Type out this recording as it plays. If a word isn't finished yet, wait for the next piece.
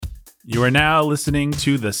You are now listening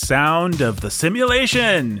to the sound of the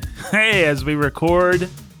simulation. Hey, as we record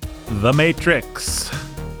The Matrix.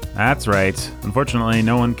 That's right. Unfortunately,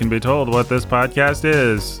 no one can be told what this podcast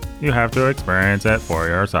is. You have to experience it for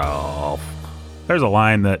yourself. There's a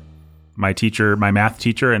line that my math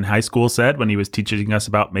teacher in high school said when he was teaching us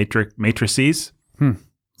about matrices.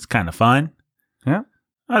 It's kind of fun. Yeah.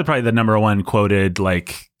 That's probably the number one quoted,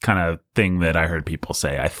 kind of thing that I heard people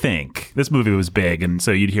say, I think. This movie was big, and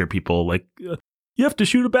so you'd hear people like, you have to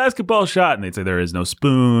shoot a basketball shot, and they'd say there is no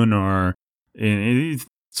spoon, or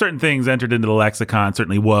certain things entered into the lexicon,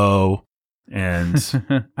 certainly whoa,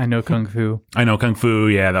 and... I know Kung Fu.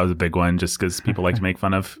 Yeah, that was a big one, just because people like to make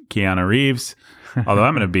fun of Keanu Reeves. Although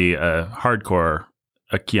I'm going to be a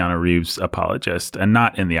Keanu Reeves apologist, and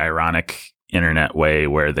not in the ironic internet way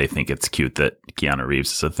where they think it's cute that Keanu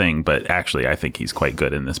Reeves is a thing, but actually I think he's quite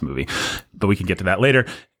good in this movie. But we can get to that later.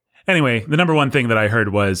 Anyway, the number one thing that I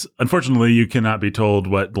heard was, unfortunately, you cannot be told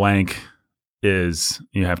what blank is.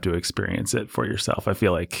 You have to experience it for yourself. I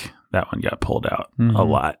feel like that one got pulled out a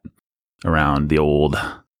lot around the old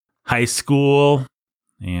high school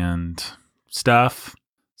and stuff.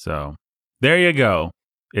 So there you go.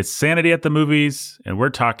 It's Sanity at the Movies, and we're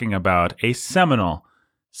talking about a seminal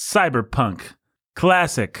cyberpunk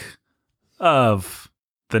classic of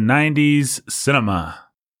the 90s cinema.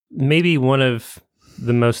 Maybe one of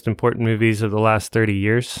the most important movies of the last 30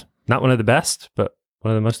 years. Not one of the best, but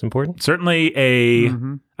one of the most important. Certainly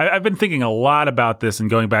I've been thinking a lot about this and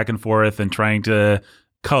going back and forth and trying to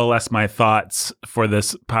coalesce my thoughts for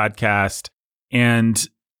this podcast. And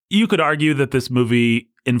you could argue that this movie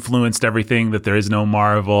influenced everything, that there is no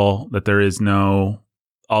Marvel, that there is no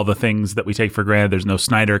all the things that we take for granted. There's no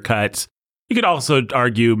Snyder cut. You could also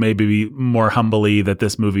argue, maybe more humbly, that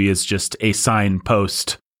this movie is just a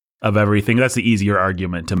signpost of everything. That's the easier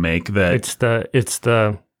argument to make. That it's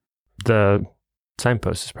the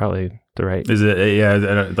signpost is probably the right. Is it? Yeah,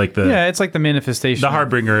 it's like the manifestation, the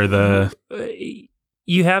harbinger.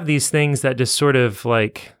 You have these things that just sort of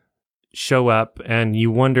like show up, and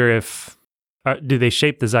you wonder if. Do they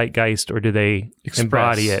shape the zeitgeist, or do they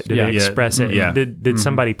embody it? Do they express it? Yeah. Did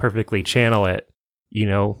somebody perfectly channel it,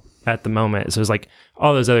 at the moment? So it's like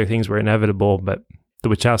all those other things were inevitable, but the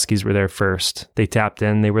Wachowskis were there first. They tapped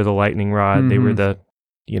in. They were the lightning rod. They were the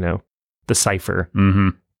cipher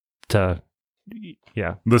the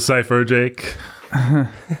cipher, Jake.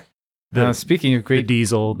 Speaking of great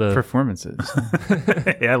diesel, the performances.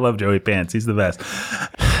 Yeah, I love Joey Pants. He's the best.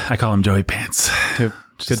 I call him Joey Pants. Good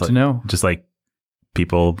to know. Just like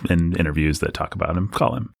people in interviews that talk about him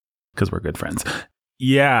call him, because we're good friends.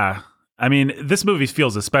 Yeah. I mean, this movie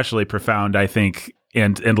feels especially profound, I think,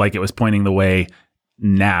 and like it was pointing the way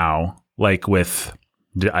now, like with,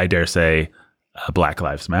 I dare say, Black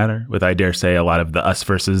Lives Matter, with, I dare say, a lot of the us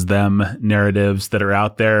versus them narratives that are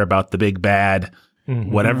out there about the big bad,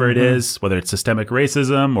 whatever it is, whether it's systemic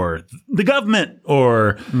racism or the government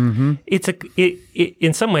or... It's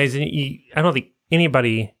in some ways, I don't think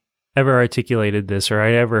anybody ever articulated this, or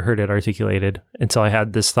I ever heard it articulated until I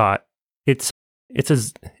had this thought. It's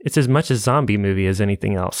as much a zombie movie as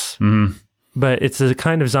anything else, but it's a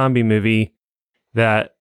kind of zombie movie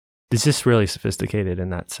that is just really sophisticated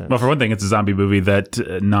in that sense. Well, for one thing, it's a zombie movie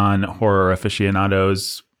that non-horror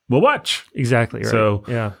aficionados will watch. Exactly right. So,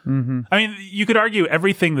 yeah. I mean, you could argue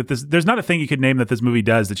everything that there's not a thing you could name that this movie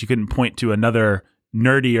does that you couldn't point to another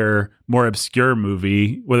nerdier, more obscure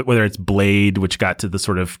movie, whether it's Blade, which got to the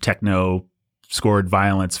sort of techno scored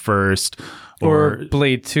violence first, or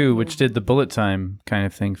Blade 2, which did the bullet time kind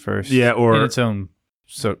of thing first. Yeah, or in its own,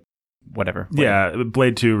 so whatever. Yeah,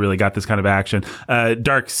 Blade 2 really got this kind of action.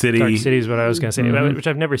 Dark City. Dark City is what I was going to say, which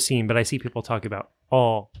I've never seen, but I see people talk about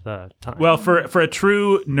all the time. Well, for a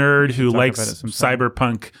true nerd who likes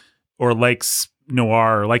cyberpunk or likes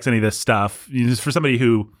noir or likes any of this stuff, for somebody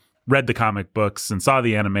who read the comic books and saw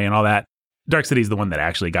the anime and all that, Dark City is the one that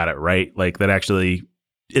actually got it right. Like, that actually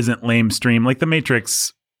isn't lamestream. Like The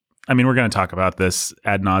Matrix, I mean, we're going to talk about this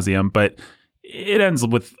ad nauseum, but it ends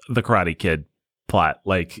with the Karate Kid plot.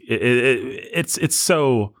 Like, it's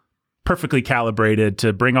so perfectly calibrated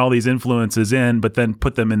to bring all these influences in, but then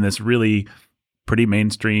put them in this really pretty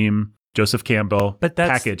mainstream Joseph Campbell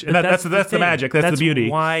package. And that's the magic. That's the beauty.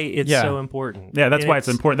 That's why it's so important. Yeah, that's why it's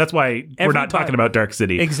important. That's why we're not talking about Dark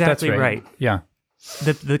City. Exactly that's right. Yeah.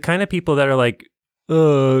 The kind of people that are like,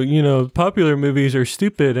 popular movies are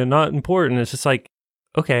stupid and not important. It's just like,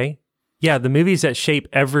 okay, yeah, the movies that shape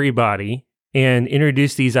everybody and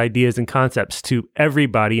introduce these ideas and concepts to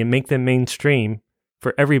everybody and make them mainstream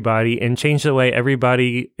for everybody and change the way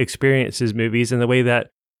everybody experiences movies and the way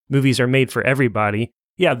that movies are made for everybody.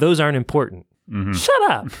 Yeah, those aren't important. Shut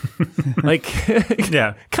up. Like,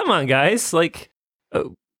 Yeah. come on, guys. Like,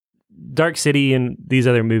 Dark City and these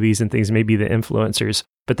other movies and things may be the influencers,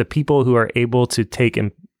 but the people who are able to take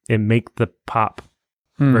and make the pop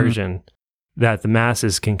version that the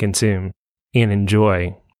masses can consume and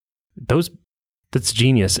enjoy, that's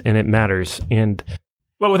genius, and it matters. And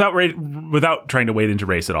Well, without trying to wade into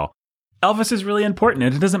race at all, Elvis is really important,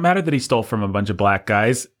 and it doesn't matter that he stole from a bunch of black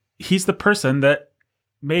guys. He's the person that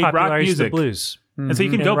made rock popularized music, the blues. and so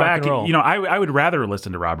you can And go rock back. and roll. You know, I would rather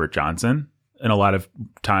listen to Robert Johnson in a lot of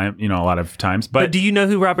times, But but do you know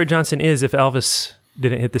who Robert Johnson is if Elvis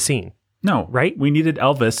didn't hit the scene? no, Right? We needed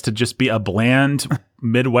Elvis to just be a bland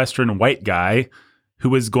Midwestern white guy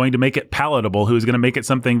who was going to make it palatable, who was going to make it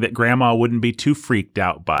something that grandma wouldn't be too freaked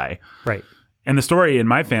out by. Right. And the story in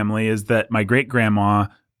my family is that my great grandma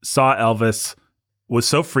saw Elvis, was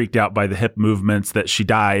so freaked out by the hip movements that she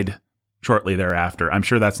died shortly thereafter. I'm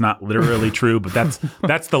sure that's not literally true, but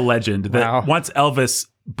that's the legend. That Wow. once Elvis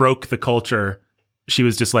broke the culture, she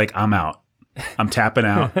was just like, I'm out. I'm tapping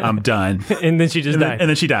out. I'm done. And then she just And died.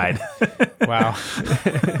 then she died, Wow.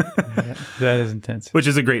 That is intense. which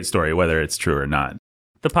is a great story, whether it's true or not.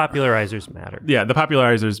 The popularizers matter. Yeah, the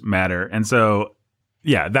popularizers matter. And so,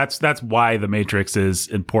 yeah, that's why The Matrix is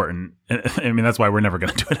important. I mean, that's why we're never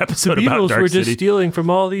going to do an The episode about Beatles Dark were just City. stealing from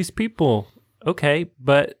all these people. Okay,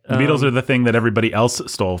 but The Beatles are the thing that everybody else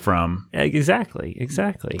stole from. exactly.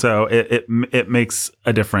 So it makes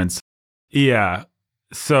a difference. Yeah.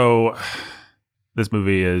 So this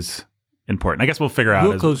movie is important. I guess we'll figure out.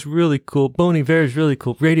 Wilco's really cool. Bon Iver's really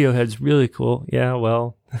cool. Radiohead's really cool. Yeah,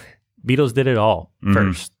 well, Beatles did it all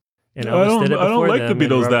first. And Elvis did it I don't before like the them,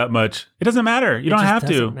 and Beatles Robert- that much. It doesn't matter. You don't just have to.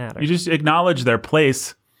 doesn't matter. You just acknowledge their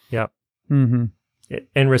place. Yep. Mm-hmm.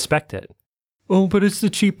 And respect it. Oh, but it's the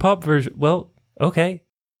cheap pop version. Well, okay.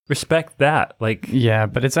 Respect that. Like, Yeah,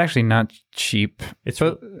 but it's actually not cheap. it's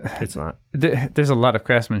not. There's a lot of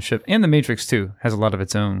craftsmanship, and The Matrix too has a lot of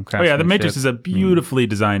its own Oh craftsmanship. yeah, The Matrix is a beautifully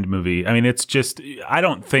designed movie. I mean, it's just I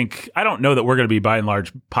don't know that we're going to be by and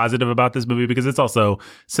large positive about this movie because it's also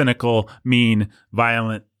cynical, mean,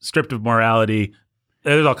 violent, stripped of morality.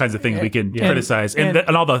 There's all kinds of things we can criticize, and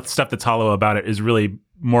all the stuff that's hollow about it is really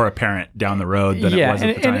more apparent down the road than it was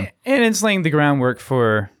at the time. And it's laying the groundwork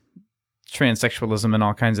for transsexualism and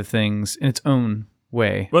all kinds of things in its own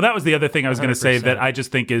way. Well, that was the other thing I was going to say 100%. that I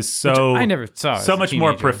just think is so I never saw as so a much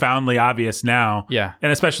more teenager. profoundly obvious now. Yeah.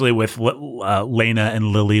 And especially with Lena and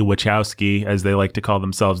Lily Wachowski, as they like to call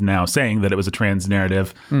themselves now, saying that it was a trans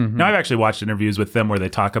narrative. Mm-hmm. Now, I've actually watched interviews with them where they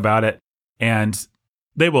talk about it, and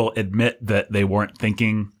they will admit that they weren't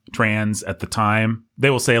thinking trans at the time. They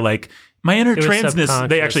will say, like, my inner was transness, they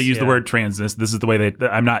subconscious, actually use the yeah. word transness. This is the way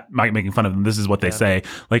I'm not making fun of them. This is what they say.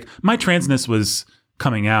 Like, my transness was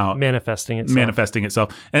coming out, Manifesting itself. manifesting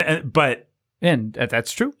itself. But And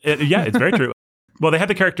that's true. yeah, it's very true. Well, they had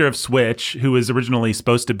the character of Switch, who was originally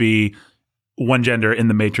supposed to be one gender in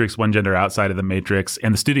the Matrix, one gender outside of the Matrix,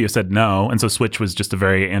 and the studio said no, and so Switch was just a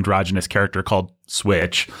very androgynous character called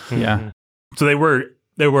Switch. Yeah. So they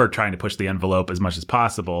were trying to push the envelope as much as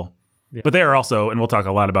possible. Yeah. But they are also, and we'll talk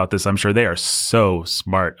a lot about this, I'm sure they are so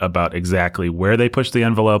smart about exactly where they push the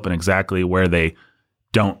envelope and exactly where they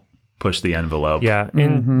don't push the envelope. Yeah.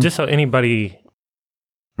 And Mhm. just so anybody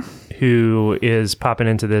who is popping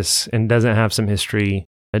into this and doesn't have some history,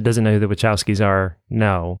 that doesn't know who the Wachowskis are,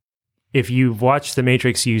 no. If you've watched The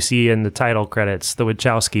Matrix, you see in the title credits the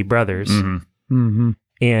Wachowski brothers. Mhm. Mm-hmm.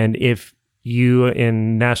 And if you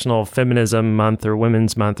in National Feminism Month or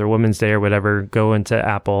Women's Day or whatever go into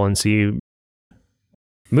Apple and see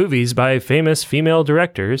movies by famous female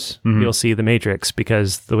directors, Mhm. you'll see The Matrix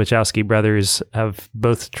because the Wachowski brothers have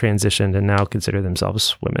both transitioned and now consider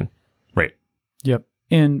themselves women. Right. Yep.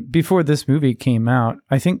 And before this movie came out,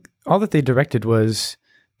 I think all that they directed was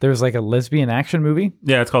there was like a lesbian action movie.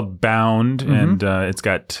 Yeah, it's called Bound, and it's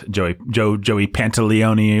got Joey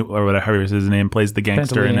Pantaleone, or whatever his name, plays the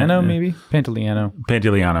gangster in it. Pantoliano, maybe? Pantoliano.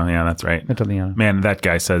 Pantaleano, yeah, that's right. Pantoliano. Man, that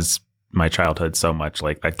guy says my childhood so much.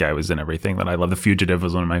 Like, that guy was in everything that I love. The Fugitive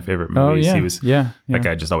was one of my favorite Oh, movies. yeah. He was, yeah. that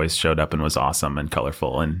guy just always showed up and was awesome and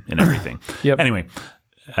colorful and everything. Yep. Anyway,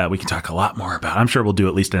 we can talk a lot more about, I'm sure we'll do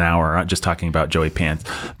at least an hour just talking about Joey Pants.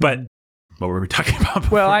 But what were we talking about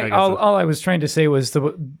before? Well, I guess all I was trying to say was the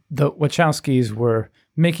Wachowskis were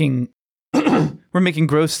making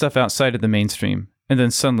gross stuff outside of the mainstream, and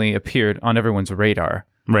then suddenly appeared on everyone's radar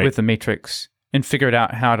Right. with the Matrix, and figured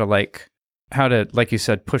out how to like you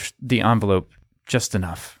said, push the envelope just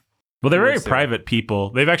enough. Well, they're very Towards their- private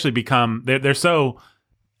people. They've actually become, they're so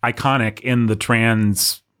iconic in the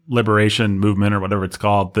trans liberation movement or whatever it's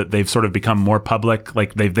called that they've sort of become more public.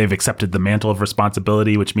 Like they've accepted the mantle of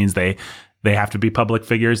responsibility, which means they they have to be public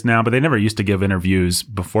figures now, but they never used to give interviews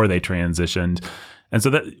before they transitioned. And so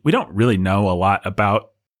that we don't really know a lot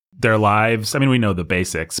about their lives. I mean, we know the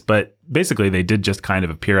basics, but basically they did just kind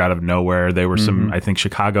of appear out of nowhere. They were some, I think,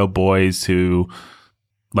 Chicago boys who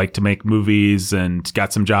liked to make movies and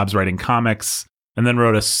got some jobs writing comics, and then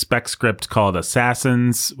wrote a spec script called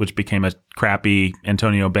Assassins, which became a crappy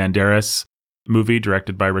Antonio Banderas movie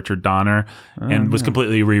directed by Richard Donner and was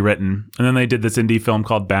completely rewritten. And then they did this indie film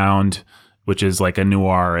called Bound, which is like a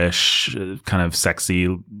noir-ish kind of sexy,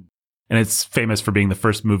 and it's famous for being the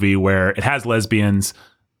first movie where it has lesbians,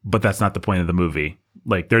 but that's not the point of the movie.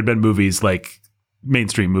 Like there had been movies, like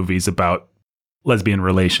mainstream movies about lesbian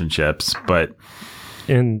relationships, but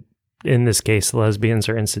In this case, lesbians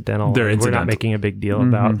are incidental. They're incidental. We're not making a big deal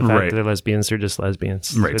about the fact Right. that they're lesbians. They're just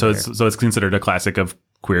lesbians. right. So it's considered a classic of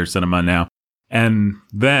queer cinema now. And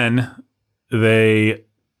then they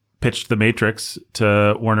pitched The Matrix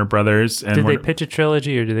to Warner Brothers. And did they Warner- pitch a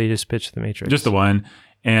trilogy or did they just pitch The Matrix? Just the one.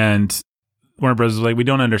 And Warner Brothers was like, we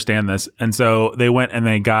don't understand this. And so they went and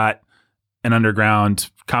they got an underground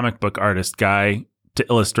comic book artist guy to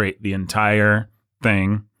illustrate the entire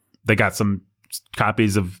thing. They got some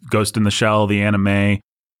copies of Ghost in the Shell, the anime,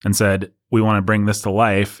 and said, we want to bring this to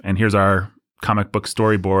life. And here's our comic book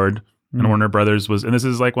storyboard. And Warner Brothers was, and this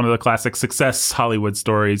is like one of the classic success Hollywood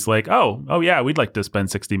stories. Like, oh yeah, we'd like to spend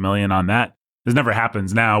 $60 million on that. This never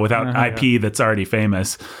happens now without IP that's already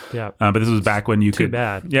famous. Yeah. But this was back when you Too could.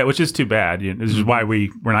 bad. Yeah, which is too bad. You know, this is why we're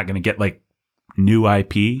not going to get like new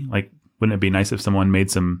IP. Like, wouldn't it be nice if someone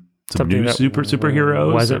made some Something new that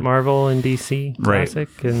superheroes? Wasn't Marvel and DC Right.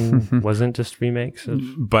 classic and wasn't just remakes of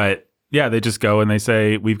But yeah, they just go and they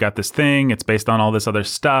say, we've got this thing. It's based on all this other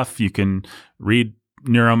stuff. You can read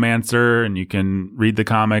Neuromancer and you can read the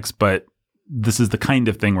comics, but this is the kind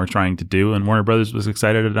of thing we're trying to do. And Warner Brothers was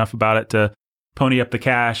excited enough about it to pony up the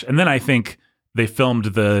cash. And then I think they filmed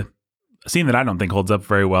the scene that I don't think holds up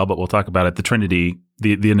very well, but we'll talk about it. The Trinity,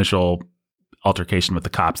 the initial altercation with the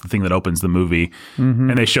cops, the thing that opens the movie,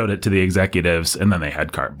 and they showed it to the executives, and then they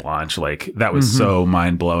had carte blanche. Like that was so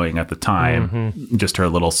mind blowing at the time. Just her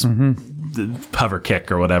little hover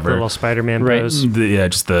kick or whatever, the little Spider-Man Right. pose.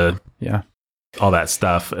 All that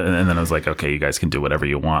stuff. And then I was like, okay, you guys can do whatever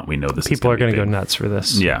you want. We know this. People are going to go big. nuts for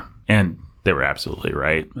this. Yeah, and they were absolutely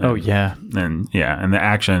right. Oh yeah. And the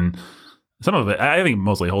action. Some of it, I think,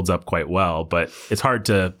 mostly holds up quite well, but it's hard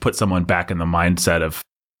to put someone back in the mindset of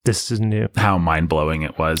This is new. how mind-blowing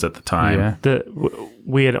it was at the time. Yeah.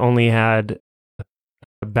 We had only had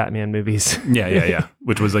Batman movies. Yeah.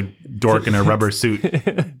 Which was a dork in a rubber suit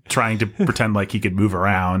trying to pretend like he could move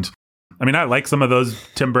around. I mean, I like some of those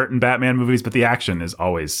Tim Burton Batman movies, but the action is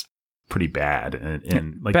always pretty bad.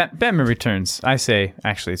 And like Batman Returns, I say,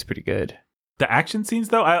 actually, it's pretty good. the action scenes,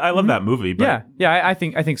 though, I love that movie. But I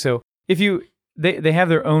think so. If they have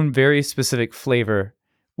their own very specific flavor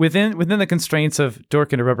within the constraints of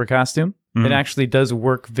dork in a rubber costume. It actually does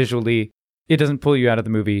work visually. It doesn't pull you out of the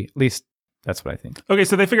movie. At least that's what I think. Okay,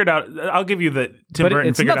 so they figured out. I'll give you that Tim But Burton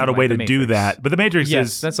it's figured out a nothing way like to The do Matrix. that. But The Matrix Yes,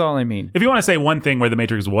 is. that's all I mean. If you want to say one thing where The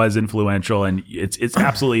Matrix was influential and it's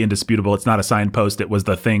absolutely indisputable, it's not a signpost. It was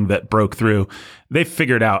the thing that broke through. They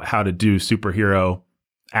figured out how to do superhero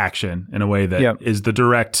action in a way that is the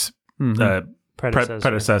direct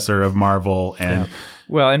predecessor of Marvel. And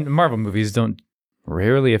Well, and Marvel movies don't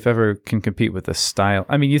rarely, if ever, can compete with the style.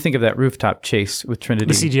 I mean, you think of that rooftop chase with Trinity.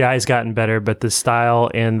 The CGI has gotten better, but the style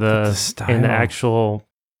and the actual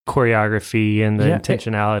choreography and the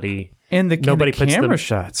intentionality. And the Nobody puts camera the-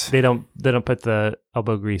 shots. They don't put the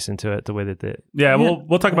elbow grease into it the way that they. yeah,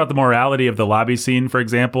 we'll talk about the morality of the lobby scene, for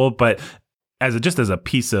example, but as a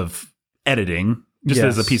piece of editing,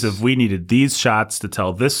 as a piece of, we needed these shots to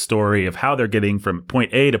tell this story of how they're getting from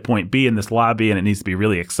point A to point B in this lobby, and it needs to be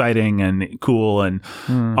really exciting and cool and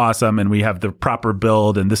awesome, and we have the proper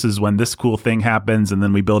build, and this is when this cool thing happens, and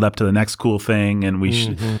then we build up to the next cool thing, and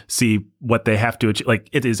we see what they have to achieve. Like,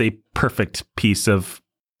 it is a perfect piece of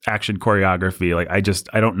action choreography. Like,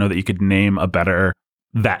 I don't know that you could name a better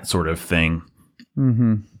that sort of thing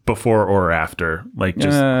before or after. Like,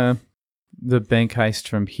 just the bank heist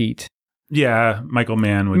from Heat. yeah, Michael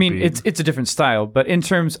Mann would be. it's a different style, but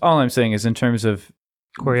all I'm saying is in terms of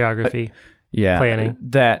Choreography, planning.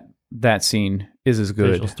 that scene is as good.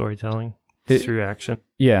 visual storytelling through action.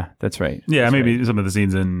 Yeah, that's right. Yeah, That's maybe right. some of the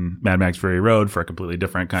scenes in Mad Max Fury Road for a completely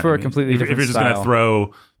different kind. For a completely if different you're just going to style.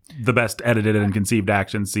 throw the best edited and conceived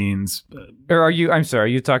action scenes. Or are you? I'm sorry. Are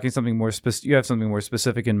you talking something more specific? You have something more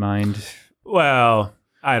specific in mind? Well,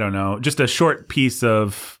 I don't know. Just a short piece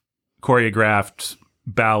of choreographed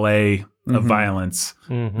ballet of violence.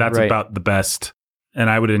 That's Right. about the best and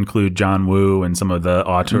I would include John Woo and some of the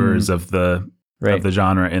auteurs of the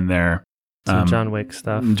genre in there. Some John Wick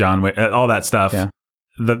stuff. John Wick, all that stuff. Yeah.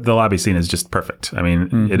 The lobby scene is just perfect. I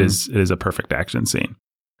mean, it is a perfect action scene.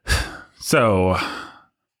 So,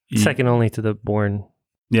 second only to the Bourne.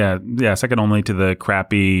 Yeah, second only to the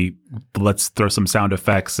crappy, let's throw some sound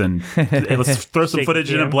effects and let's throw some footage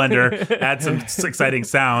in a blender, add some exciting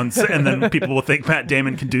sounds, and then people will think Matt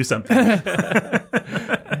Damon can do something.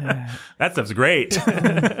 That stuff's great.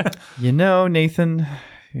 Nathan,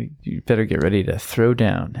 you better get ready to throw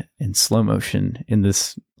down in slow motion in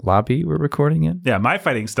this lobby we're recording in. Yeah, my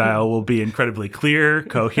fighting style will be incredibly clear,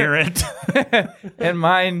 coherent. And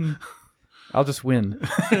mine... I'll just win.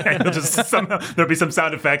 There'll be some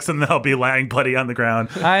sound effects and they'll be lying bloody on the ground.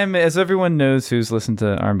 I'm, as everyone knows who's listened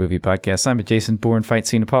to our movie podcast, I'm a Jason Bourne fight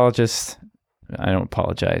scene apologist. I don't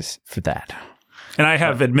apologize for that. And I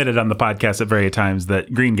have admitted on the podcast at various times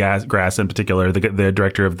that Green Grass in particular, the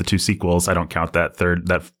director of the 2 sequels, I don't count that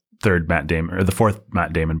third Matt Damon or the fourth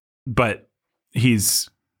Matt Damon, but he's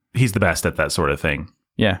the best at that sort of thing.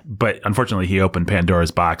 Yeah. But unfortunately, he opened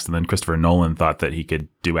Pandora's box, and then Christopher Nolan thought that he could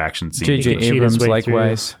do action scenes. J.J. Abrams,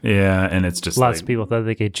 likewise. Yeah, and it's just lots of people thought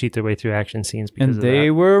they could cheat their way through action scenes because of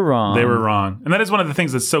they were wrong. They were wrong. And that is one of the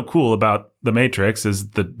things that's so cool about The Matrix is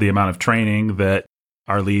the amount of training that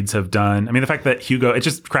our leads have done. I mean, the fact that Hugo, it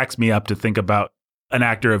just cracks me up to think about an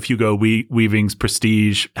actor of Hugo Weaving's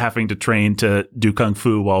prestige having to train to do kung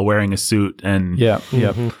fu while wearing a suit. And,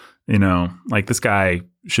 like this guy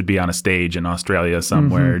should be on a stage in Australia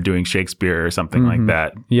somewhere doing Shakespeare or something like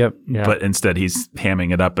that. Yep. Yeah. But instead he's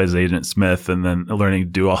hamming it up as Agent Smith and then learning to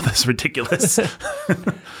do all this ridiculous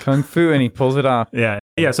kung fu, and he pulls it off. Yeah.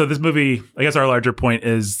 Yeah. So this movie, I guess our larger point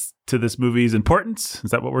is to this movie's importance.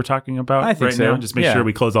 Is that what we're talking about I think right so. now? Just make sure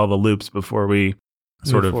we close all the loops before we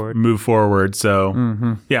move forward. So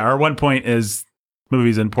our one point is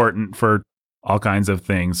movie's important for all kinds of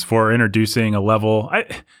things, for introducing a level.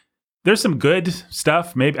 There's some good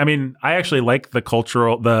stuff. Maybe, I mean, I actually like the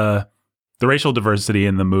cultural, the racial diversity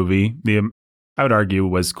in the movie. I would argue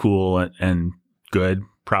was cool and good.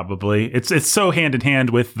 Probably, it's so hand in hand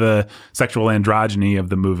with the sexual androgyny of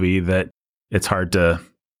the movie that it's hard to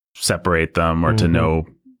separate them or to know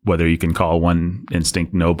whether you can call one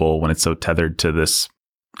instinct noble when it's so tethered to this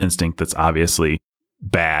instinct that's obviously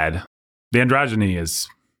bad. The androgyny is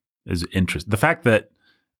interesting. The fact that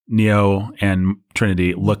Neo and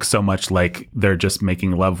Trinity look so much like they're just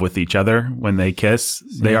making love with each other when they kiss.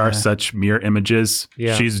 They are such mirror images.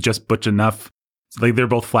 Yeah. She's just butch enough. Like they're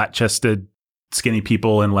both flat-chested, skinny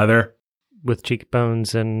people in leather. With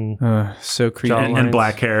cheekbones and so creepy. And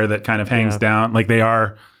black hair that kind of hangs down. Like they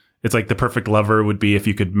are, it's like the perfect lover would be if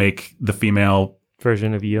you could make the female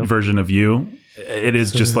version of you. It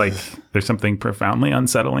is just like there's something profoundly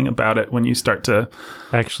unsettling about it when you start to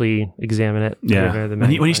actually examine it. Yeah,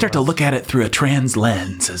 when you start to look at it through a trans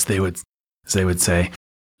lens, as they would say.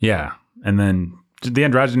 Yeah, and then the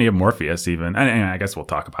androgyny of Morpheus, even. And I guess we'll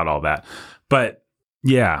talk about all that. But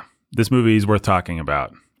yeah, this movie is worth talking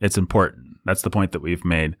about. It's important. That's the point that we've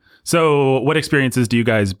made. So, what experiences do you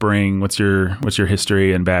guys bring? What's your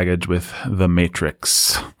history and baggage with The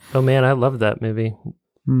Matrix? Oh man, I love that movie.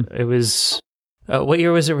 It was. What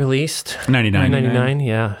year was it released? 99.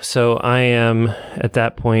 Yeah. So I am at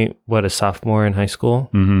that point, a sophomore in high school,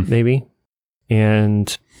 maybe.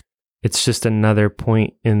 And it's just another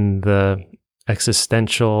point in the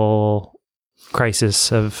existential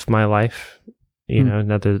crisis of my life.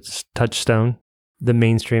 Another touchstone. The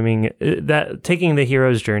mainstreaming, that taking the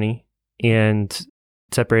hero's journey and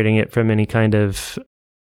separating it from any kind of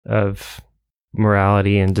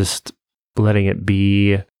morality and just letting it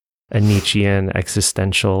be a Nietzschean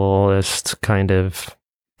existentialist kind of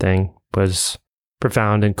thing was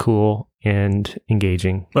profound and cool and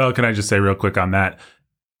engaging. Well, can I just say real quick on that?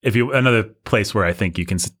 Another place where I think you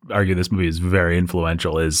can argue this movie is very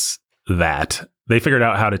influential is that they figured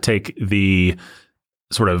out how to take the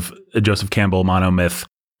sort of Joseph Campbell monomyth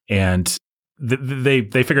and they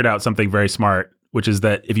figured out something very smart, which is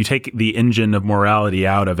that if you take the engine of morality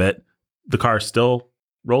out of it, the car still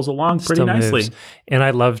rolls along pretty nicely. Moves. And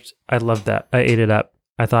I loved that. I ate it up.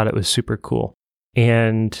 I thought it was super cool.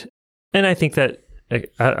 And I think that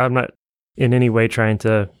I'm not in any way trying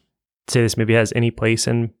to say this maybe has any place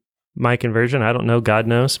in my conversion. I don't know, God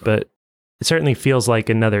knows, but it certainly feels like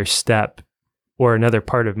another step or another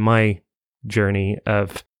part of my journey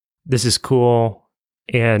of this is cool.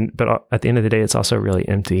 But at the end of the day, it's also really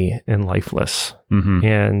empty and lifeless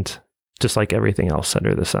and just like everything else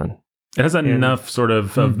under the sun. It has enough sort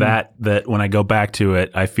of that when I go back to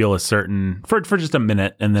it, I feel a certain, for just a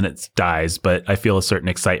minute and then it dies, but I feel a certain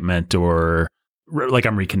excitement or like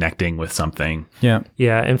I'm reconnecting with something. Yeah.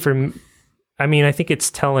 Yeah. And I think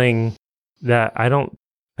it's telling that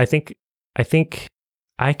I think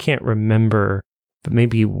I can't remember, but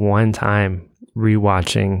maybe one time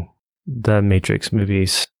rewatching the Matrix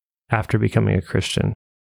movies after becoming a Christian.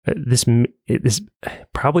 This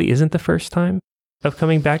probably isn't the first time of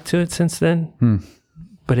coming back to it since then,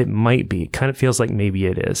 but it might be. It kind of feels like maybe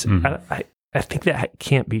it is. I think that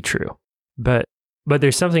can't be true, but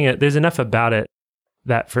there's enough about it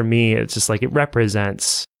that for me, it's just like it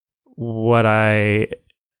represents what I,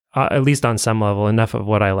 at least on some level, enough of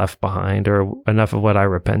what I left behind or enough of what I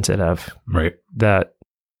repented of. Right. That,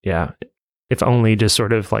 yeah, if only just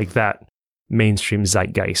sort of like that mainstream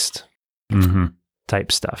zeitgeist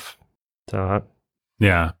type stuff. So,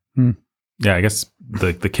 yeah. Yeah, I guess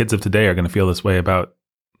the kids of today are going to feel this way about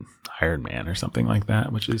Iron Man or something like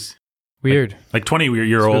that, which is weird. Like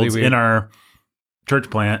 20-year-olds really in our church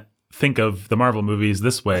plant think of the Marvel movies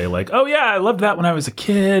this way, like, oh yeah, I loved that when I was a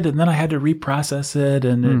kid, and then I had to reprocess it,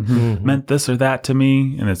 and it meant this or that to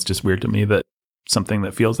me. And it's just weird to me that something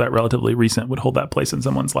that feels that relatively recent would hold that place in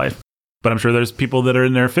someone's life. But I'm sure there's people that are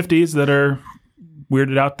in their 50s that are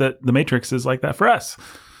weirded out that the Matrix is like that for us.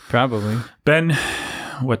 Probably. Ben,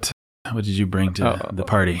 what did you bring to the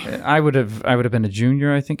party? I would have been a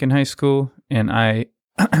junior, I think, in high school, and I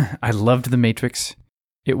loved The Matrix.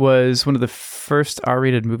 It was one of the first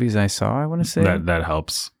R-rated movies I saw, I want to say. That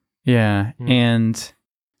helps. Yeah. And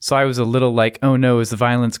so I was a little like, oh no, is the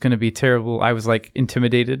violence going to be terrible? I was like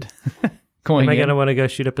intimidated going am I in. going to want to go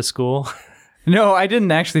shoot up a school? No, I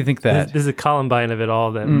didn't actually think that. There's a Columbine of it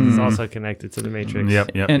all that is also connected to the Matrix.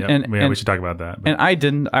 Yep. And we should talk about that. But.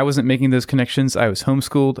 And I wasn't making those connections. I was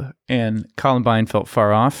homeschooled, and Columbine felt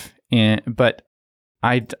far off. But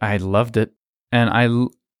I loved it, and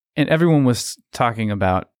everyone was talking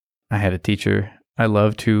about. I had a teacher I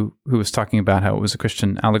loved who was talking about how it was a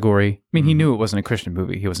Christian allegory. I mean, he knew it wasn't a Christian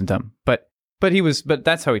movie. He wasn't dumb, but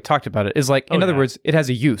that's how he talked about it. Is like, in other words, it has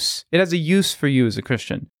a use. It has a use for you as a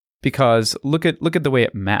Christian. Because look at the way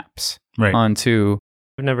it maps onto.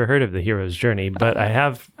 I've never heard of the hero's journey, but I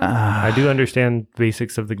have. I do understand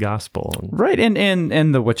basics of the gospel, right? And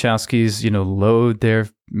the Wachowskis, load their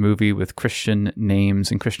movie with Christian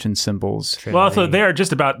names and Christian symbols. Well, so they are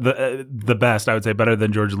just about the best, I would say, better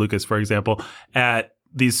than George Lucas, for example, at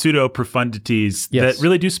these pseudo profundities that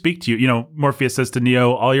really do speak to you. Morpheus says to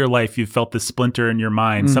Neo, all your life you've felt this splinter in your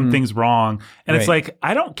mind. Something's wrong. And it's like,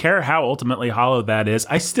 I don't care how ultimately hollow that is.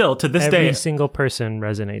 I still, to this day... Every single person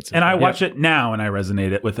resonates. And I watch it now and I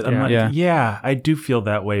resonate with it. I'm like, yeah, I do feel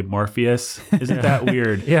that way, Morpheus. Isn't that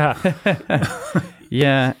weird? Yeah.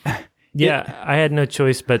 Yeah. Yeah, I had no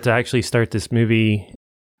choice but to actually start this movie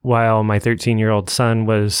while my 13-year-old son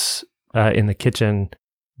was in the kitchen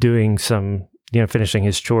doing some... finishing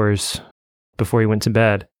his chores before he went to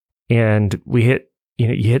bed. And we hit, you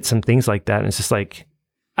hit some things like that. And it's just like,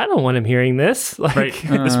 I don't want him hearing this. Like,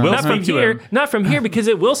 this will speak to him. Not from here, because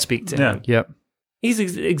it will speak to him. Yep. He's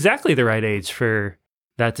exactly the right age for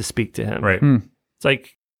that to speak to him. Right. It's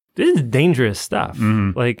like, this is dangerous stuff.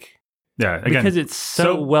 Like, again, because it's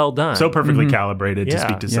so well done. So perfectly calibrated to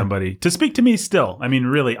speak to somebody. To speak to me still. I mean,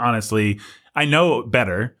 really, honestly, I know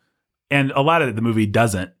better. And a lot of the movie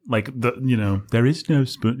doesn't. Like, there is no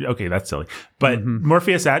spoon. Okay, that's silly. But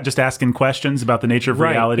Morpheus just asking questions about the nature of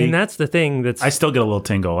reality. And that's the thing I still get a little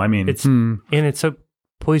tingle. I mean... And it's so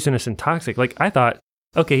poisonous and toxic. Like, I thought,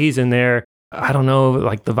 okay, he's in there. I don't know,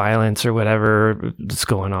 like, the violence or whatever that's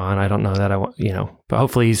going on. I don't know that I want, But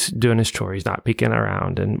hopefully he's doing his chore. He's not peeking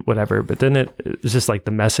around and whatever. But then it's just like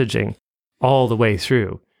the messaging all the way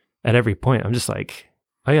through. At every point, I'm just like,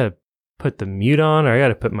 I got to put the mute on, or I got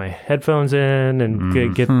to put my headphones in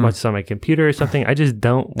and get watch this on my computer or something. I just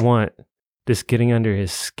don't want this getting under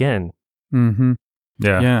his skin.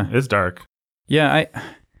 Yeah, it's dark. Yeah,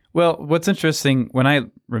 well, what's interesting when I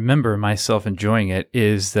remember myself enjoying it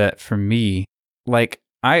is that for me, like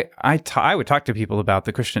I would talk to people about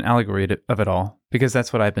the Christian allegory of it all because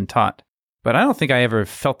that's what I've been taught. But I don't think I ever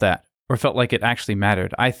felt that or felt like it actually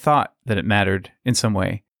mattered. I thought that it mattered in some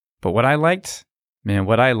way, but what I liked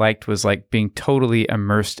was like being totally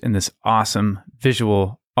immersed in this awesome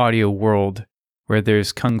visual audio world where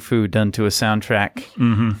there's kung fu done to a soundtrack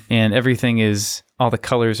and everything is, all the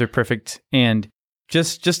colors are perfect. And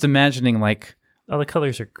just imagining like... all the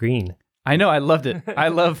colors are green. I know, I loved it. I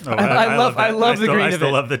love the green of it. I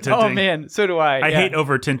still love the tinting. Oh man, so do I. I hate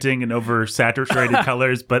over tinting and over saturated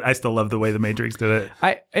colors, but I still love the way the Matrix did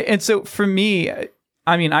it. And so for me...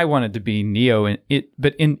 I mean, I wanted to be Neo,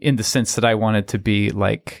 but in the sense that I wanted to be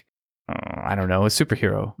like, I don't know, a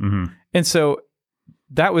superhero. And so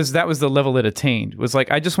that was the level it attained. Was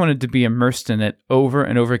like I just wanted to be immersed in it over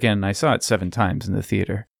and over again. And I saw it 7 times in the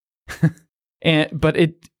theater, but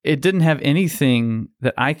it didn't have anything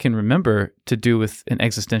that I can remember to do with an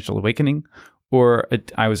existential awakening, or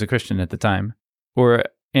I was a Christian at the time, or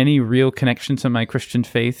any real connection to my Christian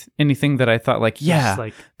faith. Anything that I thought like, yeah,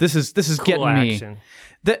 like this is cool getting action. me.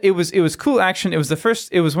 That it was cool action. It was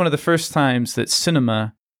one of the first times that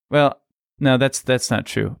cinema. Well, no, that's not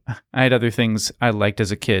true. I had other things I liked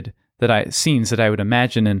as a kid, scenes that I would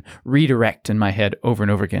imagine and redirect in my head over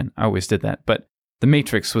and over again. I always did that. But The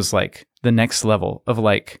Matrix was like the next level of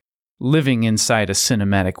like living inside a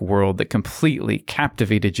cinematic world that completely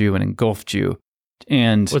captivated you and engulfed you.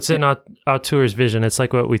 And what's in Auteur's vision? It's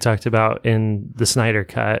like what we talked about in the Snyder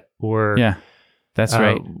Cut, or yeah, that's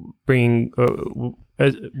right. Bringing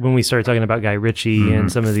when we started talking about Guy Ritchie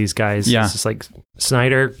and some of these guys, it's just like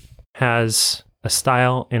Snyder has a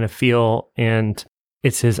style and a feel, and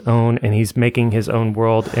it's his own, and he's making his own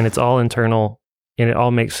world, and it's all internal, and it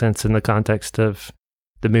all makes sense in the context of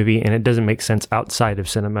the movie, and it doesn't make sense outside of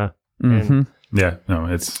cinema. Mm-hmm.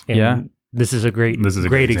 And this is a great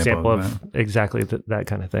example of exactly that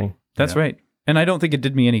kind of thing. That's right. And I don't think it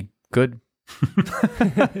did me any good.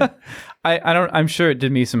 I'm sure it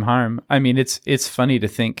did me some harm. I mean, it's funny to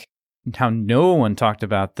think how no one talked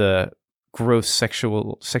about the gross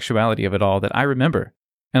sexuality of it all that I remember.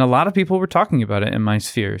 And a lot of people were talking about it in my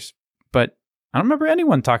spheres, but I don't remember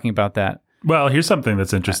anyone talking about that. Well, here's something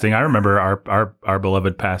that's interesting. I remember our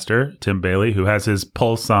beloved pastor, Tim Bailey, who has his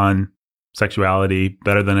pulse on sexuality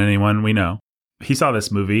better than anyone we know. He saw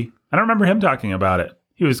this movie. I don't remember him talking about it.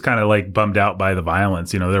 He was kind of like bummed out by the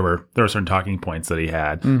violence. You know, there were certain talking points that he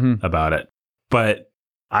had about it. But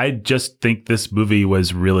I just think this movie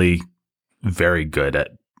was really very good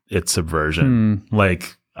at its subversion.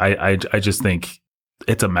 Like, I just think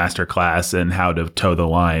it's a masterclass in how to toe the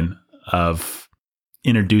line of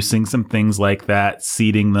introducing some things like that,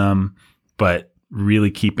 seeding them, but really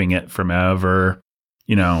keeping it from ever,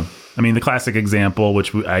 you know. I mean, the classic example,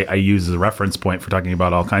 which I use as a reference point for talking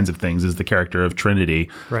about all kinds of things, is the character of Trinity,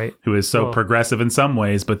 right? Who is so progressive in some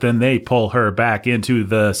ways, but then they pull her back into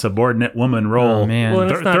the subordinate woman role. Oh, man. Well,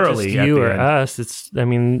 it's not thoroughly just you or us. It's, I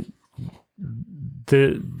mean,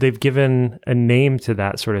 they've given a name to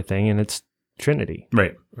that sort of thing, and it's Trinity.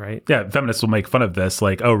 Right. Yeah, feminists will make fun of this.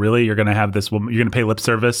 Like, oh, really? You're going to have this woman, you're going to pay lip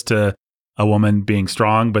service to a woman being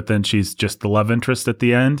strong, but then she's just the love interest at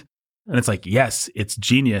the end? And it's like, yes, it's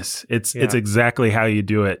genius. It's exactly how you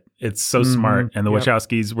do it. It's so smart. And the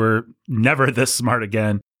Wachowskis were never this smart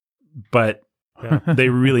again, but they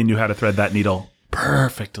really knew how to thread that needle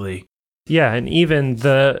perfectly. Yeah, and even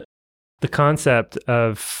the concept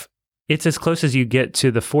of, it's as close as you get to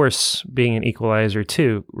the Force being an equalizer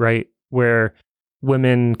too, right? Where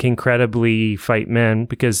women can credibly fight men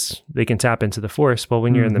because they can tap into the Force. Well,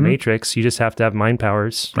 when you're in the Matrix, you just have to have mind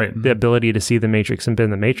powers, right? The ability to see the Matrix and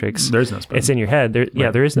bend the Matrix. There's no spoon. It's in your head.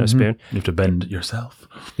 There is no spoon. You have to bend yourself.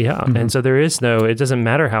 Yeah, and so there is no, it doesn't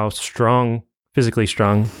matter how physically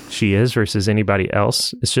strong she is versus anybody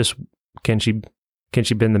else. It's just, can she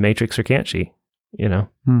bend the Matrix or can't she? You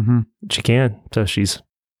know, she can. So she's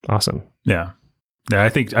awesome. Yeah. Yeah, I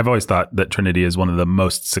think I've always thought that Trinity is one of the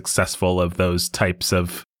most successful of those types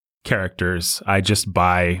of characters. I just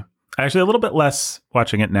buy, actually a little bit less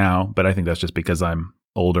watching it now, but I think that's just because I'm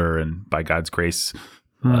older and by God's grace,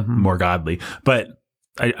 more godly. But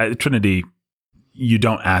Trinity, you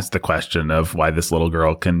don't ask the question of why this little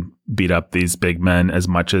girl can beat up these big men as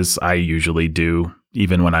much as I usually do,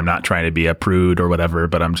 even when I'm not trying to be a prude or whatever,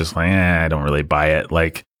 but I'm just like, I don't really buy it.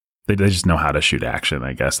 Like, they just know how to shoot action.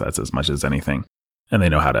 I guess that's as much as anything. And they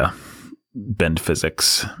know how to bend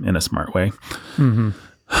physics in a smart way.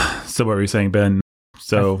 So what were you saying, Ben?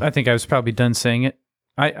 So I think I was probably done saying it.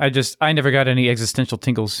 I never got any existential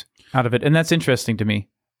tingles out of it. And that's interesting to me.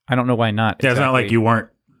 I don't know why not. Yeah, exactly. It's not like you weren't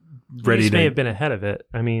ready to. may have been ahead of it.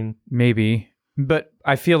 I mean, maybe. But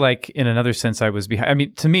I feel like in another sense I was behind. I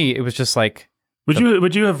mean, to me, it was just like. Would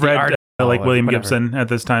you have read like William Gibson at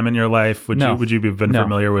this time in your life? Would you have been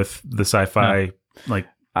familiar with the sci-fi like?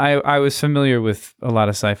 I was familiar with a lot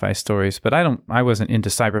of sci-fi stories, but I wasn't into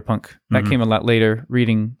cyberpunk. That came a lot later.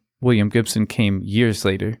 Reading William Gibson came years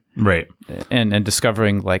later. Right. And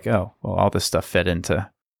discovering like, oh, well, all this stuff fed into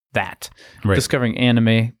that. Right. Discovering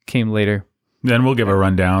anime came later. Then we'll give a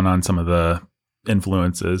rundown on some of the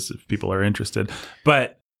influences if people are interested.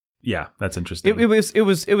 But yeah, that's interesting. It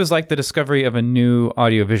was like the discovery of a new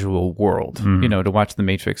audiovisual world, you know, to watch The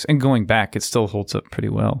Matrix. And going back, it still holds up pretty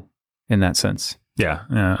well in that sense. Yeah,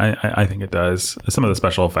 I think it does. Some of the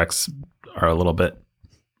special effects are a little bit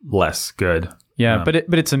less good. Yeah, but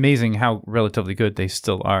it's amazing how relatively good they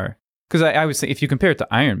still are. Because I would say if you compare it to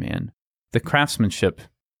Iron Man, the craftsmanship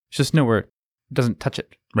is just nowhere, it doesn't touch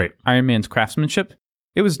it. Right. Iron Man's craftsmanship,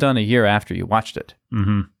 it was done a year after you watched it.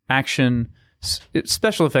 Mm-hmm. Action,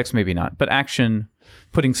 special effects maybe not, but action,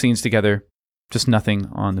 putting scenes together, just nothing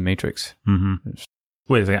on The Matrix. Mm-hmm.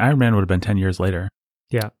 Wait a second, Iron Man would have been 10 years later.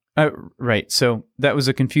 Yeah. Right. So that was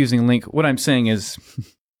a confusing link. What I'm saying is,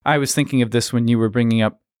 I was thinking of this when you were bringing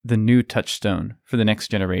up the new touchstone for the next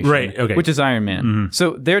generation. Right, okay. Which is Iron Man. Mhm.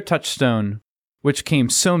 So their touchstone, which came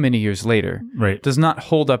so many years later, Right. does not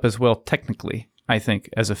hold up as well technically, I think,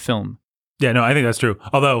 as a film. Yeah, no, I think that's true.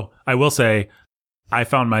 Although I will say, I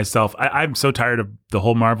found myself, I'm so tired of the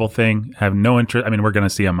whole Marvel thing. I have no interest. I mean, we're going to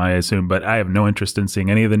see them, I assume, but I have no interest in seeing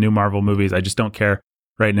any of the new Marvel movies. I just don't care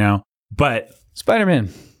right now. But Spider-Man.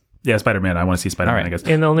 yeah, Spider-Man. I want to see Spider-Man, All right. I guess.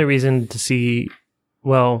 And the only reason to see,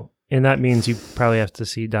 well, and that means you probably have to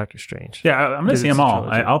see Doctor Strange. Yeah, I'm going to see It's them a all.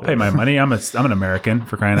 trilogy. I'll pay my money. I'm an American,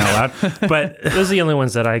 for crying out loud. But Those are the only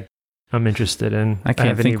ones that I'm interested in. I can't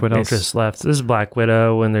have think any what else. interest left. There's Black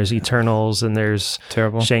Widow, and there's Eternals, and there's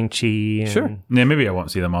Terrible. Shang-Chi. And Sure. yeah, maybe I won't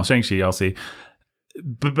see them all. Shang-Chi, I'll see.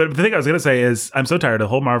 But the thing I was going to say is I'm so tired of the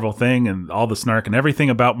whole Marvel thing and all the snark and everything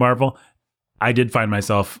about Marvel. I did find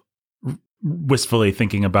myself wistfully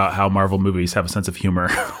thinking about how Marvel movies have a sense of humor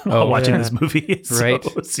while watching yeah. this movie. It's Right.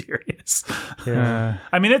 so serious. Yeah.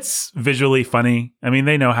 I mean, it's visually funny. I mean,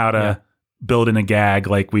 they know how to Yeah. build in a gag,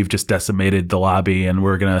 like we've just decimated the lobby and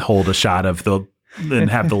we're going to hold a shot of and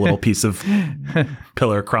have the little piece of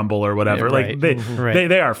pillar crumble or whatever. Yeah, right. Like Right.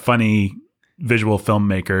 they are funny visual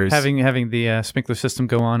filmmakers. Having the sprinkler system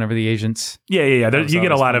go on over the agents. Yeah. That was You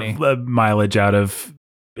get a always lot funny. of mileage out of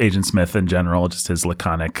Agent Smith in general, just his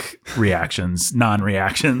laconic reactions,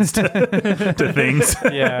 non-reactions to things.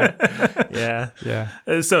 Yeah. Yeah.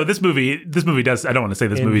 Yeah. So this movie does. I don't want to say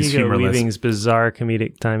this movie's Hugo humorless. Weaving's bizarre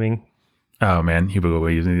comedic timing Oh man, Hugo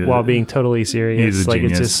Weaving while being totally serious. he's a Like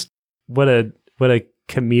genius. it's just what a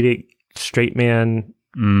comedic straight man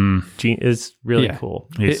is really Yeah. cool.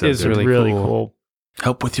 He's It so is good. really cool. cool.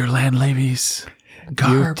 Help with your landladies. You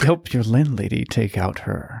Garbage. help your landlady take out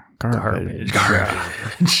her garbage.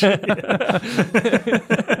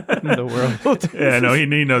 The world. Yeah, no, he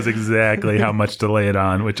knows exactly how much to lay it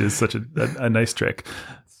on, which is such a nice trick.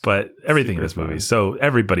 But everything in this movie, so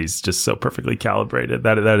everybody's just so perfectly calibrated.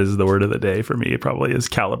 That is the word of the day for me. It probably is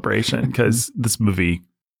calibration, because this movie,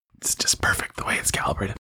 it's just perfect the way it's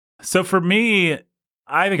calibrated. So for me,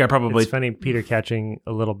 I think I probably It's funny, Peter catching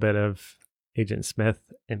a little bit of Agent Smith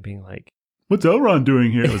and being like, what's Elrond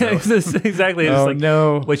doing here? Was that- exactly. It's Oh like,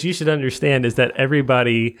 no. what you should understand is that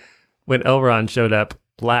everybody, when Elrond showed up,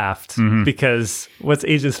 laughed Mhm. because what's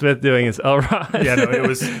Agent Smith doing is Elrond. Yeah, no, it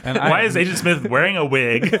was. Why is Agent Smith wearing a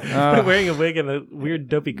wig? wearing a wig and a weird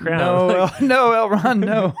dopey crown. No, Like, no, Elrond,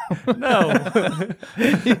 no.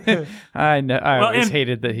 no. I know. I Well, always and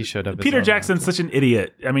hated that he showed up. as Peter Elrond. Jackson's such an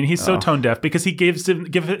idiot. I mean, he's so tone deaf because he give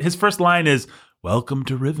his first line is "Welcome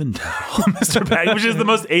to Rivendell, Mr. Bag," which is the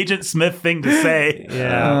most Agent Smith thing to say.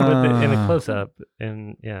 Yeah, with in a close up.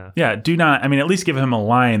 And yeah. Yeah, do not. I mean, at least give him a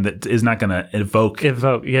line that is not going to evoke.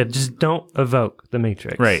 Evoke. Yeah, just don't evoke the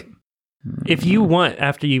Matrix. Right. If you want,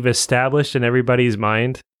 after you've established in everybody's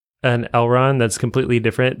mind an Elrond that's completely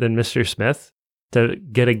different than Mr. Smith, to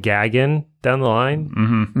get a gag in down the line,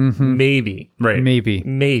 Mm-hmm. Mhm. maybe. Right.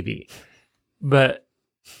 Maybe. But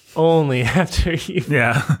only after you.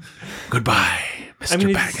 Yeah. Goodbye, Mr. I mean,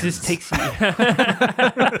 it Baggins. just takes you.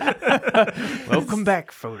 Welcome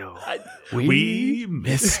back, Frodo. We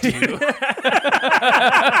missed you.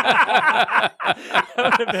 That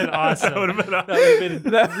would have been awesome. That would have been awesome. That would have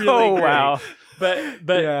been really Oh, great. wow.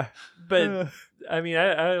 But Yeah. but I mean,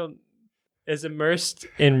 I don't, as immersed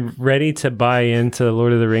and ready to buy into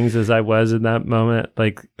Lord of the Rings as I was in that moment.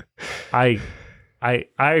 Like, I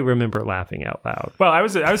remember laughing out loud. Well, I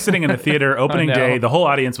was sitting in a theater opening Oh, no. day. The whole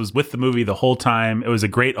audience was with the movie the whole time. It was a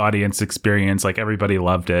great audience experience. Like everybody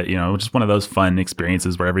loved it. You know, just one of those fun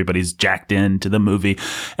experiences where everybody's jacked into the movie.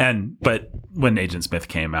 But when Agent Smith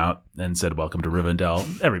came out and said "Welcome to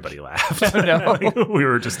Rivendell," everybody laughed. Oh, no. Like, we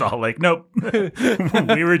were just all like, "Nope,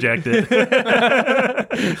 we reject it."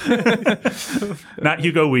 Not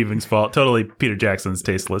Hugo Weaving's fault. Totally Peter Jackson's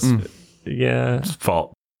tasteless Yeah.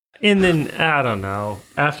 fault. And then, I don't know,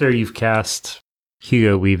 after you've cast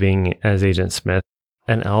Hugo Weaving as Agent Smith,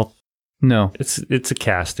 an elf, No. it's a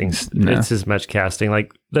casting. No. It's as much casting.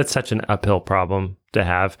 Like, that's such an uphill problem to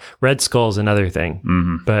have. Red Skull's another thing,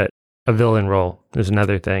 hmm but a villain role is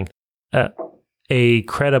another thing. A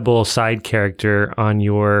credible side character on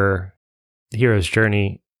your hero's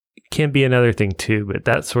journey can be another thing too, but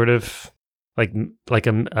that sort of like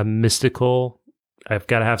a mystical I've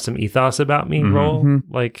got to have some ethos about me role.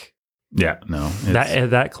 Like, Yeah, no.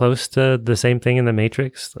 that close to the same thing in The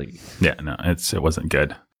Matrix. Like, Yeah, no, it wasn't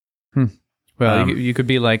good. Well, you could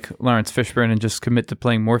be like Lawrence Fishburne and just commit to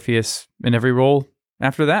playing Morpheus in every role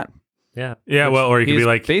after that. yeah. Yeah, well, or you could He's be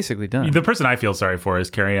like, basically done. the person I feel sorry for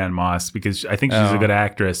is Carrie-Anne Moss, because I think she's a good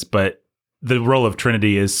actress, but the role of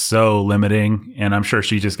Trinity is so limiting, and I'm sure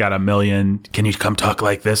she just got a million, can you come talk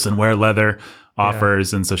like this and wear leather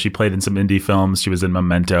offers, and so she played in some indie films. She was in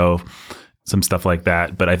Memento, some stuff like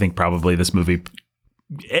that, but I think probably this movie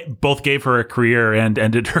both gave her a career and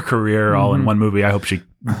ended her career all in one movie. I hope she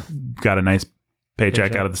got a nice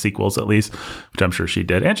paycheck out of the sequels, at least, which I'm sure she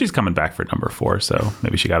did. And she's coming back for number 4, so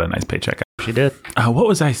maybe she got a nice paycheck. She did. What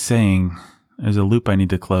was I saying? There's a loop I need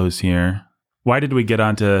to close here. Why did we get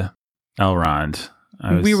onto Elrond?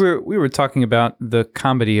 We were talking about the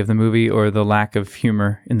comedy of the movie or the lack of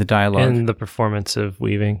humor in the dialogue And the performance of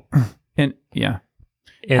Weaving. and yeah,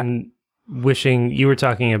 And wishing, you were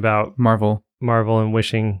talking about Marvel. and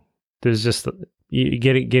wishing there's just you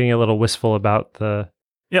getting a little wistful about the.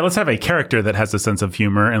 Yeah, let's have a character that has a sense of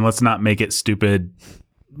humor, and let's not make it stupid,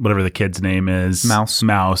 whatever the kid's name is.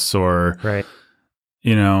 Mouse, or... Right.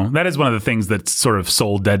 You know, that is one of the things that's sort of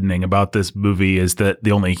soul deadening about this movie, is that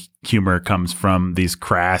the only humor comes from these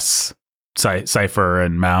crass Cypher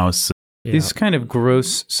and Mouse. Yeah. These kind of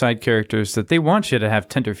gross side characters that they want you to have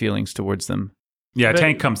tender feelings towards them. Yeah,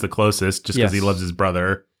 Tank comes the closest just because he loves his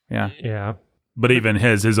brother. Yeah. Yeah. But even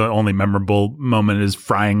his only memorable moment is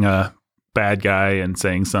frying a bad guy and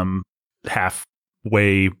saying some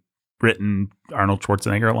halfway written Arnold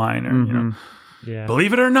Schwarzenegger line, or you know, Yeah.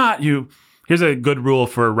 believe it or not, here's a good rule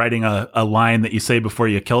for writing a line that you say before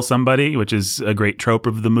you kill somebody, which is a great trope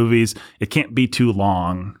of the movies. It can't be too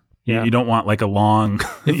long. Yeah. You don't want like a long.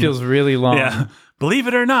 It feels really long. Yeah. Believe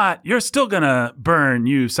it or not, you're still gonna burn,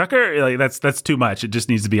 you sucker. Like that's too much. It just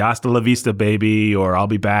needs to be hasta la vista, baby, or I'll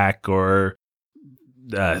be back, or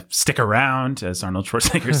stick around, as Arnold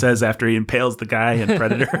Schwarzenegger says after he impales the guy in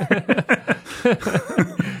Predator.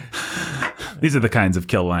 These are the kinds of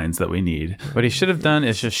kill lines that we need. What he should have done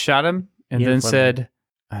is just shot him and Yeah, then funny. said,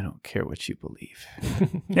 I don't care what you believe.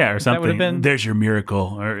 Yeah, or would something. have been- There's your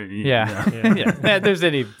miracle. Or Yeah. Yeah. There's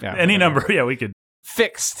any any number. Yeah, we could.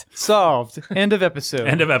 fixed, solved, end of episode.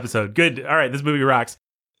 End of episode. Good. All right, this movie rocks.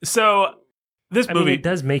 So this I mean, movie it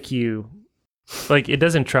does make you like, it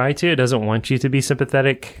doesn't try to. It doesn't want you to be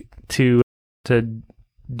sympathetic to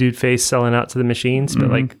dude face selling out to the machines. But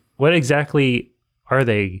like, what exactly are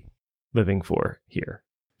they living for here?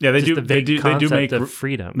 Yeah, they Just do. the They vague do. They do concept make of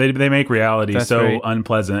freedom. They make reality That's so right.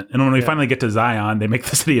 unpleasant. And when we finally get to Zion, they make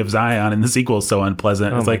the city of Zion and the sequel so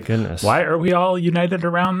unpleasant. Oh It's my like, goodness. why are we all united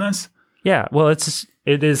around this? Yeah, well, it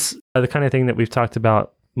is the kind of thing that we've talked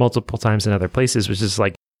about multiple times in other places, which is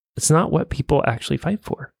like, it's not what people actually fight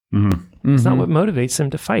for. Mm-hmm. It's not what motivates them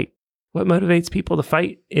to fight. What motivates people to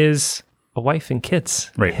fight is a wife and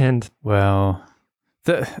kids. Right. And Well,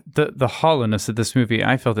 the hollowness of this movie,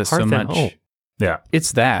 I felt this so Hearth and much. Hope. Yeah.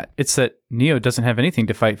 It's that Neo doesn't have anything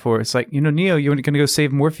to fight for. It's like, Neo, you're going to go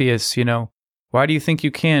save Morpheus, Why do you think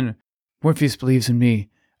you can? Morpheus believes in me.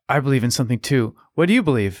 I believe in something too. What do you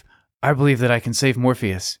believe? I believe that I can save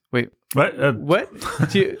Morpheus. Wait, What? what?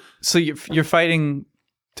 So you're fighting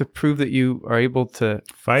to prove that you are able to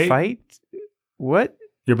Fight? What?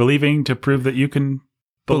 You're believing to prove that you can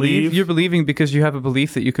believe? You're believing because you have a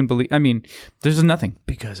belief that you can believe. I mean, there's nothing.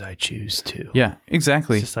 Because I choose to. Yeah,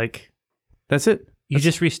 exactly. It's just like, That's it. you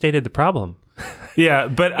just restated the problem Yeah,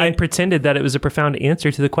 but and pretended that it was a profound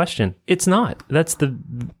answer to the question. It's not. That's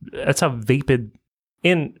how vapid.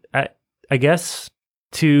 And I guess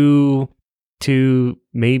to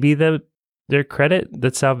maybe their credit,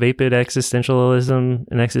 that's how vapid existentialism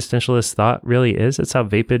and existentialist thought really is. That's how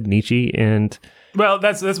vapid Nietzsche and Well,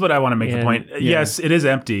 that's what I want to make the And- point. Yes, it is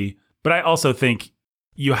empty, but I also think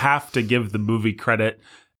you have to give the movie credit.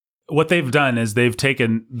 What they've done is they've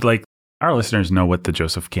taken, like, our listeners know what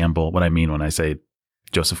I mean when I say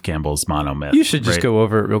Joseph Campbell's monomyth. You should just right? go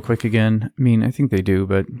over it real quick again. I mean, I think they do,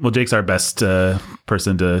 but Well, Jake's our best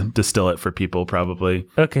person to distill it for people, probably.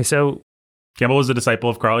 okay, so Campbell was a disciple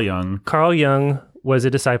of Carl Jung. Carl Jung was a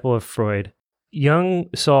disciple of Freud. Jung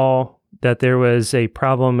saw that there was a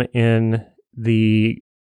problem in the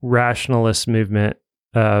rationalist movement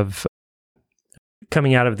of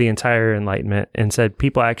coming out of the entire Enlightenment, and said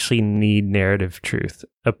people actually need narrative truth,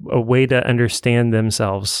 a way to understand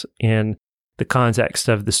themselves in the context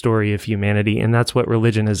of the story of humanity. And that's what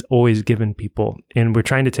religion has always given people. And we're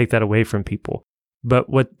trying to take that away from people. But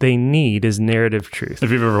what they need is narrative truth. If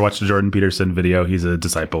you've ever watched a Jordan Peterson video, he's a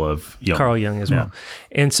disciple of Jung. Carl Jung as well.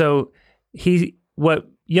 And so what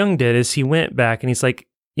Jung did is he went back and he's like,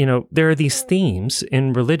 there are these themes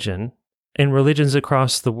in religion and religions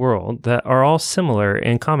across the world that are all similar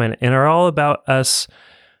and common and are all about us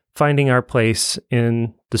finding our place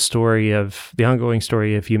in the ongoing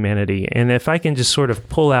story of humanity. And if I can just sort of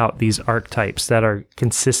pull out these archetypes that are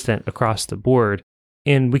consistent across the board,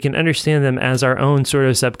 and we can understand them as our own sort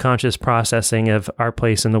of subconscious processing of our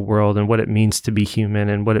place in the world and what it means to be human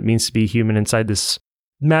and what it means to be human inside this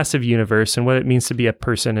massive universe and what it means to be a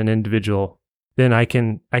person, an individual, then I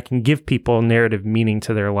can give people narrative meaning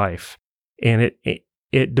to their life, and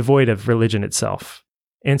it devoid of religion itself.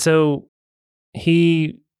 And so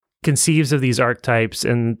he conceives of these archetypes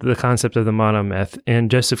and the concept of the monomyth,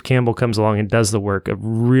 and Joseph Campbell comes along and does the work of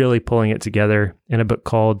really pulling it together in a book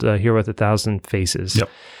called Hero with a Thousand Faces. Yep.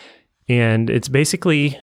 And it's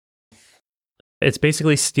basically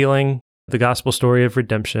stealing the gospel story of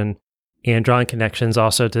redemption and drawing connections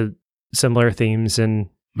also to similar themes in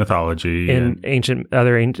mythology in ancient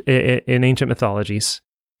mythologies,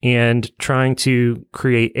 and trying to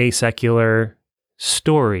create a secular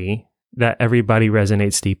story that everybody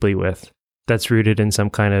resonates deeply with, that's rooted in some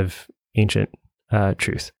kind of ancient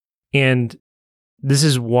truth. And this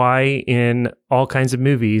is why in all kinds of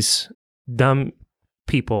movies, dumb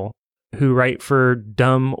people who write for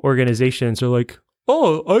dumb organizations are like,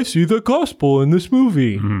 oh, I see the gospel in this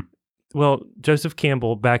movie. Mm-hmm. Well, Joseph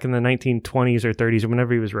Campbell, back in the 1920s or 30s or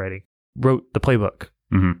whenever he was writing, wrote the playbook,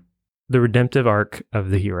 the redemptive arc of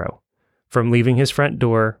the hero, from leaving his front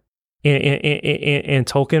door. And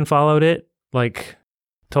Tolkien followed it. Like,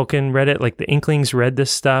 Tolkien read it, like the Inklings read this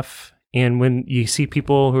stuff. And when you see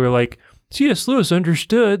people who are like, C.S. Lewis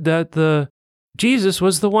understood that Jesus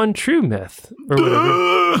was the one true myth or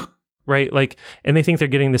whatever, right? Like, and they think they're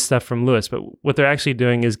getting this stuff from Lewis, but what they're actually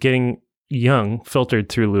doing is getting Jung filtered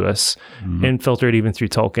through Lewis and filtered even through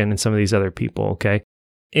Tolkien and some of these other people, okay?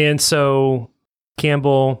 And so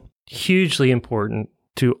Campbell, hugely important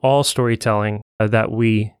to all storytelling that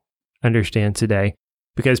we understand today,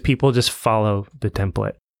 because people just follow the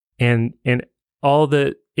template, and all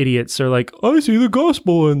the idiots are like, I see the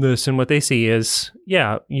gospel in this, and what they see is,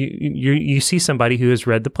 you see somebody who has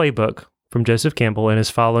read the playbook from Joseph Campbell and is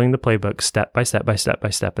following the playbook step by step by step by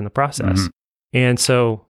step in the process. And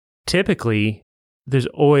so typically there's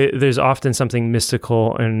often something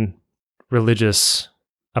mystical and religious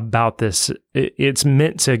about this. It's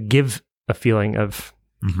meant to give a feeling of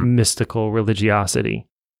mystical religiosity.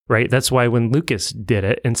 Right? That's why when Lucas did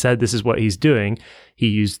it and said this is what he's doing, he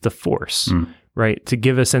used the Force, right? To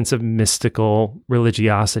give a sense of mystical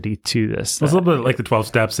religiosity to this. It's a little bit like the 12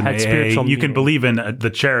 steps in AA. You can believe in the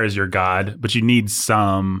chair as your God, but you need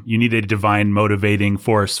a divine motivating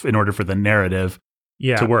force in order for the narrative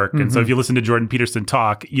to work. And so if you listen to Jordan Peterson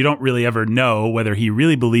talk, you don't really ever know whether he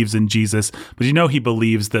really believes in Jesus, but he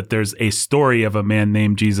believes that there's a story of a man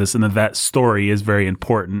named Jesus, and that story is very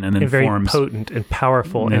important and informs. Very potent and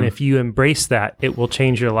powerful. Yeah. And if you embrace that, it will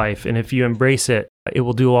change your life. And if you embrace it, it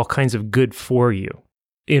will do all kinds of good for you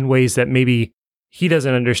in ways that maybe he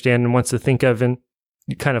doesn't understand and wants to think of in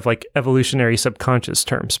kind of like evolutionary subconscious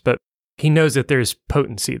terms. But he knows that there's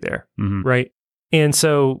potency there, right? And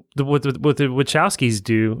so what the Wachowskis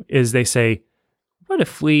do is they say, what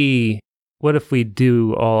if we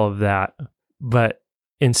do all of that, but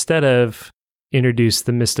instead of introduce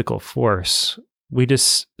the mystical force, we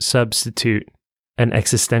just substitute an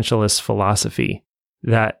existentialist philosophy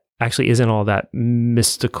that actually isn't all that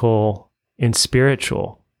mystical and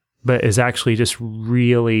spiritual, but is actually just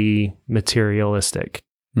really materialistic.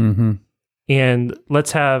 And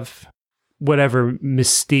let's have whatever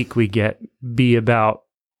mystique we get be about,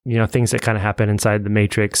 things that kind of happen inside the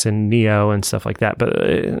Matrix and Neo and stuff like that. But,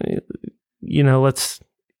 let's,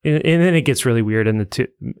 and then it gets really weird in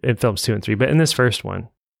films 2 and 3. But in this first one,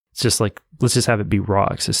 it's just like, let's just have it be raw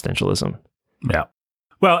existentialism. Yeah.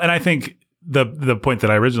 Well, and I think the point that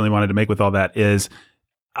I originally wanted to make with all that is,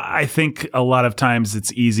 I think a lot of times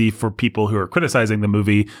it's easy for people who are criticizing the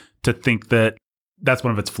movie to think that that's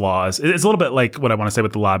one of its flaws. It's a little bit like what I want to say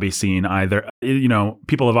with the lobby scene either.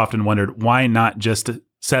 People have often wondered, why not just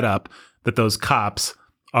set up that those cops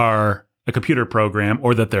are a computer program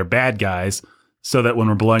or that they're bad guys, so that when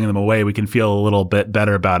we're blowing them away, we can feel a little bit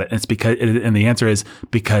better about it. And and the answer is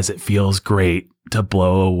because it feels great to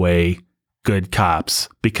blow away good cops,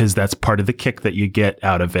 because that's part of the kick that you get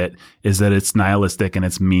out of it, is that it's nihilistic and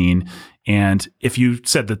it's mean. And if you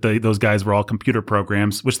said that those guys were all computer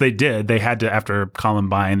programs, which they did, they had to, after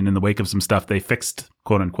Columbine and in the wake of some stuff, they fixed,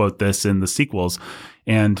 quote unquote, this in the sequels.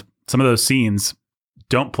 And some of those scenes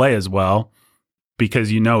don't play as well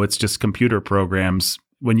because it's just computer programs.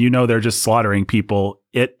 When they're just slaughtering people,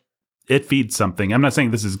 it it feeds something. I'm not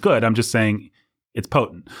saying this is good. I'm just saying it's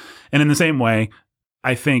potent. And in the same way,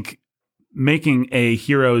 I think making a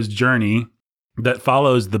hero's journey that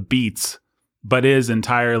follows the beats but is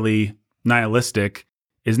entirely nihilistic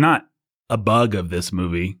is not a bug of this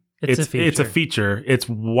movie. It's a feature. It's a feature. It's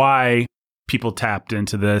why people tapped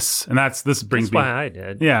into this. And this brings That's me why I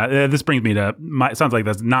did. Yeah, this brings me to it sounds like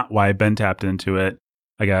that's not why Ben tapped into it,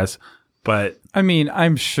 I guess. But I mean,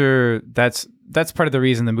 I'm sure that's part of the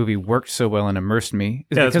reason the movie worked so well and immersed me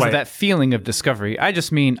is because of that feeling of discovery. I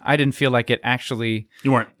just mean I didn't feel like it actually.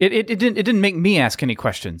 You weren't. It didn't make me ask any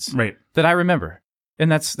questions, right? That I remember,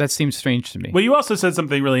 and that seems strange to me. Well, you also said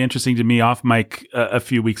something really interesting to me off mic a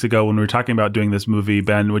few weeks ago when we were talking about doing this movie,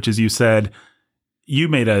 Ben, which is you said you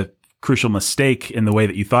made a crucial mistake in the way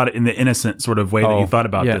that you thought it, in the innocent sort of way that you thought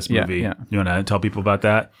about this movie. Yeah. You want to tell people about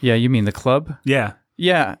that? Yeah, you mean The Club? Yeah.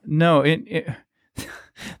 Yeah, no,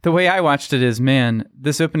 the way I watched it is, man,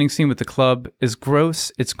 this opening scene with the club is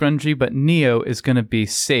gross, it's grungy, but Neo is going to be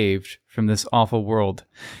saved from this awful world,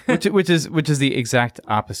 which is the exact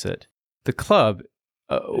opposite. The club,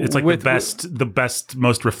 it's like the best,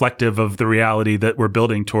 most reflective of the reality that we're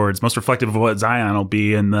building towards, most reflective of what Zion will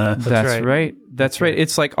be in the. That's right. That's right.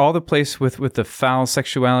 It's like all the place with the foul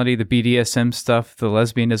sexuality, the BDSM stuff, the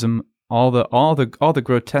lesbianism. All the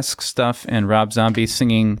grotesque stuff, and Rob Zombie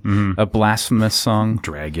singing a blasphemous song,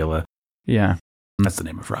 Dragula. Yeah, that's the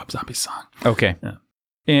name of Rob Zombie's song. Okay, yeah.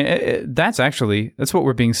 And that's what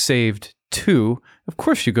we're being saved to. Of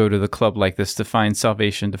course, you go to the club like this to find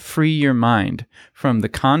salvation, to free your mind from the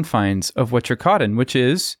confines of what you're caught in, which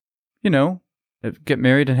is, get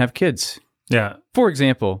married and have kids. Yeah. For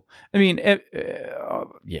example, I mean,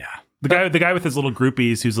 yeah. The guy with his little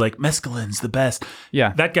groupies who's like, mescaline's the best.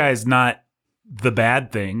 Yeah. That guy's not the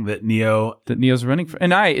bad thing that Neo's running for.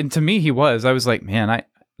 And to me, he was. I was like, man,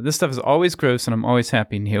 this stuff is always gross, and I'm always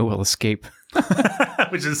happy Neo will escape.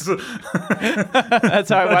 Which is that's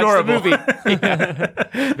how I watched the movie.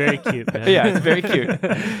 Yeah. Very cute, man. Yeah, it's very cute.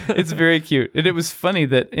 It's very cute. And it was funny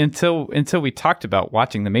that until we talked about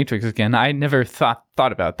watching The Matrix again, I never thought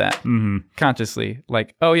about that consciously.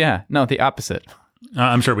 Like, oh yeah, no, the opposite.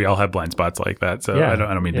 I'm sure we all have blind spots like that, so I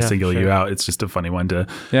don't mean to single you out. It's just a funny one to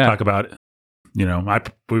talk about. Me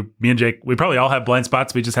and Jake, we probably all have blind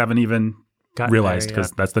spots. We just haven't even realized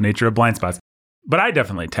because that's the nature of blind spots. But I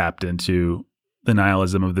definitely tapped into the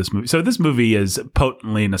nihilism of this movie. So this movie is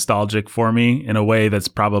potently nostalgic for me in a way that's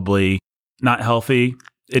probably not healthy.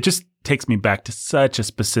 It just takes me back to such a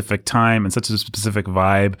specific time and such a specific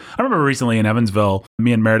vibe. I remember recently in Evansville,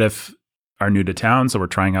 me and Meredith are new to town, so we're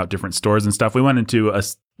trying out different stores and stuff. We went into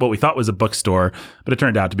what we thought was a bookstore, but it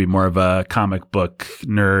turned out to be more of a comic book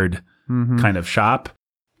nerd kind of shop.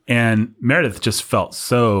 And Meredith just felt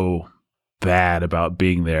so bad about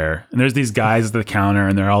being there. And there's these guys at the counter,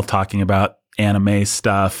 and they're all talking about anime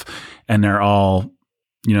stuff, and they're all,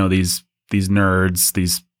 these nerds,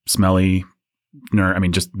 these smelly nerd. I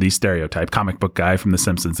mean, just the stereotype comic book guy from The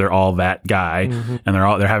Simpsons. They're all that guy, and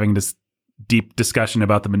they're having this deep discussion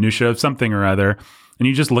about the minutia of something or other. And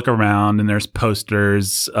you just look around and there's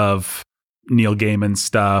posters of Neil Gaiman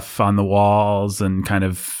stuff on the walls and kind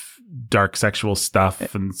of dark sexual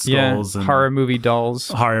stuff and skulls and horror movie dolls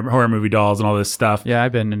and all this stuff. Yeah,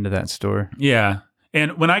 I've been into that store. Yeah.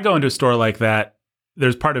 And when I go into a store like that,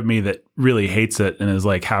 there's part of me that really hates it and is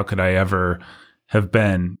like, how could I ever have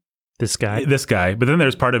been this guy? But then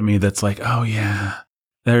there's part of me that's like, oh yeah,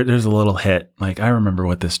 there's a little hit. Like, I remember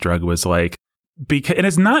what this drug was like. And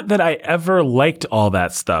it's not that I ever liked all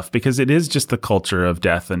that stuff, because it is just the culture of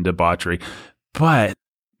death and debauchery. But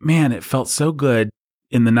man, it felt so good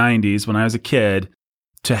in the 90s when I was a kid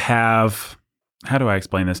to have, how do I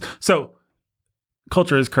explain this? So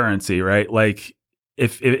culture is currency, right? Like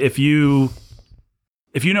if you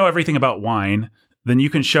know everything about wine, then you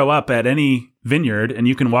can show up at any vineyard and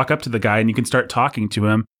you can walk up to the guy and you can start talking to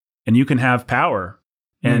him and you can have power.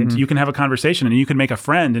 And you can have a conversation and you can make a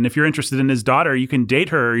friend. And if you're interested in his daughter, you can date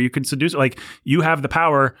her, or you can seduce her. Like, you have the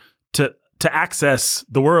power to access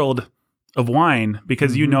the world of wine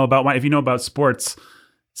because you know about wine. If you know about sports,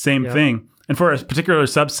 same thing. And for a particular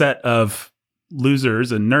subset of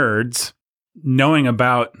losers and nerds, knowing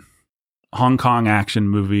about Hong Kong action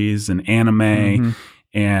movies and anime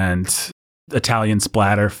and Italian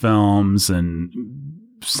splatter films and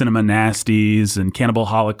cinema nasties and Cannibal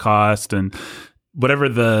Holocaust and whatever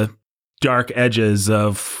the dark edges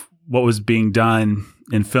of what was being done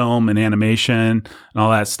in film and animation and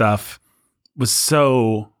all that stuff was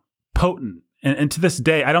so potent. And to this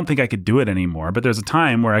day, I don't think I could do it anymore. But there's a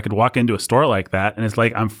time where I could walk into a store like that and it's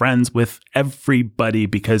like I'm friends with everybody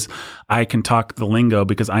because I can talk the lingo,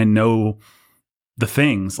 because I know the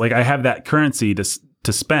things. Like I have that currency to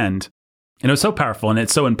spend. And it was so powerful and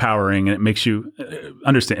it's so empowering and it makes you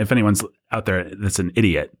understand. If anyone's out there that's an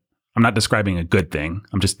idiot, I'm not describing a good thing.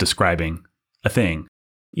 I'm just describing a thing.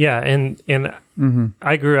 Yeah, and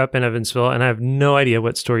I grew up in Evansville, and I have no idea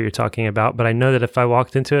what store you're talking about, but I know that if I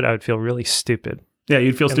walked into it, I would feel really stupid. Yeah,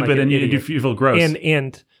 you'd feel stupid and you'd feel gross.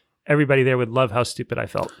 And everybody there would love how stupid I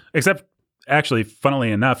felt. Except, actually,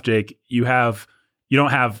 funnily enough, Jake, you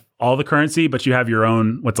don't have all the currency, but you have your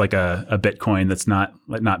own, what's like a Bitcoin that's not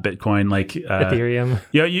Bitcoin, like Ethereum.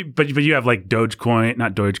 Yeah, but you have like Dogecoin,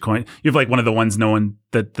 not Dogecoin. You have like one of the ones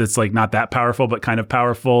that's like not that powerful, but kind of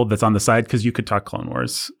powerful that's on the side, because you could talk Clone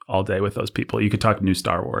Wars all day with those people. You could talk new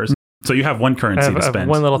Star Wars. So you have one currency to spend. I have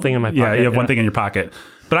one little thing in my pocket. Yeah, you have one thing in your pocket.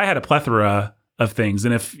 But I had a plethora of things.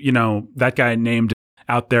 And if, that guy named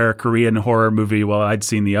out there Korean horror movie, well, I'd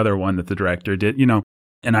seen the other one that the director did,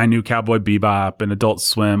 and I knew Cowboy Bebop and Adult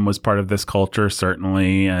Swim was part of this culture,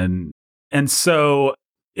 certainly. And so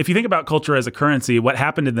if you think about culture as a currency, what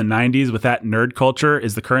happened in the 90s with that nerd culture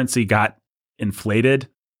is the currency got inflated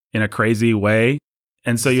in a crazy way.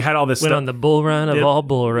 And so you had all this Went stuff. on the bull run of all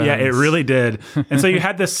bull runs. Yeah, it really did. And so you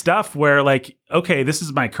had this stuff where like, okay, this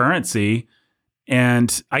is my currency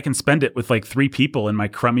and I can spend it with like 3 people in my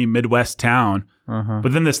crummy Midwest town.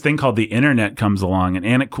 But then this thing called the internet comes along, and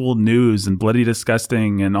Anna Cool News and Bloody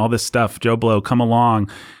Disgusting and all this stuff, Joe Blow come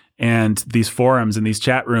along, and these forums and these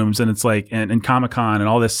chat rooms, and it's like, and Comic-Con and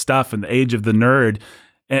all this stuff, and the age of the nerd.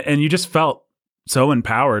 And you just felt so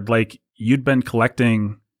empowered. Like you'd been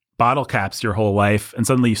collecting bottle caps your whole life, and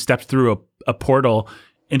suddenly you stepped through a portal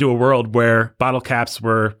into a world where bottle caps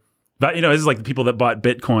were, this is like the people that bought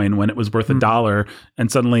Bitcoin when it was worth $1,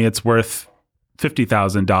 and suddenly it's worth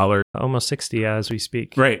 $50,000, almost 60 as we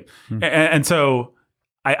speak. Right. And so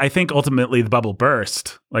I think ultimately the bubble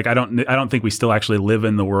burst. Like I don't think we still actually live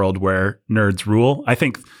in the world where nerds rule. I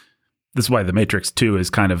think this is why The Matrix 2 is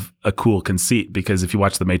kind of a cool conceit, because if you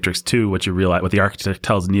watch The Matrix 2, what you realize, what the architect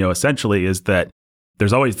tells Neo essentially is that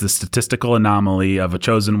there's always the statistical anomaly of a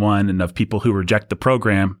chosen one and of people who reject the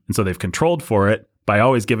program. And so they've controlled for it by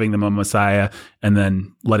always giving them a messiah and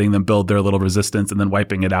then letting them build their little resistance and then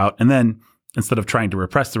wiping it out. And then instead of trying to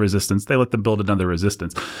repress the resistance, they let them build another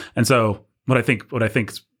resistance. And so what I think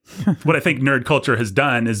nerd culture has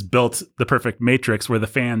done is built the perfect matrix where the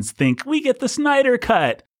fans think we get the Snyder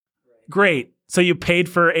cut. Great. So you paid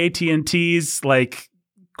for AT&T's like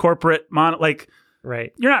corporate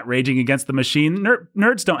right. You're not raging against the machine.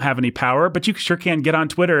 Nerds don't have any power, but you sure can get on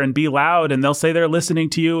Twitter and be loud, and they'll say they're listening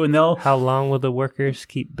to you, and they'll. How long will the workers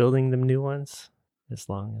keep building them new ones? As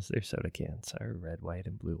long as their soda cans are red, white,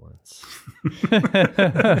 and blue ones.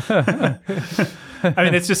 I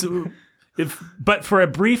mean, it's just, but for a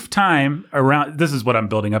brief time around, this is what I'm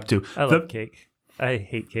building up to. I love cake. I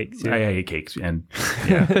hate cake too. I hate cakes, and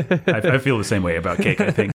yeah, I feel the same way about cake,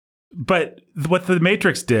 I think. But what The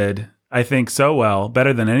Matrix did, I think, so well,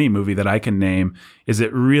 better than any movie that I can name, is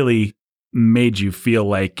it really made you feel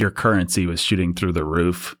like your currency was shooting through the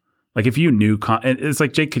roof. Like if you knew, it's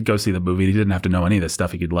like Jake could go see the movie. He didn't have to know any of this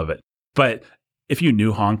stuff. He could love it. But if you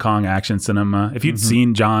knew Hong Kong action cinema, if you'd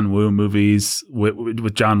seen John Woo movies,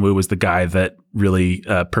 with John Woo was the guy that really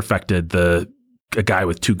perfected a guy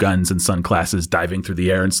with 2 guns and sunglasses diving through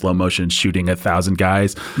the air in slow motion, shooting 1,000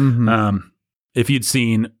 guys. If you'd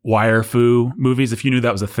seen wire fu movies, if you knew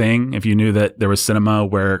that was a thing, if you knew that there was cinema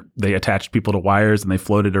where they attached people to wires and they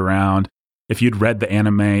floated around, if you'd read the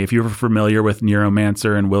anime, if you were familiar with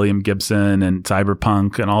Neuromancer and William Gibson and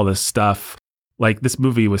Cyberpunk and all this stuff, like this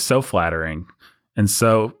movie was so flattering. And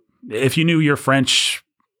so if you knew your French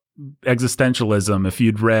existentialism, if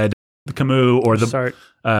you'd read Camus or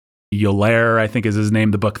Euler, I think is his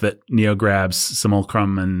name, the book that Neo grabs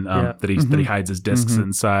Simulacrum and that he hides his discs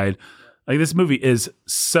inside. Like this movie is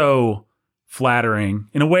so flattering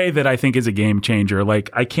in a way that I think is a game changer. Like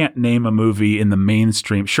I can't name a movie in the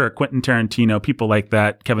mainstream. Sure, Quentin Tarantino, people like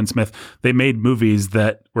that, Kevin Smith, they made movies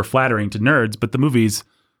that were flattering to nerds, but the movies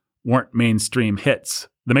weren't mainstream hits.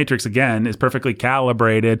 The Matrix, again, is perfectly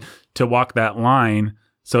calibrated to walk that line.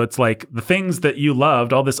 So it's like the things that you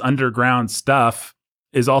loved, all this underground stuff,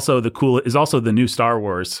 is also the new Star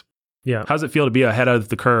Wars. Yeah. How's it feel to be ahead of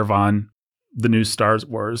the curve on the new Star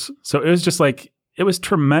Wars? So it was just like, it was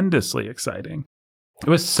tremendously exciting. It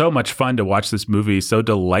was so much fun to watch this movie, so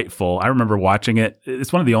delightful. I remember watching it.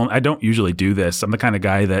 It's one of the only, I don't usually do this. I'm the kind of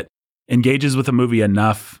guy that engages with a movie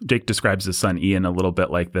enough. Jake describes his son Ian a little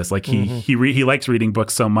bit like this. Like he likes reading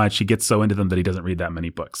books so much, he gets so into them that he doesn't read that many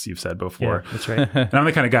books. You've said before. Yeah, that's right. And I'm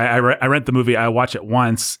the kind of guy, I rent the movie, I watch it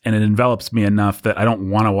once, and it envelops me enough that I don't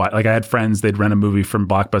want to watch. Like I had friends, they'd rent a movie from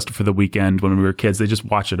Blockbuster for the weekend when we were kids. They just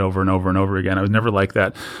watch it over and over and over again. I was never like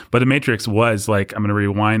that. But The Matrix was like, I'm going to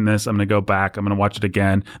rewind this. I'm going to go back. I'm going to watch it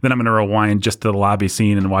again. Then I'm going to rewind just to the lobby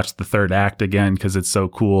scene and watch the third act again because it's so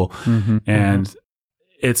cool. And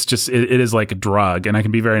it's just it is like a drug, and I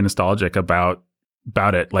can be very nostalgic about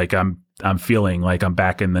it. Like I'm feeling like I'm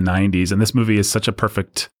back in the 90s, and this movie is such a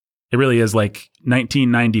perfect. It really is like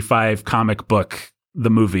 1995 comic book.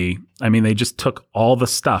 The movie. I mean, they just took all the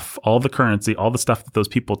stuff, all the currency, all the stuff that those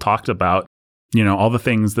people talked about. You know, all the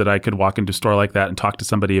things that I could walk into a store like that and talk to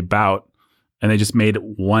somebody about, and they just made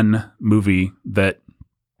one movie that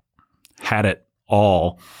had it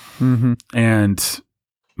all. And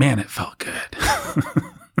man, it felt good.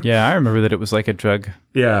 Yeah, I remember that it was like a drug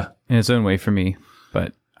Yeah. in its own way for me,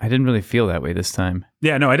 but I didn't really feel that way this time.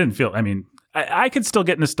 Yeah, no, I didn't feel, I mean, I could still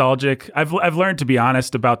get nostalgic. I've learned to be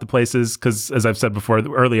honest about the places because, as I've said before,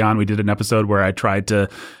 early on we did an episode where I tried to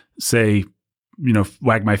say, you know,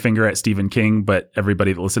 wag my finger at Stephen King, but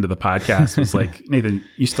everybody that listened to the podcast was like, Nathan,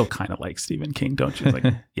 you still kind of like Stephen King, don't you? It's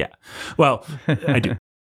like, yeah. Well, I do.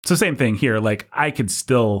 So same thing here. Like I could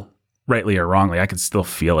still, rightly or wrongly, I could still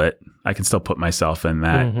feel it. I can still put myself in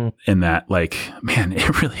that, like, man,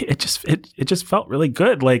 it just felt really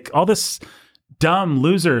good. Like all this dumb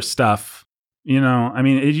loser stuff, you know, I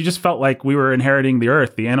mean, you just felt like we were inheriting the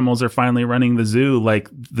earth. The animals are finally running the zoo. Like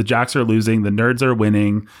the jocks are losing, the nerds are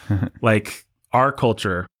winning. Like our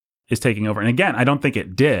culture is taking over. And again, I don't think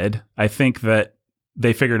it did. I think that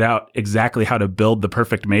they figured out exactly how to build the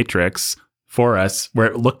perfect matrix for us where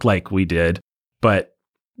it looked like we did, but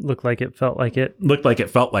Looked like it, felt like it. Like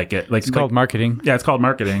It's called marketing. Yeah, it's called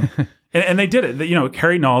marketing. and they did it. You know,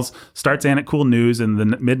 Harry Knowles starts Ain't It Cool News in the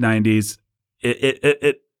mid 90s.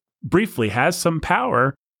 It briefly has some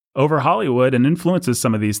power over Hollywood and influences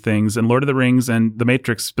some of these things. And Lord of the Rings and The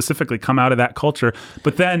Matrix specifically come out of that culture.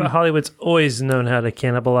 But Hollywood's always known how to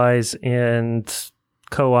cannibalize and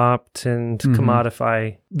co-opt and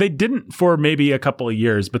commodify. They didn't for maybe a couple of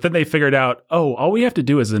years, but then they figured out, oh, all we have to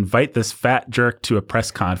do is invite this fat jerk to a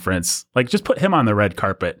press conference. Like, just put him on the red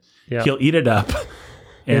carpet. Yeah. He'll eat it up.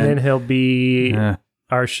 And then he'll be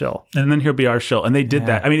our shill. And then he'll be our shill. And they did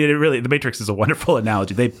that. I mean, The Matrix is a wonderful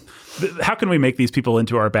analogy. How can we make these people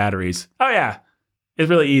into our batteries? Oh, yeah. It's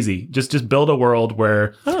really easy. Just build a world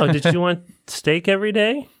where... Oh, did you want steak every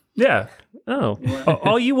day? Yeah. Oh,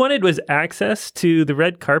 all you wanted was access to the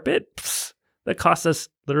red carpet? Psst, that cost us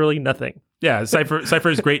literally nothing. Yeah,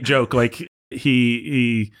 Cypher's great joke. Like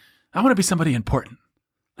I want to be somebody important,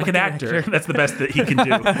 like an actor. That's the best that he can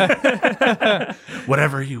do.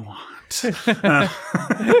 Whatever you want.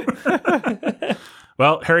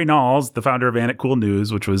 Well, Harry Knowles, the founder of Ain't It Cool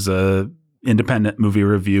News, which was a independent movie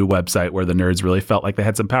review website where the nerds really felt like they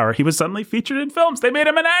had some power, he was suddenly featured in films. They made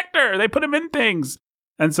him an actor. They put him in things.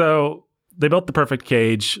 And so they built the perfect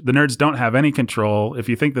cage. The nerds don't have any control. If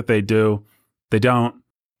you think that they do, they don't.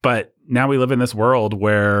 But now we live in this world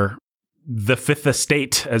where the fifth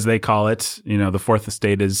estate, as they call it, you know, the fourth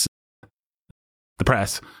estate is the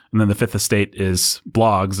press. And then the fifth estate is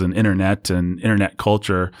blogs and internet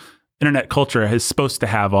culture. Internet culture is supposed to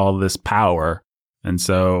have all this power. And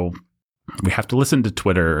so we have to listen to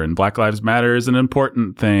Twitter, and Black Lives Matter is an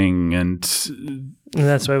important thing. And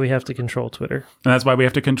that's why we have to control Twitter.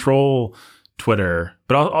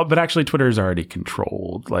 But actually Twitter is already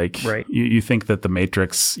controlled. Like, right. You think that the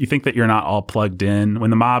Matrix, you think that you're not all plugged in. When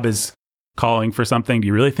the mob is calling for something, do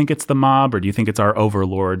you really think it's the mob, or do you think it's our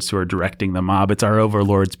overlords who are directing the mob? It's our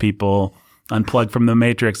overlords, people. Unplug from the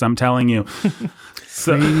Matrix, I'm telling you.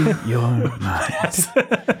 So, Free your mind.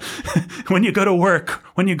 When you go to work,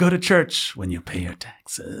 when you go to church, when you pay your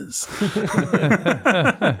taxes.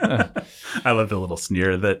 I love the little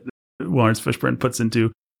sneer that Lawrence Fishburne puts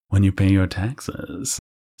into when you pay your taxes.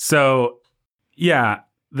 So, yeah,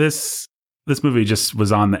 this movie just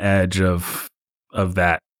was on the edge of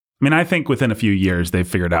that. I mean, I think within a few years they've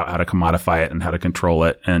figured out how to commodify it and how to control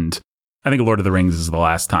it. And I think Lord of the Rings is the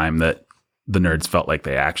last time that the nerds felt like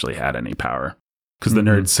they actually had any power, because the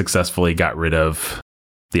nerds successfully got rid of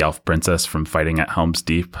the elf princess from fighting at Helm's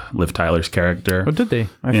Deep, Liv Tyler's character. Oh, did they?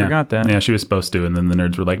 I forgot that. Yeah, she was supposed to. And then the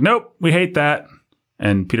nerds were like, nope, we hate that.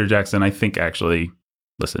 And Peter Jackson, I think, actually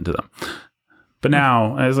listened to them. But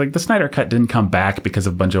now, I was like, the Snyder Cut didn't come back because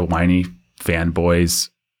a bunch of whiny fanboys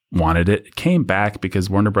wanted it. It came back because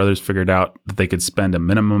Warner Brothers figured out that they could spend a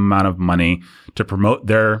minimum amount of money to promote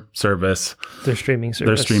their service. Their streaming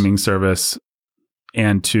service.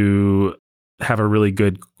 and to have a really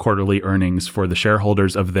good quarterly earnings for the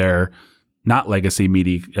shareholders of their not legacy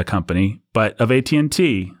media company, but of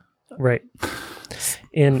AT&T. Right.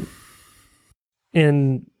 And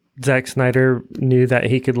Zack Snyder knew that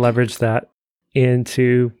he could leverage that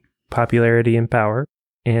into popularity and power,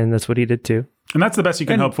 and that's what he did too. And that's the best you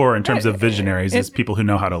can hope for in terms of visionaries, is people who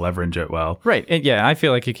know how to leverage it well. Right. And yeah, I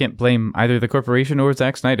feel like you can't blame either the corporation or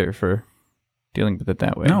Zack Snyder for dealing with it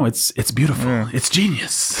that way. No, it's beautiful. Yeah. It's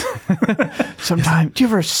genius. Sometimes, do you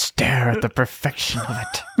ever stare at the perfection of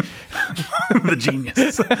it? The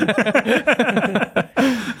genius.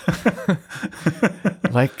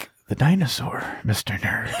 Like the dinosaur, Mr.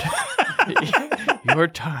 Nerd. Your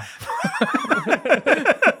time.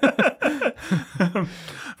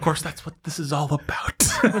 Of course, that's what this is all about,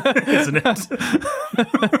 isn't it?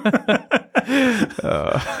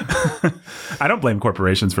 I don't blame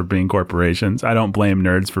corporations for being corporations. I don't blame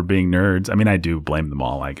nerds for being nerds. I mean, I do blame them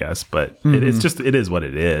all, I guess, but it is what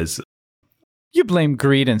it is. You blame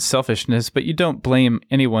greed and selfishness, but you don't blame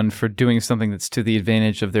anyone for doing something that's to the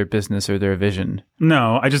advantage of their business or their vision.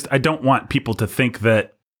 No, I don't want people to think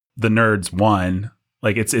that the nerds won.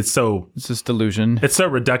 Like it's this delusion. It's so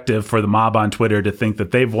reductive for the mob on Twitter to think that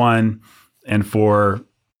they've won, and for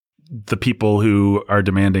the people who are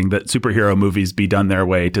demanding that superhero movies be done their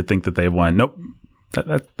way to think that they've won. Nope.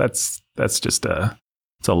 That's just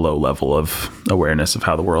it's a low level of awareness of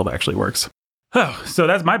how the world actually works. Oh, so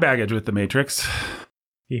that's my baggage with The Matrix.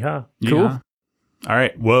 Yeah. Cool. All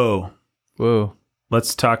right. Whoa.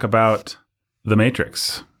 Let's talk about The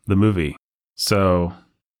Matrix, the movie. So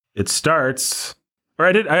it starts, or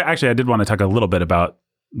I did want to talk a little bit about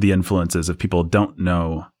the influences if people don't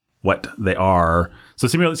know what they are. So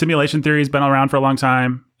simulation theory has been around for a long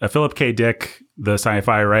time. Philip K. Dick, the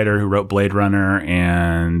sci-fi writer who wrote Blade Runner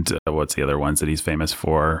and what's the other ones that he's famous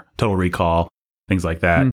for? Total Recall, things like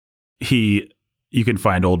that. You can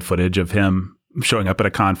find old footage of him showing up at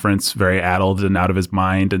a conference, very addled and out of his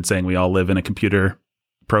mind, and saying we all live in a computer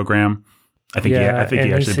program. I think he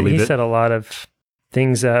actually believed it. He said a lot of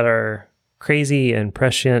things that are crazy and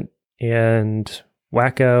prescient and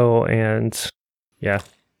wacko, and yeah,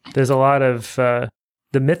 there's a lot of the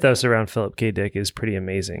mythos around Philip K. Dick is pretty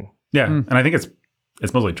amazing. Yeah, and I think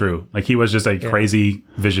it's mostly true. Like he was just a crazy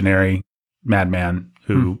visionary madman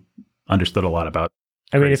who understood a lot about.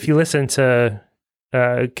 I mean, if you listen to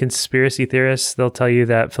conspiracy theorists, they'll tell you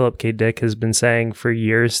that Philip K. Dick has been saying for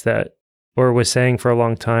years that, or was saying for a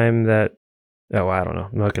long time that, oh, I don't know.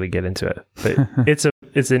 I'm not going to get into it, but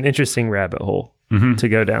it's an interesting rabbit hole to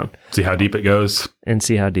go down. See how deep it goes. And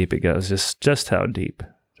see how deep it goes. Just how deep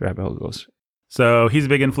the rabbit hole goes. So he's a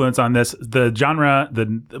big influence on this. The genre,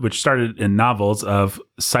 which started in novels of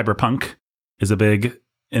cyberpunk, is a big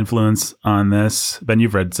influence on this. Ben,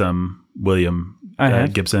 you've read some William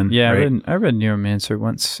Gibson. Yeah, right? I read Neuromancer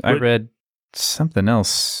once. I read something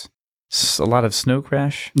else. A lot of Snow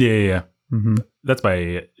Crash. Yeah. Mm-hmm. That's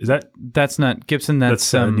That's not Gibson.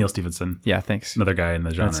 That's Neil Stephenson. Yeah, thanks. Another guy in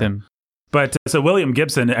the genre. That's him. But so William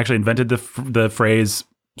Gibson actually invented the phrase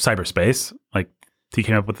cyberspace. Like he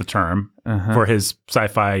came up with the term for his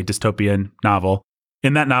sci-fi dystopian novel.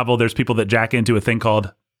 In that novel, there's people that jack into a thing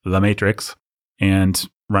called The Matrix and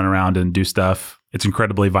run around and do stuff. It's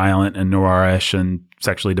incredibly violent and noirish and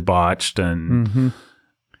sexually debauched and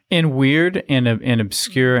weird and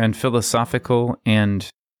obscure and philosophical and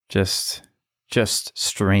just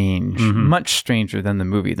strange. Much stranger than the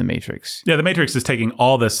movie The Matrix. Yeah, The Matrix is taking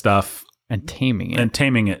all this stuff and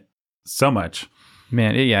taming it so much.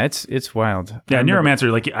 Man, it's wild. Yeah,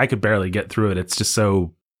 Neuromancer, like I could barely get through it. It's just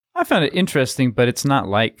so. I found it interesting, but it's not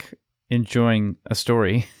like enjoying a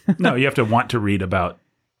story. No, you have to want to read about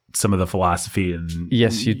some of the philosophy and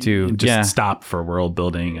yes, you do. And just stop for world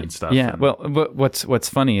building and stuff. Yeah. Well, what's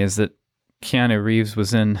funny is that Keanu Reeves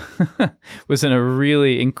was in a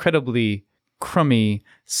really incredibly crummy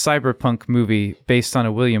cyberpunk movie based on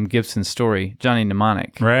a William Gibson story, Johnny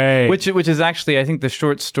Mnemonic. Right. Which is actually, I think, the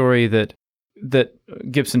short story that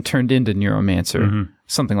Gibson turned into Neuromancer,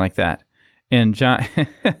 something like that. And Johnny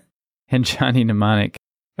Mnemonic.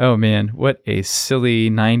 Oh man, what a silly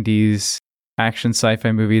 90s action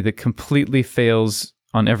sci-fi movie that completely fails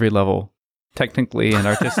on every level, technically and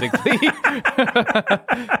artistically.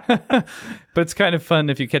 But it's kind of fun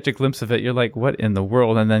if you catch a glimpse of it. You're like, what in the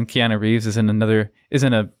world? And then Keanu Reeves is in a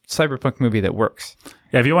cyberpunk movie that works.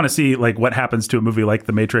 Yeah, if you want to see like what happens to a movie like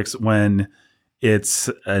The Matrix when it's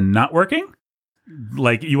not working,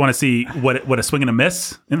 like you want to see what a swing and a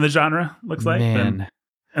miss in the genre looks like. Man.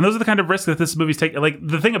 And those are the kind of risks that this movie's taking. Like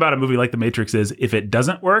the thing about a movie like The Matrix is if it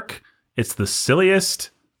doesn't work, it's the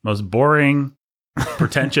silliest, most boring,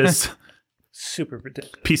 pretentious super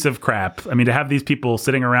pretentious. piece of crap. I mean, to have these people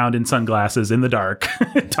sitting around in sunglasses in the dark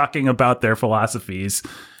talking about their philosophies.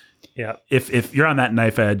 Yeah. If you're on that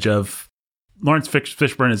knife edge of Lawrence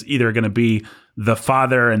Fishburne is either going to be the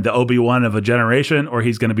father and the Obi-Wan of a generation, or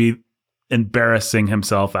he's going to be embarrassing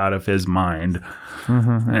himself out of his mind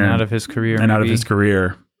and out of his career. Out of his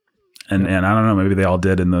career. And I don't know, maybe they all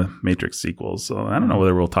did in the Matrix sequels. So I don't know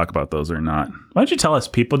whether we'll talk about those or not. Why don't you tell us,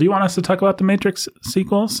 people, do you want us to talk about the Matrix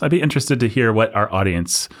sequels? I'd be interested to hear whether our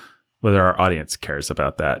audience cares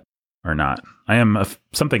about that or not. I am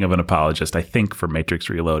something of an apologist, I think, for Matrix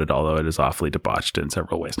Reloaded, although it is awfully debauched in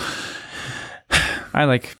several ways. I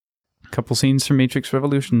like a couple scenes from Matrix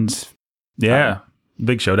Revolutions. Yeah.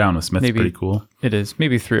 Big showdown with Smith's pretty cool. It is.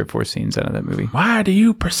 Maybe 3 or 4 scenes out of that movie. Why do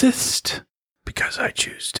you persist? Because I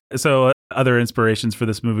choose to. So other inspirations for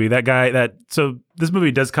this movie, so this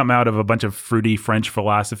movie does come out of a bunch of fruity French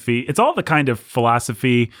philosophy. It's all the kind of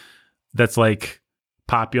philosophy that's like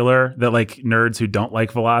popular, that like nerds who don't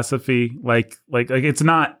like philosophy, like it's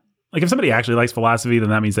not like, if somebody actually likes philosophy,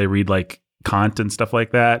 then that means they read like Kant and stuff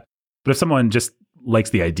like that. But if someone just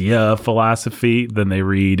likes the idea of philosophy, then they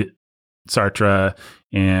read Sartre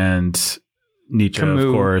and Nietzsche, Camus.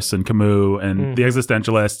 of course, and Camus and the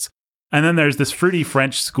existentialists. And then there's this fruity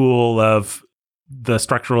French school of the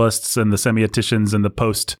structuralists and the semioticians and the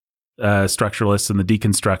post-structuralists and the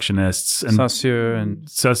deconstructionists. And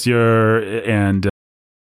Saussure and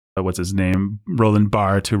what's his name? Roland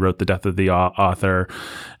Barthes, who wrote The Death of the Author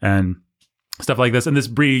and stuff like this. And this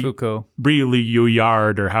Brie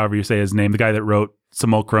Liouillard, or however you say his name, the guy that wrote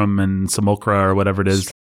Simulacrum and Simulacra or whatever it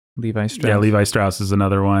is. Levi Strauss. Yeah, Levi Strauss is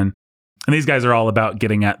another one. And these guys are all about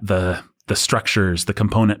getting at the structures, the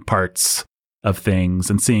component parts of things,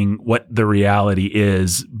 and seeing what the reality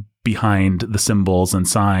is behind the symbols and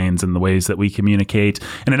signs and the ways that we communicate.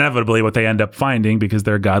 And inevitably what they end up finding, because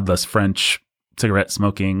they're godless French cigarette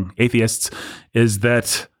smoking atheists, is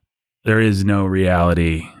that there is no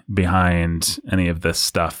reality behind any of this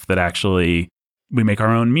stuff, that actually we make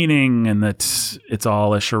our own meaning and that it's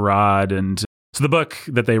all a charade. And so the book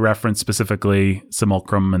that they reference specifically,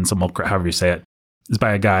 Simulacrum and Simulacra, however you say it, is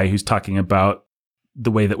by a guy who's talking about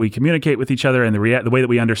the way that we communicate with each other and the way that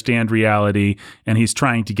we understand reality. And he's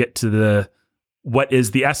trying to get to what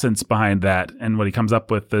is the essence behind that. And what he comes up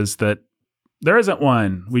with is that there isn't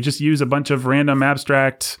one. We just use a bunch of random,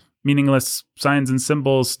 abstract, meaningless signs and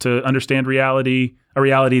symbols to understand reality, a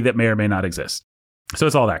reality that may or may not exist. So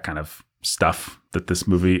it's all that kind of stuff that this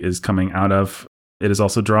movie is coming out of. It is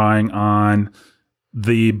also drawing on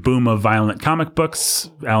the boom of violent comic books,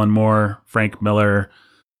 Alan Moore, Frank Miller,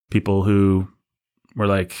 people who were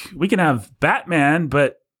like, we can have Batman,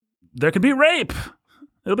 but there could be rape.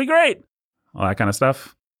 It'll be great. All that kind of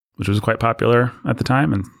stuff, which was quite popular at the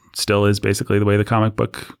time and still is basically the way the comic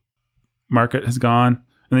book market has gone.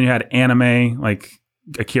 And then you had anime like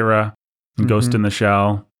Akira and Ghost in the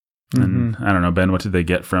Shell. And I don't know, Ben, what did they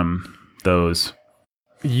get from those?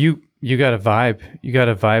 You got a vibe. You got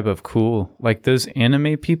a vibe of cool. Like those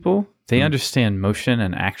anime people, they understand motion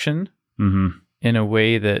and action in a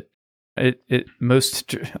way that a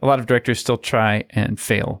lot of directors still try and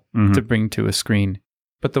fail to bring to a screen.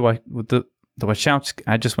 But the Wachowskis,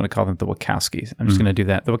 I just want to call them the Wachowskis. I'm just going to do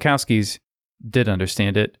that. The Wachowskis did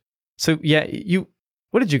understand it. So yeah,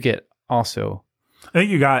 what did you get also?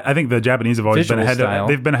 I think the Japanese have always been ahead.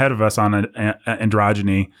 They've been ahead of us on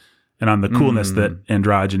androgyny and on the coolness that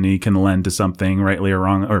androgyny can lend to something, rightly or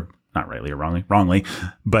wrong, or not rightly or wrongly,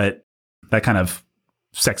 but that kind of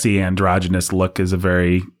sexy androgynous look is a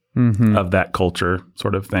very of that culture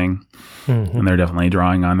sort of thing. And they're definitely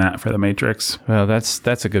drawing on that for The Matrix. Well,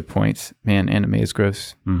 that's a good point. Man, anime is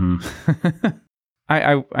gross.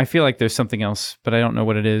 I feel like there's something else, but I don't know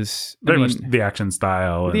what it is. Very much the action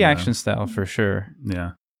style. The action style, for sure.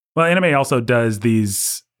 Yeah. Well, anime also does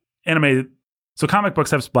these so comic books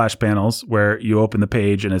have splash panels where you open the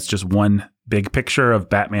page and it's just one big picture of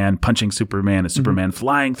Batman punching Superman and Superman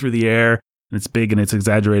flying through the air. And it's big and it's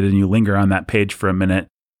exaggerated and you linger on that page for a minute.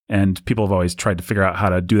 And people have always tried to figure out how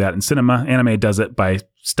to do that in cinema. Anime does it by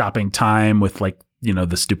stopping time with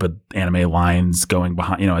the stupid anime lines going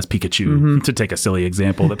behind, as Pikachu, to take a silly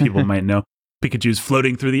example that people might know. Pikachu's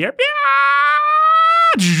floating through the air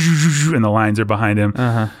and the lines are behind him.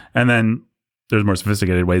 And then there's more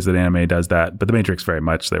sophisticated ways that anime does that. But The Matrix, very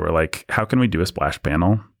much, they were like, how can we do a splash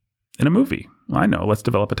panel in a movie? Well, I know. Let's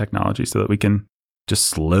develop a technology so that we can just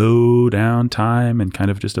slow down time and kind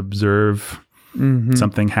of just observe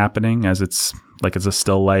something happening as it's like it's a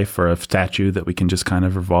still life or a statue that we can just kind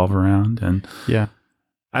of revolve around. And yeah,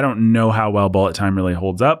 I don't know how well bullet time really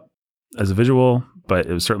holds up as a visual, but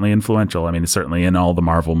it was certainly influential. I mean, it's certainly in all the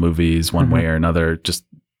Marvel movies, one way or another, just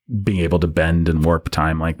being able to bend and warp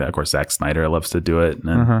time like that. Of course, Zack Snyder loves to do it,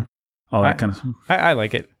 and all that kind of stuff. I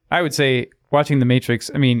like it. I would say watching The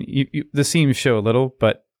Matrix, I mean, the scenes show a little,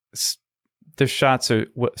 but the shots are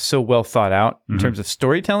so well thought out in terms of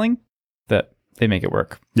storytelling that they make it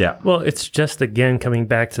work. Yeah. Well, it's just, again, coming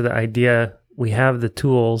back to the idea, we have the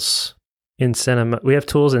tools in cinema. We have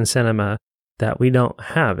tools in cinema that we don't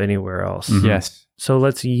have anywhere else. Yes. So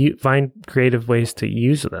let's find creative ways to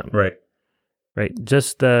use them. Right. Right.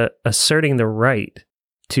 Just the asserting the right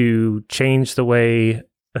to change the way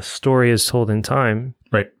a story is told in time.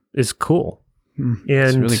 Right. Is cool.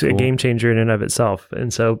 It's And really a cool. game changer in and of itself.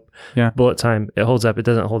 And so Yeah. bullet time, it holds up, it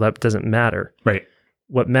doesn't hold up, it doesn't matter. Right.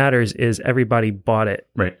 What matters is everybody bought it.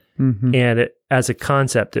 Right. Mhm. And as a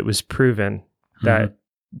concept, it was proven that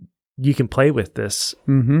you can play with this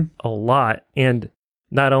a lot. And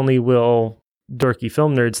not only will dorky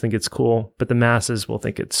film nerds think it's cool, but the masses will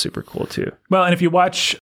think it's super cool too. Well, and if you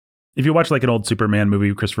watch like an old Superman movie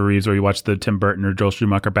with Christopher Reeves, or you watch the Tim Burton or Joel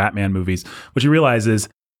Schumacher Batman movies, what you realize is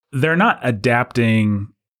they're not adapting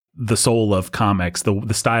the soul of comics,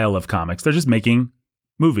 the style of comics. They're just making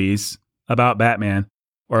movies about Batman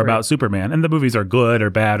or about Superman. And the movies are good or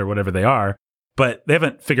bad or whatever they are, but they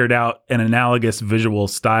haven't figured out an analogous visual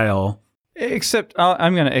style. Except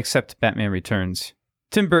I'm going to accept Batman Returns.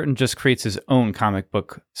 Tim Burton just creates his own comic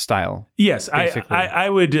book style. Yes, Basically. I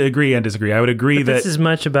would agree and disagree. I would agree But that this is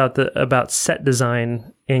much about set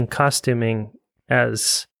design and costuming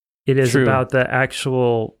as it is True. about the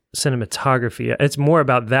actual cinematography. It's more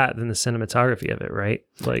about that than the cinematography of it, right?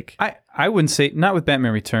 Like, I wouldn't say, not with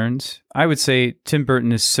Batman Returns. I would say Tim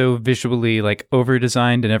Burton is so visually like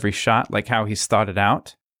over-designed in every shot, like how he's thought it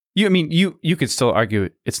out. You could still argue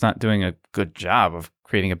it's not doing a good job of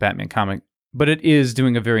creating a Batman comic, but it is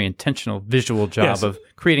doing a very intentional visual job Yes. of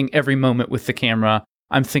creating every moment with the camera.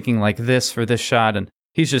 I'm thinking like this for this shot, and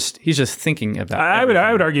he's just thinking about. I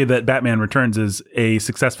would argue that Batman Returns is a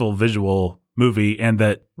successful visual movie, and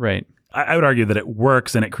that right. I would argue that it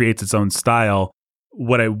works and it creates its own style.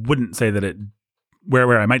 What I wouldn't say that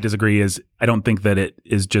where I might disagree is I don't think that it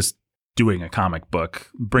is just doing a comic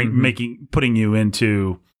book, putting you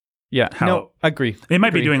into. Yeah, How- no, agree. It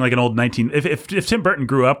might be doing like an old if Tim Burton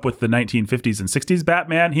grew up with the 1950s and 60s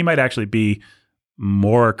Batman, he might actually be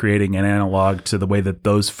more creating an analog to the way that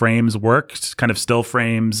those frames worked, kind of still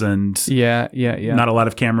frames and Yeah. not a lot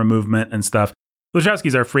of camera movement and stuff. The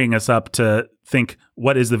Wachowskis are freeing us up to think,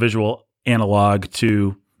 what is the visual analog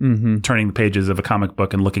to turning the pages of a comic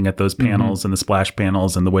book and looking at those panels and the splash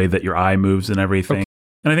panels and the way that your eye moves and everything. Okay.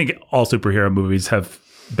 And I think all superhero movies have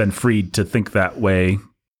been freed to think that way.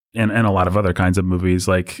 And a lot of other kinds of movies,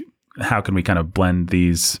 like how can we kind of blend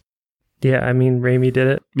these? yeah, I mean, Raimi did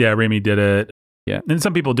it. Yeah, Raimi did it. Yeah. And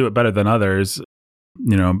some people do it better than others.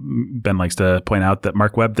 You know, Ben likes to point out that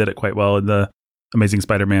Mark Webb did it quite well in the Amazing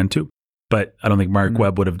Spider-Man 2. But I don't think Mark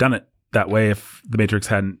Webb would have done it that way if The Matrix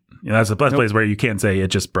hadn't. That's the place where you can't say it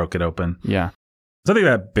just broke it open. Yeah. So I think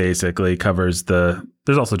that basically covers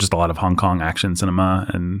there's also just a lot of Hong Kong action cinema,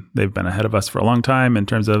 and they've been ahead of us for a long time in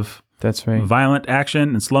terms of That's right. violent action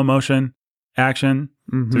and slow motion action.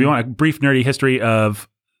 So if you want a brief nerdy history of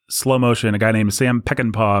slow motion, a guy named Sam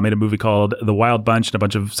Peckinpah made a movie called The Wild Bunch and a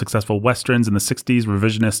bunch of successful westerns in the 60s,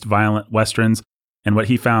 revisionist violent westerns. And what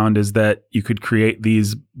he found is that you could create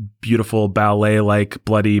these beautiful ballet-like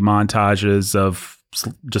bloody montages of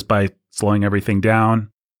just by slowing everything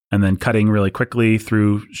down and then cutting really quickly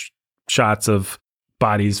through shots of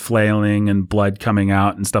bodies flailing and blood coming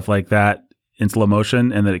out and stuff like that in slow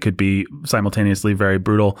motion, and that it could be simultaneously very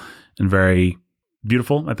brutal and very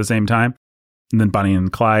beautiful at the same time. And then Bonnie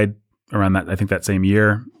and Clyde, around that, I think that same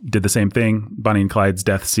year, did the same thing. Bonnie and Clyde's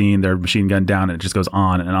death scene, their machine gun down, and it just goes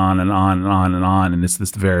on and on and on and on and on. And it's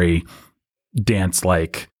this very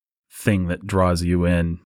dance-like thing that draws you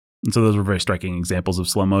in. And so those were very striking examples of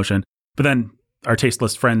slow motion. But then our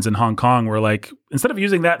tasteless friends in Hong Kong were like, instead of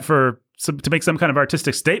using that to make some kind of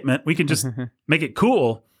artistic statement, we can just make it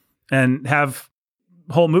cool and have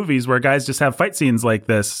whole movies where guys just have fight scenes like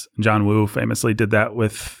this. John Woo famously did that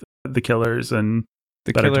with The Killers and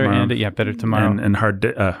The Better Killer Tomorrow. and Better Tomorrow. and Hard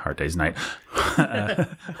Day's Night.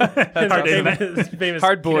 Hard Day's Night. Famous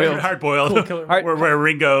Hard Boiled. Hard Boiled. Where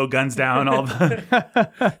Ringo guns down all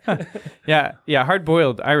the. Yeah, Hard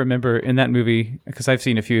Boiled. I remember in that movie, because I've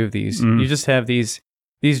seen a few of these, you just have these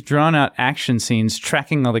drawn out action scenes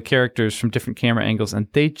tracking all the characters from different camera angles, and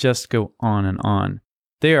they just go on and on.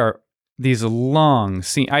 They are these long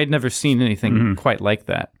scenes. I had never seen anything quite like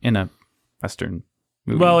that in a Western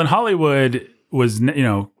movie. Well, in Hollywood was,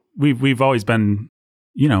 we've always been,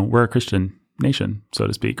 we're a Christian nation, so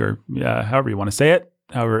to speak, or however you want to say it,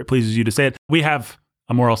 however it pleases you to say it. We have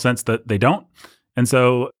a moral sense that they don't. And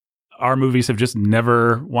so our movies have just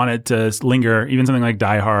never wanted to linger. Even something like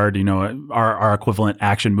Die Hard, our equivalent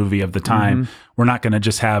action movie of the time, we're not going to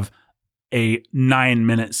just have a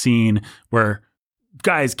 9-minute scene where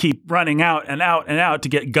guys keep running out and out and out to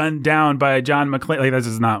get gunned down by John McClane. Like, this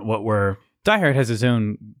is not what we're... Die Hard has its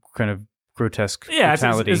own kind of grotesque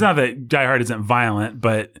brutality. It's not that Die Hard isn't violent,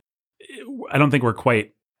 but I don't think we're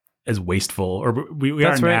quite as wasteful, or we are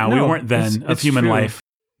That's right. now. No, we weren't then of human true. life.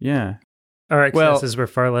 Yeah. Our excesses were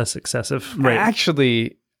far less excessive. Right.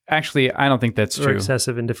 Actually, I don't think that's Or true.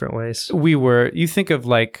 excessive in different ways. We were. You think of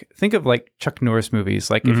Chuck Norris movies.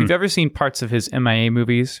 Like if you've ever seen parts of his MIA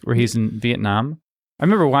movies where he's in Vietnam, I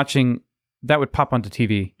remember watching that would pop onto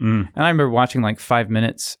TV, and I remember watching like 5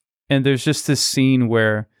 minutes. And there's just this scene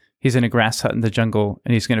where he's in a grass hut in the jungle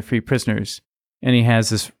and he's going to free prisoners, and he has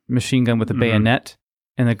this machine gun with a bayonet,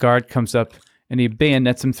 and the guard comes up and he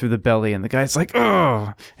bayonets him through the belly, and the guy's like,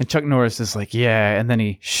 "Oh!" And Chuck Norris is like, "Yeah," and then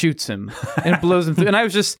he shoots him and blows him through. And I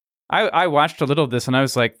was just, I watched a little of this, and I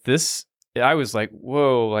was like,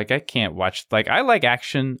 whoa, like I can't watch. Like I like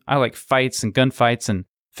action, I like fights and gunfights and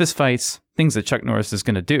fist fights, things that Chuck Norris is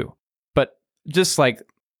going to do, but just like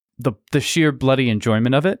the sheer bloody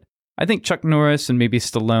enjoyment of it. I think Chuck Norris and maybe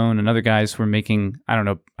Stallone and other guys were making, I don't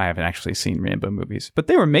know, I haven't actually seen Rambo movies, but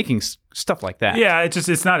they were making stuff like that. Yeah,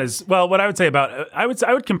 it's not as well. What I would say about I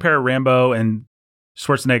would compare Rambo and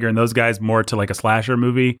Schwarzenegger and those guys more to like a slasher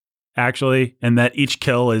movie, actually, and that each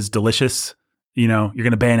kill is delicious. You're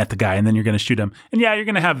going to bayonet the guy and then you're going to shoot him, and yeah, you're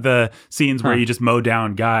going to have the scenes where you just mow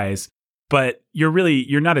down guys. But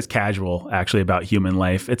you're not as casual, actually, about human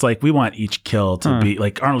life. It's like we want each kill to be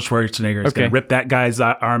like Arnold Schwarzenegger is going to rip that guy's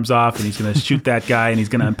arms off, and he's going to shoot that guy, and he's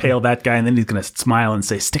going to impale that guy, and then he's going to smile and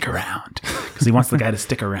say, "Stick around," because he wants the guy to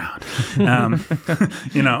stick around.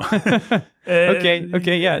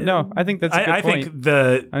 Okay, yeah, no, I think that's a good point.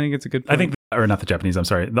 I think it's a good point. Or not the Japanese, I'm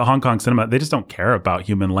sorry, the Hong Kong cinema, they just don't care about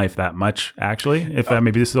human life that much, actually, if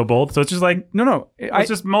maybe this is so bold. So it's just like, no, let's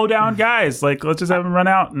just mow down guys. Like, let's just have them run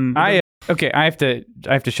out. And Okay, I have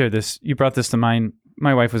to share this. You brought this to mind.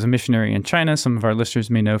 My wife was a missionary in China. Some of our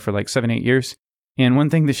listeners may know, for like 7-8 years. And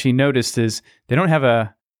one thing that she noticed is they don't have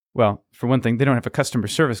for one thing, they don't have a customer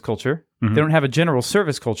service culture. They don't have a general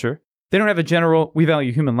service culture. They don't have a general we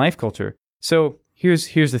value human life culture. So here's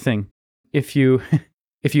the thing. If you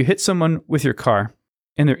hit someone with your car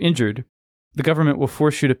and they're injured, the government will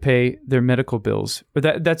force you to pay their medical bills.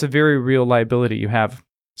 But that's a very real liability you have.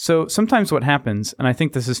 So sometimes what happens, and I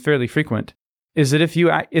think this is fairly frequent, is that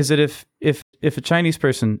if a Chinese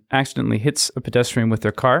person accidentally hits a pedestrian with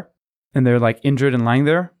their car and they're like injured and lying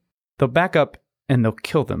there, they'll back up and they'll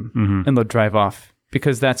kill them and they'll drive off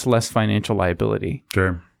because that's less financial liability.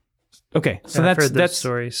 Sure. Okay, so I've heard those that's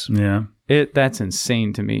stories. Yeah. That's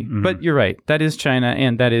insane to me. But you're right. That is China,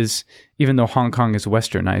 and that is, even though Hong Kong is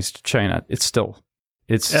westernized China, it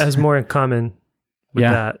has more in common with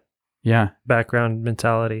that. Yeah. Background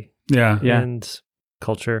mentality. Yeah. And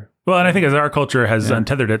culture. Well, and I think as our culture has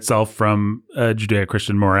untethered itself from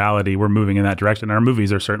Judeo-Christian morality, we're moving in that direction. Our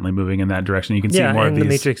movies are certainly moving in that direction. You can see more of these. The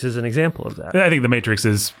Matrix is an example of that. I think The Matrix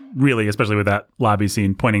is really, especially with that lobby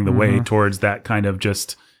scene, pointing the way towards that kind of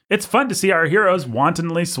just, it's fun to see our heroes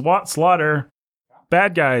wantonly slaughter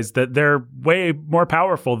bad guys, that they're way more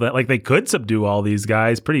powerful, that like they could subdue all these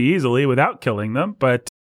guys pretty easily without killing them. But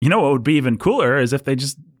what would be even cooler is if they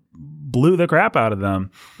just blew the crap out of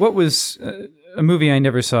them. What was a movie I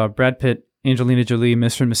never saw? Brad Pitt, Angelina Jolie,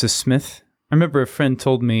 Mr. and Mrs. Smith. I remember a friend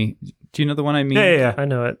told me. Do you know the one I mean? Yeah. I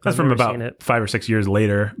know it. That's from about 5 or 6 years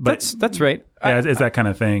later. But that's right. Yeah, it's that kind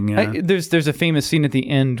of thing. Yeah. There's a famous scene at the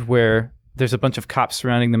end where there's a bunch of cops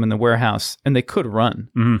surrounding them in the warehouse, and they could run,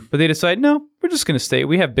 but they decide, no, we're just going to stay.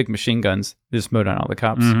 We have big machine guns. They just mow down all the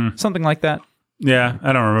cops. Something like that. Yeah,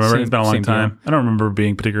 I don't remember. It's been a long time. I don't remember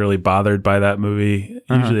being particularly bothered by that movie.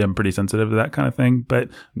 Usually I'm pretty sensitive to that kind of thing, but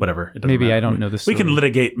whatever. It doesn't Maybe matter. I don't know this. We can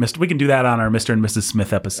litigate. We can do that on our Mr. and Mrs.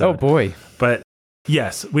 Smith episode. Oh, boy. But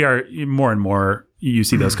yes, we are more and more. You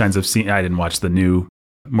see those kinds of scenes. I didn't watch the new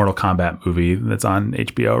Mortal Kombat movie that's on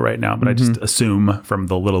HBO right now, but I just assume from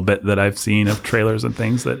the little bit that I've seen of trailers and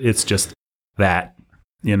things that it's just that,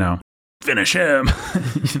 finish him.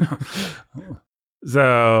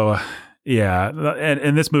 So... yeah,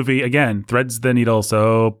 and this movie, again, threads the needle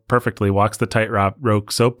so perfectly, walks the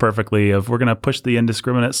tightrope so perfectly of we're going to push the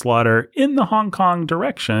indiscriminate slaughter in the Hong Kong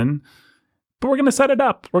direction, but we're going to set it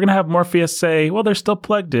up. We're going to have Morpheus say, well, they're still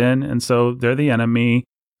plugged in, and so they're the enemy.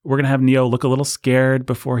 We're going to have Neo look a little scared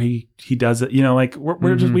before he does it.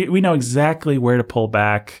 We're just we know exactly where to pull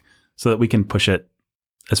back so that we can push it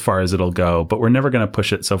as far as it'll go, but we're never going to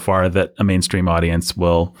push it so far that a mainstream audience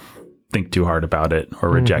will think too hard about it or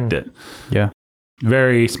reject it. Yeah.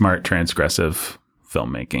 Very smart, transgressive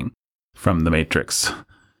filmmaking from The Matrix.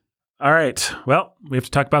 All right. Well, we have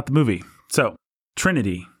to talk about the movie. So,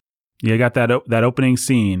 Trinity. You got that opening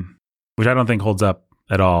scene, which I don't think holds up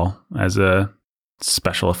at all as a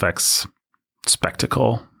special effects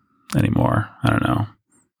spectacle anymore. I don't know.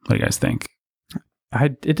 What do you guys think?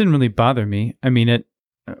 It didn't really bother me. I mean,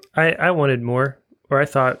 I wanted more, or I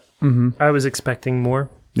thought I was expecting more.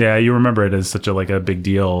 Yeah, you remember it as such a big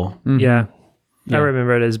deal. Mm-hmm. Yeah. Yeah. I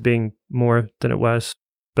remember it as being more than it was,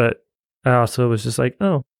 but I also was just like,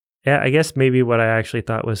 oh, yeah, I guess maybe what I actually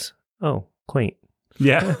thought was, oh, quaint.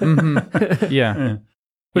 Yeah. Mm-hmm. Yeah.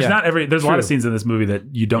 Which Yeah. not every, there's a lot of True. scenes in this movie that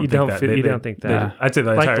you don't think that. You don't think that. I'd say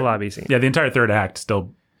the Like entire, the lobby scene. yeah, the entire third act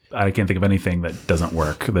still, I can't think of anything that doesn't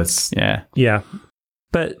work. That's, Yeah. Yeah.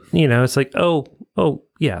 But, it's like, oh,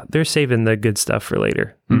 yeah, they're saving the good stuff for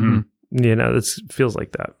later. mhm. This feels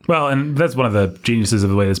like that. Well, and that's one of the geniuses of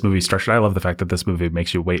the way this movie is structured. I love the fact that this movie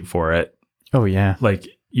makes you wait for it. Oh, yeah. Like,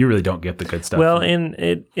 you really don't get the good stuff. Well, in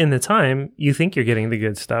the time, you think you're getting the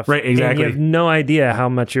good stuff. Right, And exactly. you have no idea how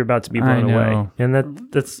much you're about to be blown I away. know. And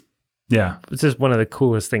that's yeah. it's just one of the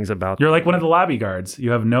coolest things about You're like one of the lobby guards.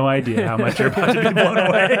 You have no idea how much you're about to be blown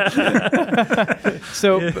away.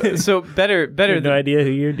 So better You have no than, idea who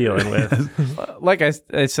you're dealing with. like I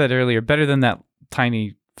said earlier, better than that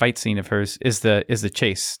tiny fight scene of hers is the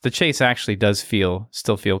chase. The chase actually does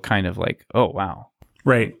still feel kind of like, oh wow,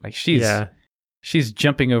 Right. like Yeah. she's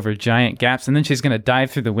jumping over giant gaps, and then she's gonna dive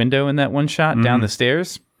through the window in that one shot down Mhm. the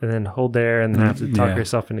stairs. And then hold there and then have to talk Yeah.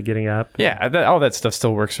 herself into getting up. Yeah, all that stuff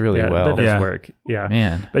still works really Yeah, well. that does Yeah. work. Yeah.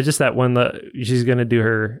 Man, But just that one, she's going to do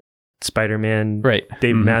her Spider-Man, right?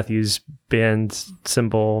 Dave Mhm. Matthews Band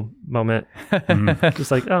symbol moment. Just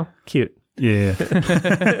like, oh, cute. Yeah.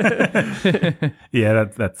 Yeah,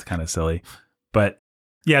 that's kind of silly. But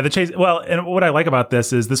yeah, the chase. Well, and what I like about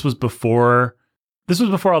this is this was before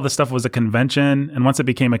all this stuff was a convention. And once it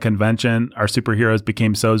became a convention, our superheroes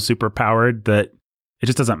became so super powered that it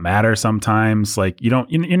just doesn't matter sometimes. Like you're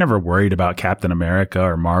never worried about Captain America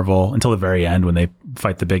or Marvel until the very end when they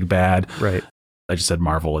fight the big bad. Right. I just said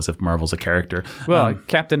Marvel as if Marvel's a character. Well,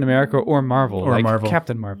 Captain America or Marvel, or like Marvel.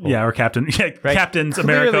 Captain Marvel. Yeah, or Right. Captain's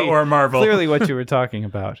America Clearly- or Marvel. Clearly, what you were talking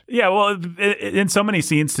about. Yeah, well, in so many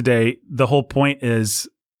scenes today, the whole point is,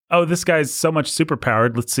 oh, this guy's so much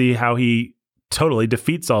superpowered. Let's see how he totally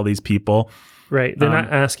defeats all these people. Right. They're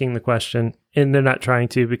not asking the question, and they're not trying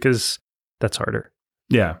to because that's harder.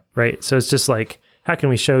 Yeah, Right. So it's just like, how can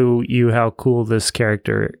we show you how cool this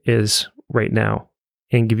character is right now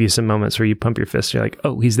and give you some moments where you pump your fist. You're like,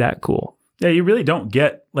 oh, he's that cool. yeah. You really don't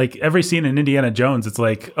get like every scene in Indiana Jones. It's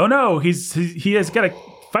like, oh no, he has got to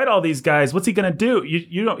fight all these guys. What's he gonna do?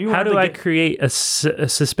 You don't. You How do hardly I get- create a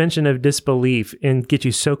suspension of disbelief and get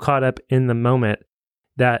you so caught up in the moment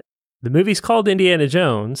that the movie's called Indiana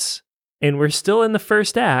Jones and we're still in the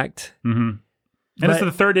first act? Mhm. And it's But-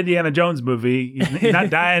 the third Indiana Jones movie. He's not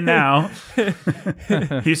dying now.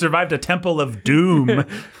 He survived a temple of doom.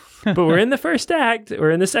 But we're in the first act,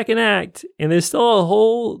 we're in the second act, and there's still a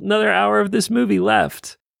whole another hour of this movie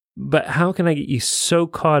left. But how can I get you so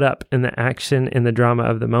caught up in the action and the drama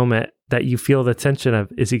of the moment that you feel the tension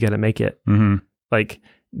of, is he going to make it? Mm-hmm. Like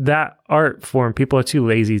that art form, people are too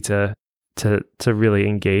lazy to really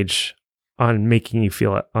engage on making you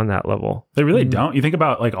feel it on that level. They really don't. You think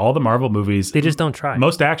about like all the Marvel movies. They just don't try.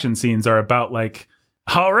 Most action scenes are about like,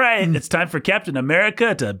 all right, it's time for Captain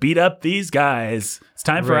America to beat up these guys. It's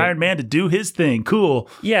time for Right. Iron Man to do his thing. Cool.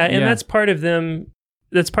 Yeah, and Yeah. that's part of them.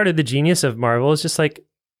 That's part of the genius of Marvel. It's just like,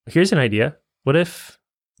 here's an idea. What if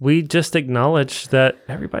we just acknowledge that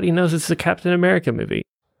everybody knows it's a Captain America movie?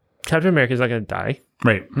 Captain America's not going to die.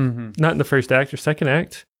 Right. Mm-hmm. Not in the first act or second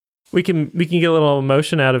act. We can get a little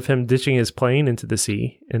emotion out of him ditching his plane into the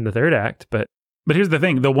sea in the third act, but But here's the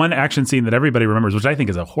thing. The one action scene that everybody remembers, which I think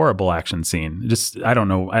is a horrible action scene. Just, I don't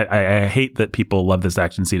know. I hate that people love this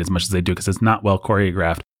action scene as much as they do because it's not well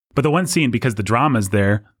choreographed. But the one scene, because the drama's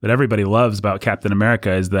there, that everybody loves about Captain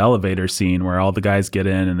America is the elevator scene where all the guys get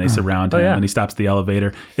in and they surround Oh, him yeah. and he stops the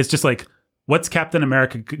elevator. It's just like, what's Captain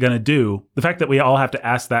America going to do? The fact that we all have to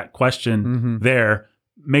ask that question Mm-hmm. there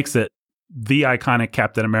makes it the iconic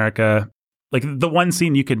Captain America. Like the one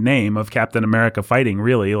scene you could name of Captain America fighting,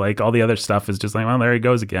 really. Like all the other stuff is just like, well, there he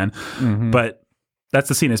goes again. Mm-hmm. But that's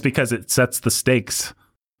the scene. It's because it sets the stakes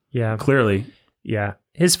yeah. clearly. Yeah.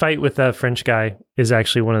 his fight with the French guy is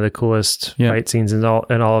actually one of the coolest fight scenes in all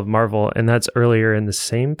of Marvel, and that's earlier in the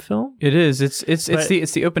same film. It is. It's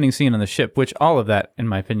the opening scene on the ship, which all of that, in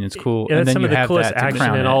my opinion, is cool. And then some you of the have coolest that to action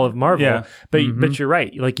crown in it. all of Marvel. Yeah. But you're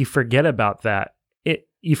right. Like you forget about that.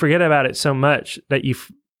 You forget about it so much that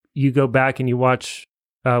you go back and you watch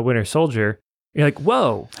Winter Soldier. You're like,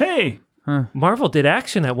 whoa, Hey. Marvel did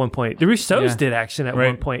action at one point. The Russos did action at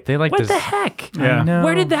one point. They like what this. the heck? Yeah. I know.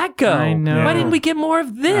 Where did that go? I know. Why didn't we get more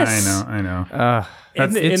of this? I know.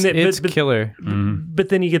 It's killer. But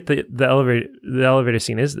then you get the elevator. The elevator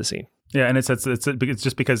scene is the scene. Yeah, and it's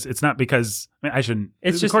just because it's not because I shouldn't.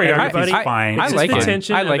 It's just choreography is everybody. fine. I It's like just it. the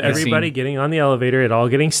tension I like of the everybody scene. getting on the elevator, it all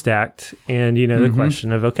getting stacked, and the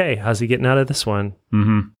question of okay, how's he getting out of this one?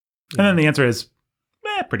 Mm-hmm. And then the answer is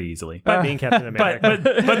pretty easily. By being Captain America.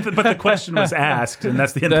 But the question was asked, and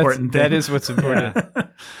that's the important thing. That is what's important.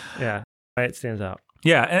 Yeah, why it stands out.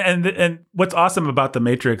 Yeah, and what's awesome about The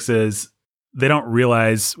Matrix is they don't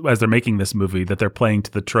realize as they're making this movie that they're playing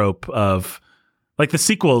to the trope of, like, the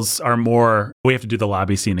sequels are more, we have to do the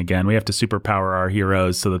lobby scene again. We have to superpower our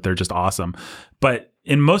heroes so that they're just awesome. But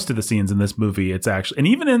in most of the scenes in this movie, it's actually, and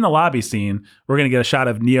even in the lobby scene, we're going to get a shot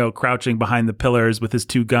of Neo crouching behind the pillars with his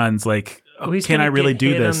two guns. Like, can I really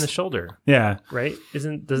do this? On the shoulder, yeah, right?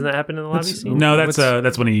 Doesn't that happen in the lobby scene? No,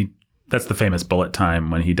 that's when that's the famous bullet time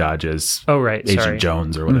when he dodges. Oh, right. Agent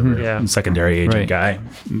Jones or whatever, secondary agent guy,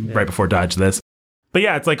 right before Dodge this. But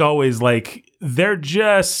yeah, it's like always like they're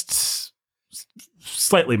just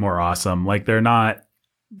slightly more awesome. Like they're not.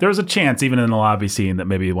 There's a chance even in the lobby scene that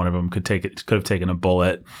maybe one of them could have taken a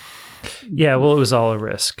bullet. Yeah, well, it was all a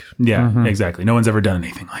risk. Yeah, exactly. No one's ever done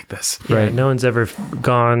anything like this. Yeah, no one's ever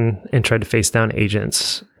gone and tried to face down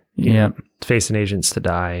agents. Facing agents to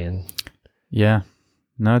die and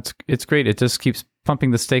no, it's great. It just keeps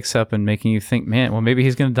pumping the stakes up and making you think, man, well, maybe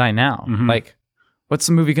he's going to die now. Like, what's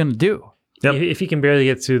the movie going to do? Yep. If he can barely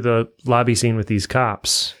get through the lobby scene with these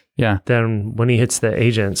cops, then when he hits the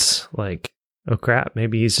agents, like, oh crap,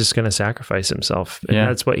 maybe he's just going to sacrifice himself. And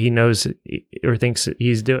that's what he knows or thinks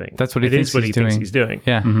he's doing. That's what he thinks he's doing.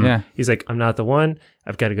 Yeah. He's like, I'm not the one.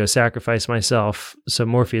 I've got to go sacrifice myself so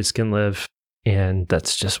Morpheus can live. And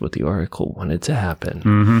that's just what the Oracle wanted to happen,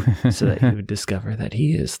 so that he would discover that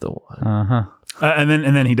he is the one. And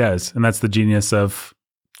then he does, and that's the genius of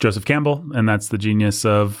Joseph Campbell, and that's the genius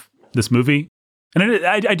of this movie. And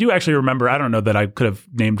I do actually remember. I don't know that I could have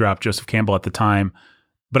name dropped Joseph Campbell at the time,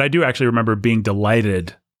 but I do actually remember being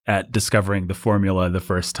delighted at discovering the formula the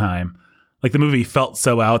first time. Like the movie felt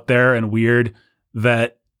so out there and weird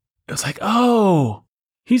that it was like, oh,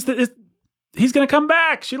 he's going to come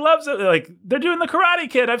back. She loves it. Like, they're doing the Karate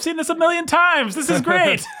Kid. I've seen this 1,000,000 times. This is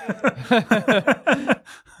great.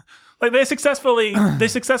 Like they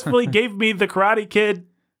successfully gave me the Karate Kid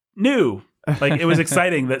new. Like it was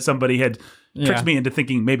exciting that somebody had tricked me into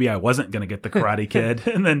thinking maybe I wasn't going to get the Karate Kid,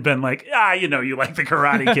 and then been like, you like the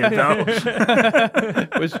Karate Kid though.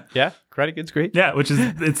 Karate Kid's great. Yeah,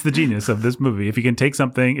 it's the genius of this movie. If you can take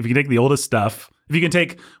the oldest stuff, if you can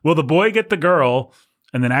take, will the boy get the girl?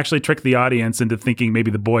 And then actually trick the audience into thinking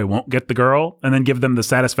maybe the boy won't get the girl, and then give them the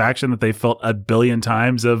satisfaction that they felt 1 billion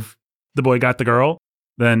times of the boy got the girl,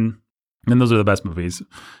 then those are the best movies.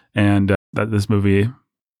 And this movie,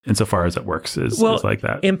 insofar as it works, is like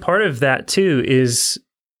that. And part of that, too, is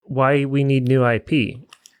why we need new IP,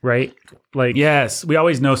 right? Like, yes, we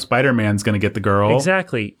always know Spider-Man's going to get the girl.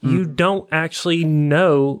 Exactly. You don't actually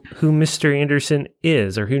know who Mr. Anderson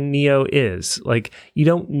is or who Neo is. Like, you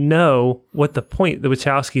don't know what the point the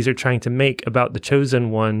Wachowskis are trying to make about the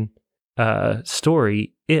Chosen One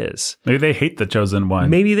story is. Maybe they hate the Chosen One.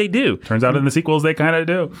 Maybe they do. Turns out in the sequels they kind of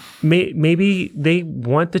do. Maybe they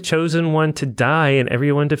want the Chosen One to die and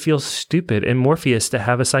everyone to feel stupid and Morpheus to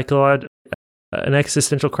have an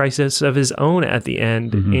existential crisis of his own at the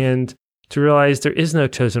end, and to realize there is no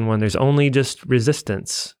Chosen One. There's only just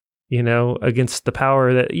resistance, against the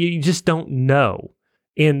power that you just don't know.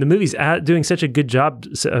 And the movie's doing such a good job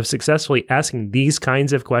of successfully asking these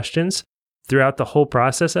kinds of questions throughout the whole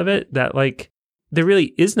process of it that, like, there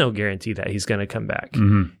really is no guarantee that he's going to come back.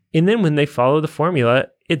 And then when they follow the formula,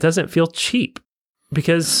 it doesn't feel cheap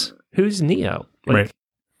because who's Neo? Like, right.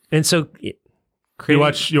 And so you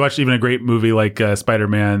watch even a great movie like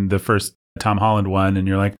Spider-Man, the first Tom Holland one, and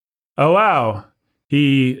you're like, oh wow,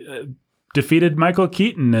 he defeated Michael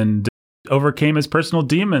Keaton and overcame his personal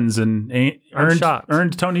demons and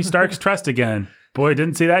earned Tony Stark's trust again. Boy,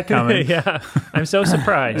 didn't see that coming. Yeah, I'm so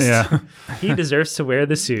surprised. He deserves to wear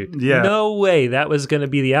the suit. Yeah. No way that was going to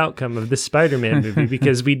be the outcome of this Spider-Man movie,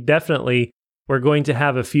 because we definitely were going to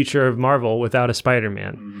have a future of Marvel without a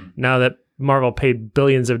Spider-Man. Now that Marvel paid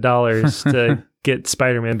billions of dollars to get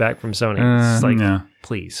Spider-Man back from Sony. It's like,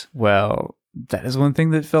 please. Well, that is one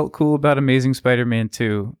thing that felt cool about Amazing Spider-Man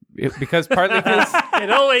 2. Because partly because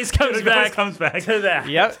it always comes back to that.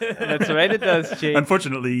 Yep, that's right. It does, Jake.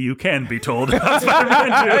 Unfortunately, you can be told about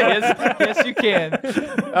Spider-Man 2. yes, you can.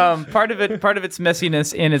 Part of its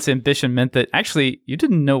messiness and its ambition meant that actually you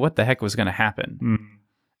didn't know what the heck was going to happen. Mm.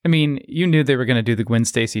 I mean, you knew they were going to do the Gwen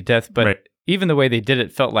Stacy death, but even the way they did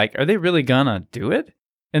it felt like, are they really gonna do it?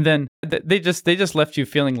 And then they just left you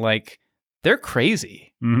feeling like they're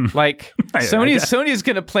crazy. Mm. Like Sony's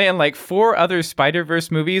going to plan like 4 other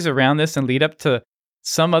Spider-Verse movies around this and lead up to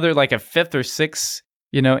some other like a 5th or 6th,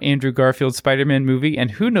 Andrew Garfield Spider-Man movie. And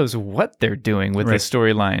who knows what they're doing with this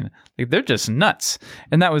storyline. Like they're just nuts.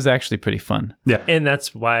 And that was actually pretty fun. Yeah. And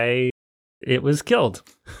that's why it was killed.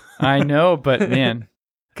 I know, but man.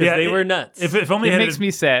 Because they were nuts. If only it makes me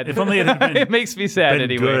sad. If only it had been, it makes me sad been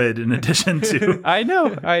anyway. good in addition to. I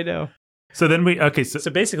know. So then so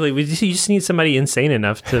basically, you just need somebody insane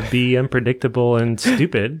enough to be unpredictable and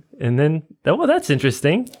stupid, and then that's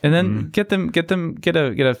interesting. And then get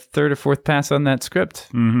a third or fourth pass on that script,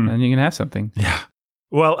 and you can have something. Yeah.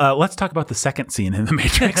 Well, let's talk about the second scene in The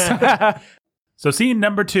Matrix. So scene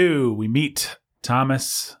number 2, we meet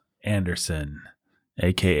Thomas Anderson,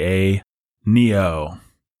 aka Neo,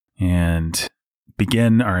 and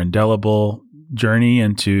begin our indelible journey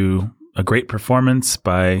into a great performance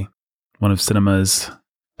by one of cinema's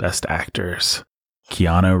best actors,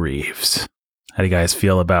 Keanu Reeves. How do you guys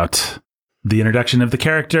feel about the introduction of the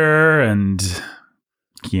character and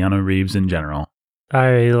Keanu Reeves in general?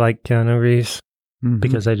 I like Keanu Reeves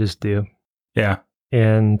because I just do. Yeah.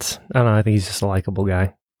 And I don't know, I think he's just a likable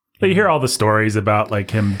guy. But you hear all the stories about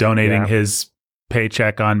like him donating his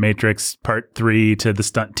paycheck on Matrix Part 3 to the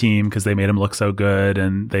stunt team because they made him look so good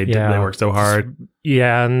and they worked so hard.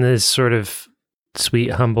 Yeah, and this sort of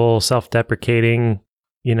sweet, humble, self-deprecating,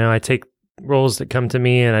 I take roles that come to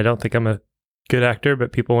me and I don't think I'm a good actor,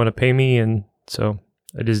 but people want to pay me, and so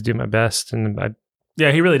I just do my best. And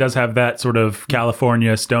he really does have that sort of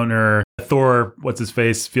California stoner. Thor, what's his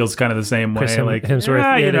face, feels kind of the same way. Like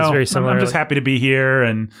Hemsworth, it's very similar. I'm just happy to be here,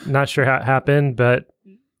 and not sure how it happened, but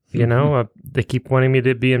they keep wanting me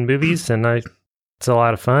to be in movies, and it's a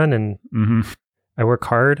lot of fun, and I work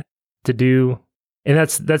hard to do. And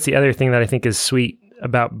that's the other thing that I think is sweet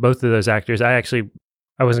about both of those actors. I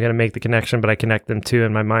wasn't going to make the connection, but I connect them too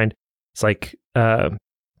in my mind. It's like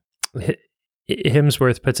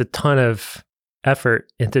Hemsworth puts a ton of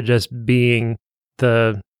effort into just being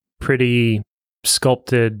the pretty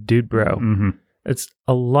sculpted dude bro. Mm-hmm. It's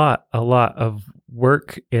a lot of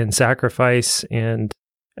work and sacrifice. And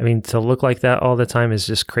I mean, to look like that all the time is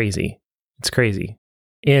just crazy. It's crazy.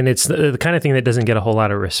 And it's the kind of thing that doesn't get a whole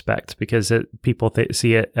lot of respect because people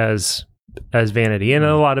see it as vanity. And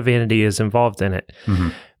a lot of vanity is involved in it. Mm-hmm.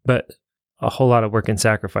 But a whole lot of work and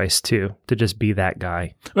sacrifice too, to just be that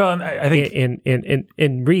guy. Well, and I think...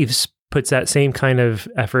 And Reeves puts that same kind of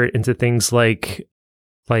effort into things like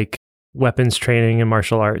weapons training and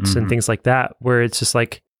martial arts and things like that, where it's just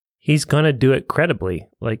like, he's going to do it credibly.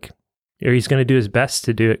 or he's going to do his best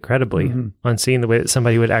to do it credibly on seeing the way that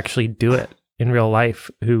somebody would actually do it in real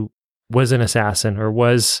life who was an assassin or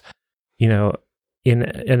was, in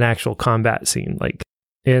an actual combat scene.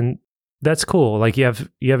 And that's cool. Like you have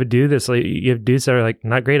a dude that's like, you have dudes that are like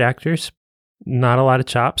not great actors, not a lot of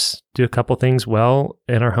chops, do a couple things well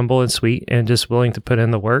and are humble and sweet and just willing to put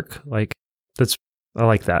in the work. I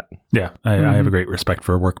like that. Yeah. I have a great respect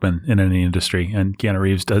for workmen in any industry, and Keanu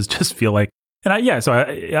Reeves does just feel like, and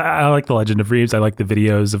I like the Legend of Reeves. I like the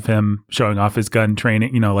videos of him showing off his gun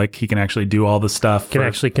training, like he can actually do all the stuff.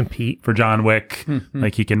 Actually compete. For John Wick.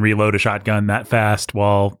 Like he can reload a shotgun that fast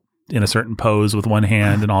while in a certain pose with one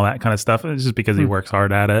hand and all that kind of stuff. It's just because he works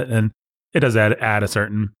hard at it, and it does add a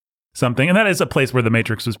certain something. And that is a place where The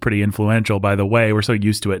Matrix was pretty influential, by the way. We're so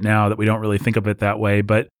used to it now that we don't really think of it that way.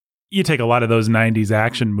 But you take a lot of those 90s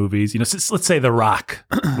action movies, let's say The Rock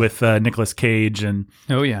with Nicolas Cage and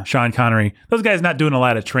Sean Connery. Those guys not doing a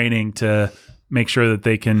lot of training to make sure that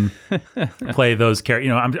they can play those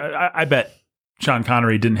characters. I bet Sean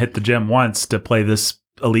Connery didn't hit the gym once to play this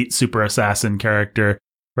elite super assassin character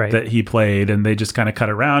that he played, and they just kind of cut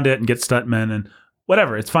around it and get stuntmen and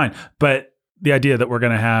whatever. It's fine. But the idea that we're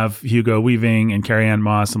going to have Hugo Weaving and Carrie-Anne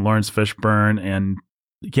Moss and Lawrence Fishburne and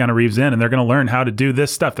Keanu Reeves in, and they're going to learn how to do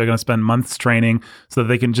this stuff. They're going to spend months training so that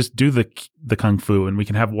they can just do the kung fu, and we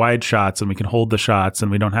can have wide shots and we can hold the shots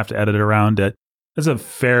and we don't have to edit around it. That's a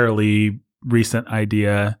fairly recent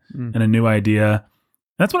idea and a new idea. And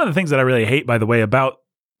that's one of the things that I really hate, by the way, about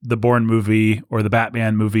the Bourne movie or the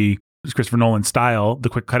Batman movie, Christopher Nolan style, the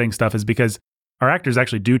quick cutting stuff, is because our actors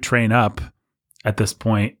actually do train up at this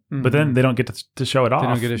point, but then they don't get to show it off.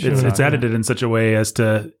 don't get to show it It's off, edited in such a way as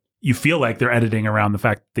to, you feel like they're editing around the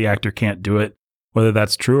fact that the actor can't do it, whether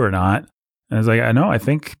that's true or not. And it's like, I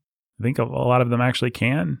think a lot of them actually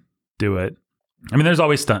can do it. I mean, there's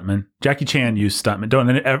always stuntmen. Jackie Chan used stuntmen. Don't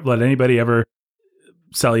let anybody ever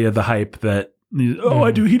sell you the hype that,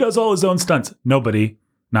 he does all his own stunts. Nobody,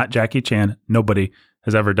 not Jackie Chan, nobody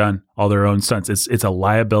has ever done all their own stunts. It's a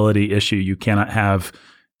liability issue. You cannot have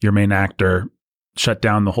your main actor shut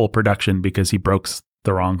down the whole production because he broke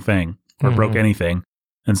the wrong thing or broke anything.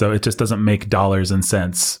 And so it just doesn't make dollars and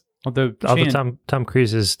cents. Although Tom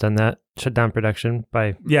Cruise has done that, shut down production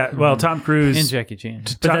by... Yeah, well, Tom Cruise... And Jackie Chan.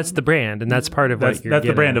 But that's the brand, and that's part of what you're That's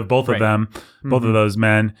the brand of both of them, both of those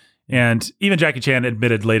men. And even Jackie Chan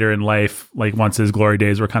admitted later in life, like once his glory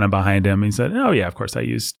days were kind of behind him, he said, oh yeah, of course I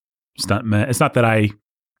used stuntmen. It's not that I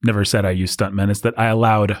never said I used stuntmen, it's that I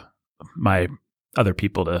allowed my other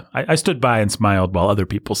people to... I stood by and smiled while other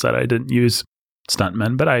people said I didn't use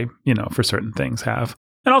stuntmen, but I, for certain things have.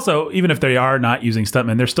 And also, even if they are not using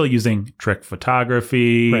stuntmen, they're still using trick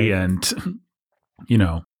photography and,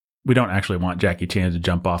 we don't actually want Jackie Chan to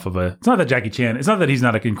jump off of it's not that he's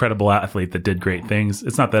not an incredible athlete that did great things.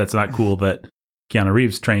 It's not that it's not cool that Keanu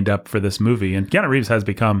Reeves trained up for this movie. And Keanu Reeves has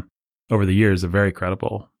become, over the years, a very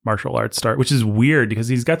credible martial arts star, which is weird because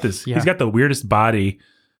he's got the weirdest body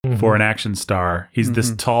for an action star. He's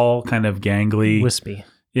this tall, kind of gangly. Wispy.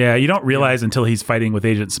 Yeah, you don't realize until he's fighting with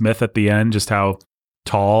Agent Smith at the end just how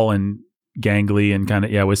tall and gangly and kind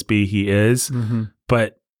of wispy he is,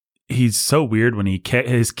 but he's so weird when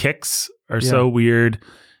his kicks are so weird,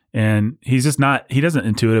 and he's just not. He doesn't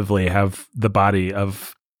intuitively have the body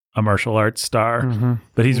of a martial arts star,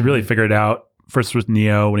 but he's really figured out. First with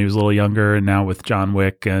Neo when he was a little younger, and now with John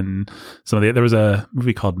Wick and some of there was a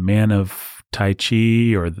movie called Man of Tai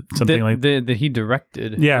Chi or something like that. That he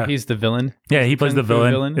directed. Yeah. He's the villain. Yeah, he plays the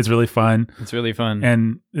villain. It's really fun. It's really fun.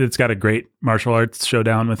 And it's got a great martial arts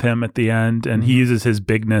showdown with him at the end. And he uses his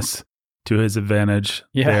bigness to his advantage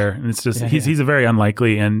there. And it's just, he's a very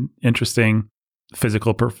unlikely and interesting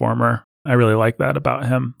physical performer. I really like that about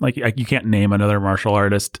him. Like you can't name another martial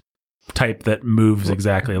artist type that moves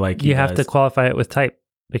exactly like he does. You have to qualify it with type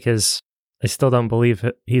because I still don't believe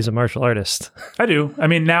he's a martial artist. I do. I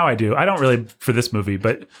mean, now I do. I don't really for this movie,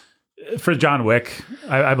 but for John Wick,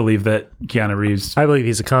 I believe that Keanu Reeves. I believe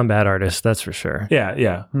he's a combat artist. That's for sure.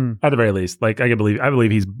 Yeah. At the very least, like I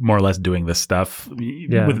believe he's more or less doing this stuff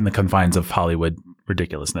within the confines of Hollywood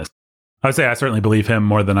ridiculousness. I would say I certainly believe him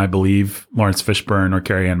more than I believe Lawrence Fishburne or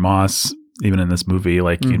Carrie-Anne Moss. Even in this movie,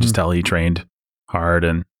 like you can just tell he trained hard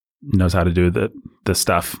and knows how to do the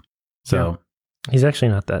stuff. So he's actually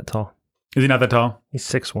not that tall. Is he not that tall? He's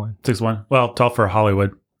 6'1". 6'1". Well, tall for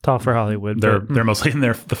Hollywood. Tall for Hollywood. They're mostly in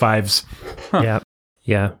the fives.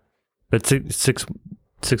 Yeah. But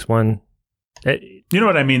 6'1". You know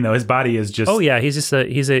what I mean, though. His body is just. Oh yeah, he's just a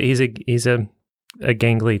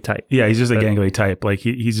gangly type. Yeah, he's just a gangly type. Like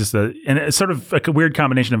he's just and it's sort of like a weird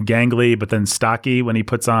combination of gangly, but then stocky when he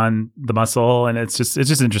puts on the muscle, and it's just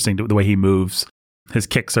interesting the way he moves. His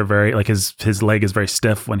kicks are very like his leg is very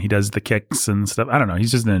stiff when he does the kicks and stuff. I don't know.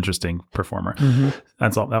 He's just an interesting performer.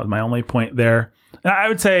 That's all. That was my only point there. And I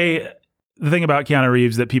would say the thing about Keanu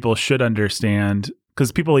Reeves that people should understand,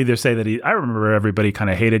 because people either say that I remember everybody kind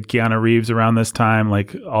of hated Keanu Reeves around this time.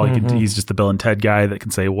 Like he's just the Bill and Ted guy that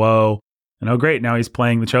can say whoa, and oh great, now he's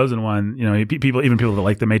playing the chosen one. People that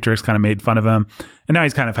like The Matrix kind of made fun of him, and now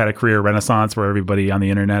he's kind of had a career renaissance where everybody on the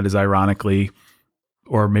internet is ironically,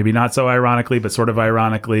 or maybe not so ironically, but sort of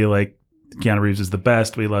ironically, like Keanu Reeves is the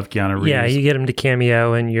best. We love Keanu Reeves. Yeah, you get him to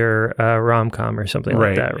cameo in your rom-com or something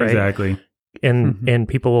like that, right? Exactly. And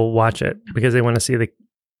people will watch it because they want to see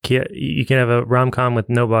you can have a rom-com with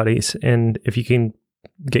no bodies, and if you can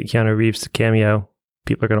get Keanu Reeves to cameo,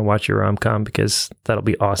 people are going to watch your rom-com because that'll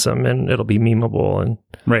be awesome and it'll be memeable and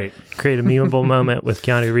create a memeable moment with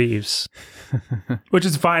Keanu Reeves. Which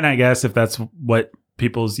is fine, I guess, if that's what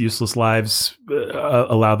people's useless lives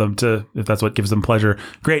allow them to, if that's what gives them pleasure.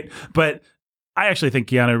 Great. But I actually think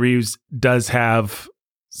Keanu Reeves does have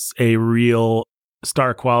a real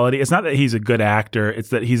star quality. It's not that he's a good actor. It's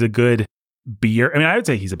that he's a good beer. I mean, I would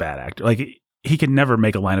say he's a bad actor. Like he can never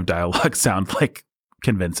make a line of dialogue sound like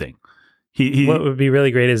convincing. What would be really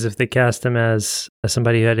great is if they cast him as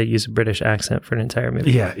somebody who had to use a British accent for an entire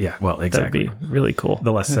movie. Yeah. Well, exactly. That'd be really cool.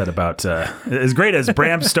 The less said about as great as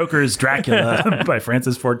Bram Stoker's Dracula by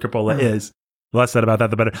Francis Ford Coppola is, the less said about that,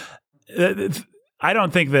 the better. I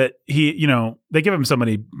don't think that they give him so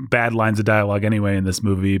many bad lines of dialogue anyway in this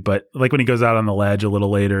movie, but like when he goes out on the ledge a little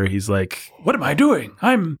later, he's like, "What am I doing?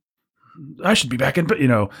 I should be back in,"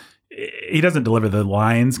 he doesn't deliver the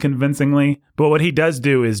lines convincingly, but what he does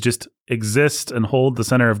do is just exist and hold the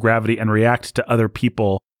center of gravity and react to other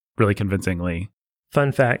people really convincingly.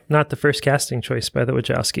 Fun fact, not the first casting choice by the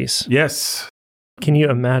Wachowskis. Yes. Can you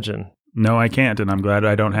imagine? No, I can't, and I'm glad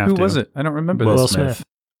I don't have to. Who was it? I don't remember Will this. Smith.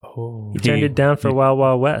 Oh. He turned it down for Wild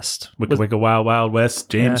Wild West. Wicca Wild Wild West,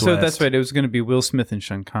 James So West. that's right. It was going to be Will Smith and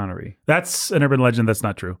Sean Connery. That's an urban legend. That's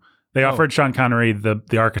not true. They offered Sean Connery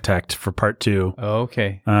the architect for part 2. Oh,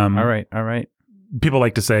 okay. All right. People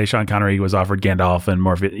like to say Sean Connery was offered Gandalf and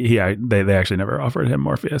Morpheus. They actually never offered him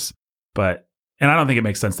Morpheus. And I don't think it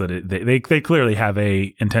makes sense that they clearly have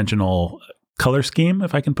a intentional color scheme,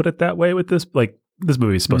 if I can put it that way, with this. Like, this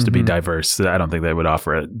movie is supposed to be diverse. I don't think they would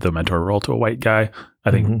offer the mentor role to a white guy.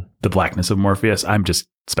 I think the blackness of Morpheus, I'm just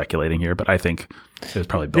speculating here, but I think it was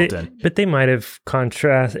probably built in. But they might have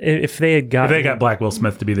contrast if they had got Black Will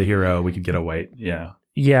Smith to be the hero, we could get a white. Yeah.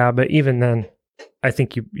 Yeah, but even then, I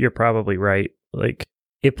think you're probably right. Like,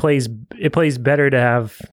 it plays better to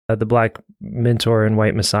have the black mentor and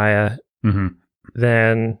white messiah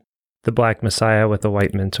than the black messiah with a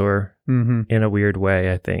white mentor in a weird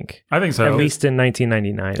way, I think. I think so. At least in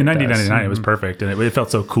 1999. In 1999, it was perfect. And it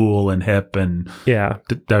felt so cool and hip and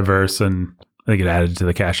diverse. And I think it added to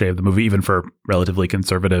the cachet of the movie, even for relatively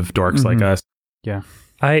conservative dorks like us. Yeah.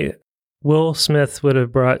 Will Smith would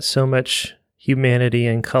have brought so much humanity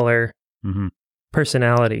and color,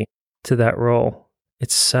 personality to that role.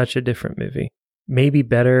 It's such a different movie. Maybe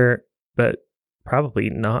better, but probably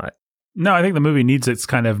not. No, I think the movie needs its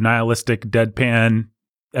kind of nihilistic deadpan.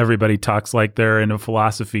 Everybody talks like they're in a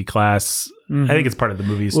philosophy class. I think it's part of the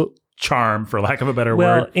movie's charm, for lack of a better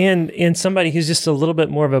word. And somebody who's just a little bit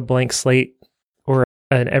more of a blank slate or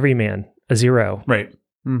an everyman, a zero. Right.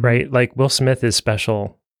 Right? Like, Will Smith is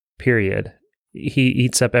special, period. He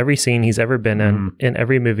eats up every scene he's ever been in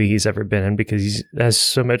every movie he's ever been in, because he has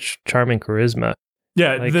so much charm and charisma.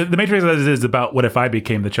 Yeah, like, the Matrix is about what if I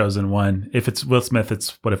became the chosen one. If it's Will Smith,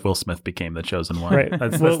 it's what if Will Smith became the chosen one. Right.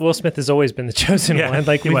 Will Smith has always been the chosen one.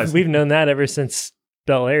 Like, we've known that ever since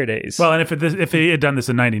Bel Air days. Well, and if he had done this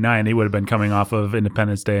in '99, he would have been coming off of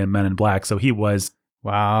Independence Day and Men in Black. So he was.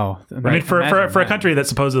 Wow. I mean, for a country that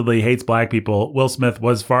supposedly hates black people, Will Smith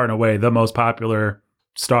was far and away the most popular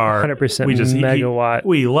star. 100% megawatt.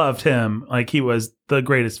 We loved him. Like, he was the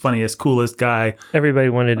greatest, funniest, coolest guy. Everybody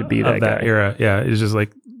wanted to be that guy. Era. Yeah, it's just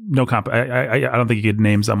like no comp. I don't think you could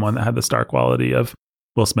name someone that had the star quality of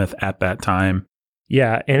Will Smith at that time.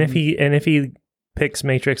 Yeah, and if he picks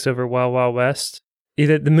Matrix over Wild Wild West,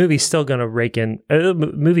 the movie's still gonna rake in. The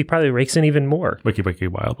movie probably rakes in even more. Wiki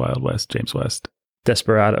Wild Wild West, James West,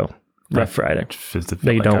 Desperado. Rough Rider.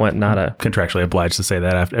 No, you don't want nada. Contractually obliged to say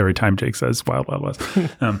that after every time Jake says Wild Wild West.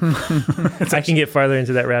 I can get farther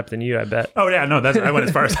into that rap than you, I bet. Oh yeah, no, I went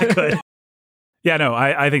as far as I could. Yeah, no,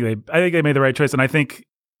 I think they made the right choice, and I think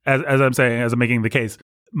as I'm making the case,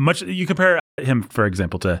 you compare him, for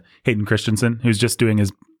example, to Hayden Christensen, who's just doing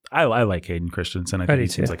his. I like Hayden Christensen. I think he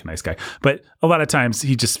seems like a nice guy. But a lot of times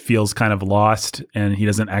he just feels kind of lost, and he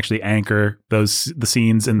doesn't actually anchor the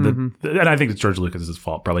scenes. And and I think it's George Lucas's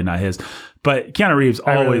fault, probably not his. But Keanu Reeves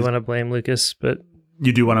always. I really want to blame Lucas, but.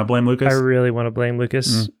 You do want to blame Lucas? I really want to blame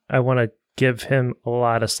Lucas. I want to give him a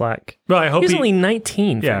lot of slack. Well, I hope he's only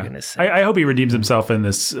 19. Yeah. For goodness sake. I hope he redeems himself in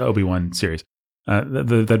this Obi-Wan series.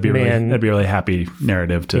 That'd be a really happy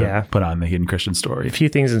narrative to put on the Hayden Christensen story. A few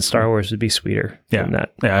things in Star Wars would be sweeter than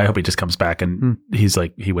that. Yeah, I hope he just comes back and he's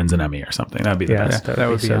like, he wins an Emmy or something. That'd be the best. That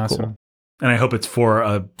would be so awesome. Cool. And I hope it's for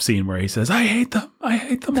a scene where he says, I hate them all.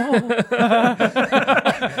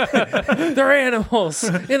 They're animals,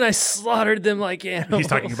 and I slaughtered them like animals. He's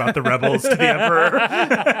talking about the rebels to the Emperor.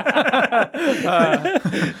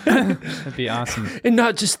 That'd be awesome. And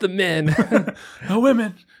not just the men. The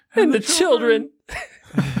women. And the children.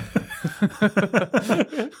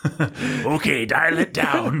 Okay, dial it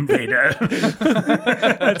down, Vader.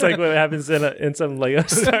 That's like what happens in some Lego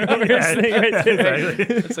Star Wars thing right there.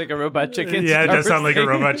 Exactly. It's like a robot chicken. Yeah, it does sound like a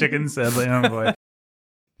robot chicken, sadly. Oh boy.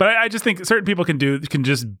 But I just think certain people can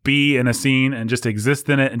just be in a scene and just exist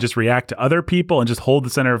in it and just react to other people and just hold the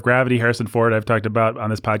center of gravity. Harrison Ford, I've talked about on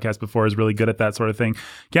this podcast before, is really good at that sort of thing.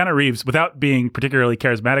 Keanu Reeves, without being particularly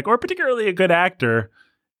charismatic or particularly a good actor,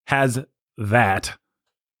 has that.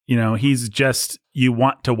 You know, he's just, you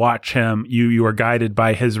want to watch him. You are guided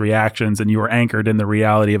by his reactions and you are anchored in the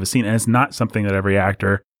reality of a scene. And it's not something that every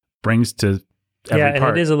actor brings to every part.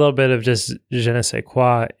 And it is a little bit of just je ne sais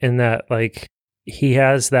quoi in that, like, he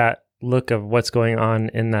has that look of what's going on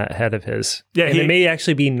in that head of his. Yeah, and it may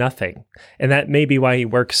actually be nothing. And that may be why he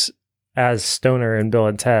works as Stoner in Bill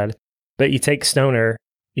and Ted. But you take Stoner,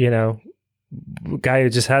 you know, guy who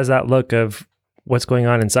just has that look of what's going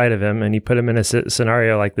on inside of him, and you put him in a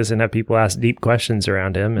scenario like this and have people ask deep questions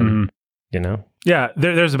around him, and Yeah,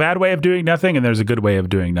 there's a bad way of doing nothing, and there's a good way of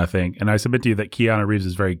doing nothing. And I submit to you that Keanu Reeves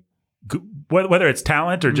is very good, whether it's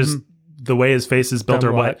talent or just the way his face is built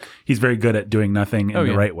or what, he's very good at doing nothing in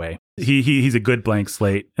the right way. He's a good blank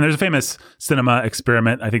slate. And there's a famous cinema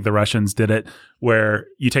experiment, I think the Russians did it, where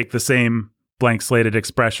you take the same blank slated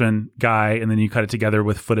expression guy and then you cut it together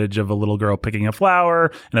with footage of a little girl picking a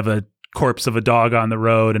flower and of a corpse of a dog on the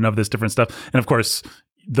road and of this different stuff. And of course,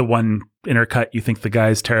 the one intercut, you think the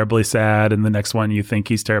guy's terribly sad, and the next one you think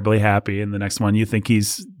he's terribly happy, and the next one you think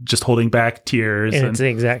he's just holding back tears. And it's the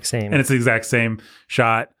exact same. And it's the exact same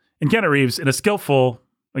shot. And Keanu Reeves, in a skillful,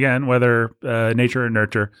 again, whether nature or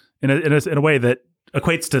nurture, in a way that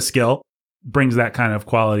equates to skill, brings that kind of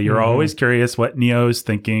quality. You're always curious what Neo's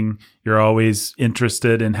thinking. You're always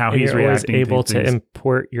interested in how he's reacting. You're able to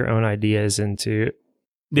import your own ideas into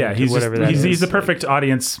he's whatever just, that is. He's the perfect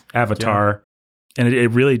audience avatar. Yeah. And it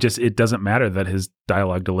really just, it doesn't matter that his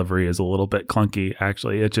dialogue delivery is a little bit clunky,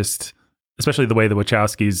 actually. It just, especially the way the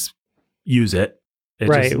Wachowskis use it.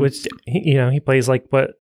 Which, he plays like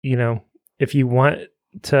what, if you want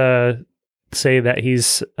to say that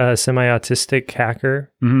he's a semi-autistic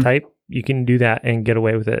hacker type, you can do that and get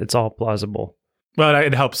away with it. It's all plausible. Well,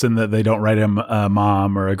 it helps in that they don't write him a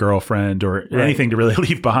mom or a girlfriend or anything to really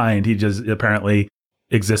leave behind. He just apparently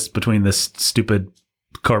exists between this stupid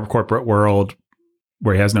corporate world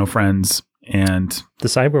where he has no friends and the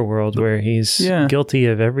cyber world where he's guilty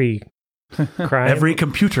of every crime. Every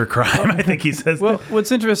computer crime, I think he says. Well,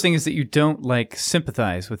 what's interesting is that you don't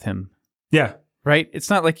sympathize with him. Yeah. Right? It's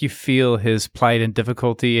not like you feel his plight and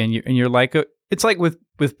difficulty and you're like, it's like with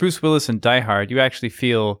Bruce Willis and Die Hard, you actually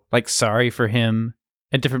feel sorry for him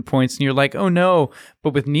at different points and you're like, oh no.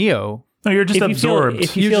 But with Neo, no, you're just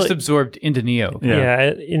absorbed. You're just absorbed into Neo. Yeah.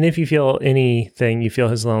 And if you feel anything, you feel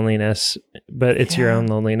his loneliness, but it's your own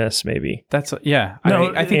loneliness, maybe. That's, No,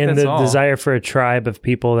 I think and that's the desire for a tribe of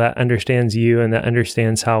people that understands you and that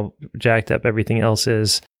understands how jacked up everything else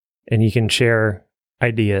is, and you can share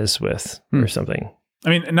ideas with or something. I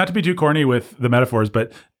mean, not to be too corny with the metaphors,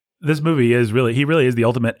 but this movie he really is the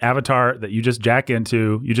ultimate avatar that you just jack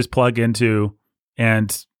into, you just plug into,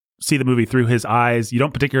 and see the movie through his eyes. You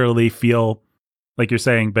don't particularly feel, like you're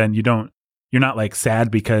saying, Ben, you're not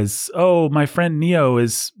sad because, oh, my friend Neo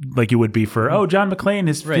is like you would be for, John McClane,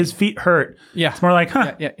 his feet hurt. Yeah. It's more like,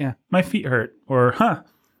 yeah. My feet hurt, or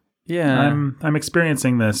yeah, I'm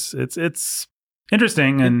experiencing this. It's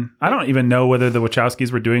interesting, and I don't even know whether the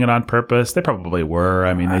Wachowskis were doing it on purpose. They probably were.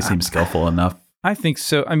 I mean, they seem skillful enough. I think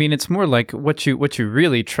so. I mean, it's more like what you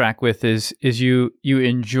really track with is you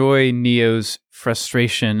enjoy Neo's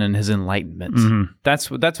frustration and his enlightenment. Mm-hmm. That's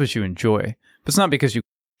what you enjoy. But it's not because you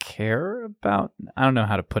care about. I don't know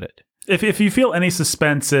how to put it. If you feel any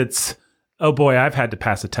suspense, it's, oh boy, I've had to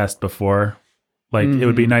pass a test before. It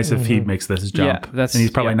would be nice if he makes this jump. Yeah, and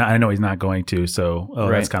he's probably not. I know he's not going to. So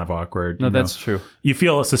that's kind of awkward. No, that's true. You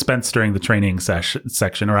feel a suspense during the training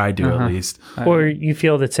section, or I do at least. Or you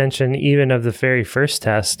feel the tension even of the very first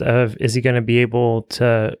test of, is he going to be able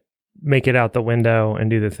to make it out the window and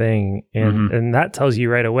do the thing? And that tells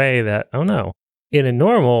you right away that, oh no, in a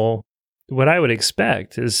normal, what I would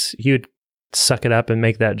expect is he would suck it up and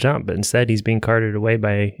make that jump. But instead, he's being carted away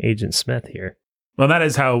by Agent Smith here. Well, that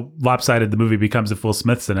is how lopsided the movie becomes if Will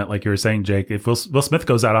Smith's in it, like you were saying, Jake. If Will Smith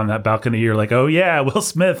goes out on that balcony, you're like, oh yeah, Will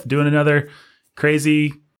Smith doing another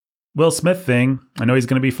crazy Will Smith thing. I know he's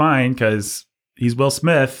going to be fine because he's Will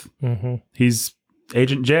Smith. Mm-hmm. He's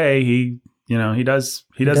Agent J. He does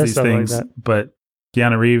these things. Like, but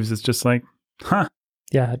Keanu Reeves is just like,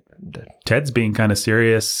 yeah. Ted's being kind of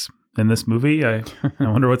serious in this movie. I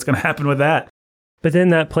wonder what's going to happen with that. But then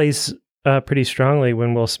that plays pretty strongly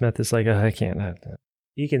when Will Smith is like, I can't.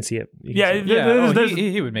 You can see it.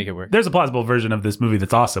 He would make it work. There's a plausible version of this movie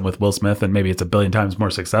that's awesome with Will Smith, and maybe it's 1 billion times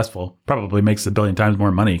more successful. Probably makes 1 billion times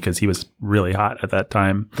more money because he was really hot at that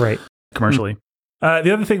time, right? Commercially.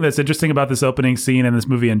 The other thing that's interesting about this opening scene and this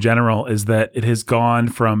movie in general is that it has gone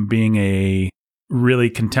from being a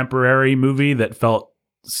really contemporary movie that felt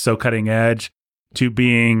so cutting edge to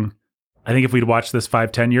being, I think if we'd watched this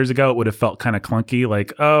 5-10 years ago, it would have felt kind of clunky,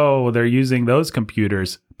 like, oh, they're using those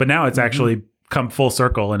computers. But now it's actually come full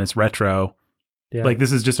circle and it's retro. Yeah. Like,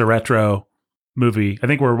 this is just a retro movie. I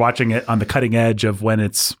think we're watching it on the cutting edge of when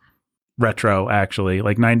it's retro, actually.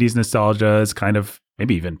 Like, 90s nostalgia is kind of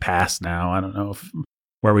maybe even past now. I don't know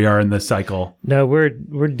where we are in this cycle. No, we're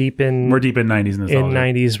deep in 90s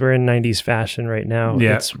nostalgia. We're in 90s fashion right now.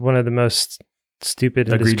 Yeah. It's one of the most stupid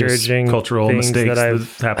and egregious discouraging cultural mistakes that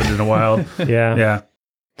happened in a while. Yeah. Yeah.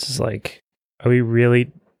 It's just like, are we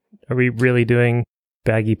really Are we really doing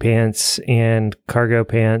baggy pants and cargo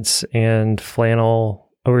pants and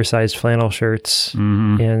oversized flannel shirts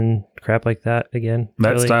and crap like that again?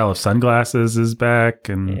 That really? style of sunglasses is back,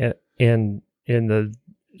 and the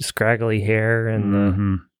scraggly hair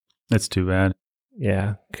and it's too bad.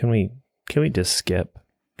 Can we just skip?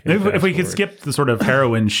 If we could skip the sort of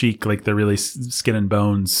heroin chic, like the really skin and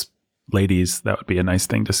bones ladies, that would be a nice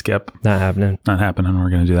thing to skip. Not happening. Not happening. We're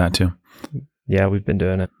going to do that too. Yeah, we've been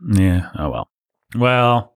doing it. Yeah. Oh well.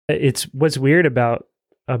 Well, it's what's weird about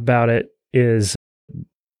it is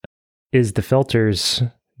the filters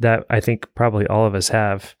that I think probably all of us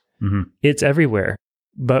have. It's everywhere.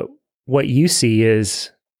 But what you see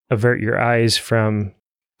is avert your eyes from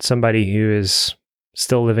somebody who is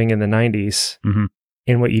still living in the 90s.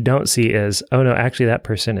 And what you don't see is, oh no, actually that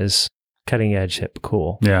person is cutting edge, hip,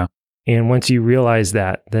 cool. Yeah. And once you realize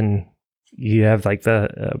that, then you have like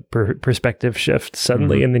the perspective shift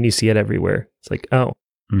suddenly, and then you see it everywhere. It's like, oh,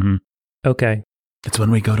 okay. It's when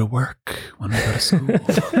we go to work, when we go to school,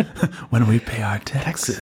 when we pay our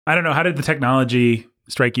taxes. I don't know. How did the technology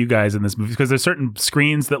strike you guys in this movie? Because there's certain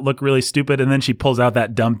screens that look really stupid, and then she pulls out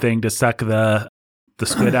that dumb thing to suck the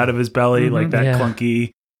squid out of his belly, like that clunky.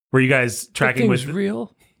 Were you guys tracking with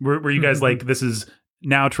real? Were you guys like, this is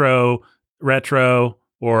now-tro, retro,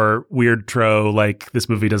 or weird-tro? Like, this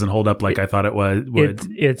movie doesn't hold up like I thought it would.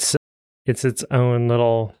 It's its own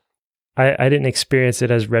little. I didn't experience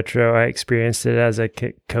it as retro. I experienced it as a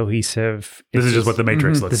cohesive. This is just what the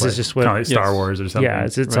Matrix looks like. This is just what kind of like Star Wars or something. Yeah,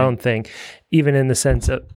 it's its own thing. Even in the sense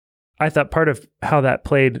of, I thought part of how that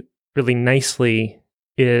played really nicely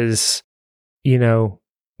is,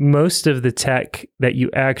 most of the tech that you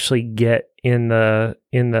actually get in the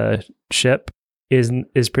ship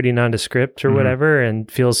is pretty nondescript or whatever,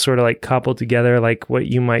 and feels sort of like cobbled together, like what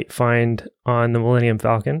you might find on the Millennium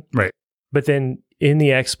Falcon. Right. But then in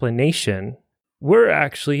the explanation, we're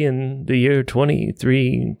actually in the year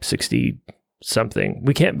 2360 something.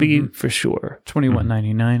 We can't be for sure.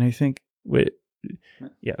 2199, I think.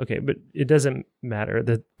 Yeah, okay, but it doesn't matter.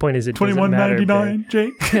 The point is, it doesn't matter. $21.99,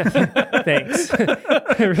 Jake. Thanks.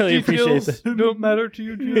 I really appreciate that. Don't matter to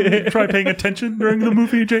you, Jake. Try paying attention during the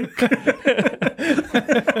movie, Jake.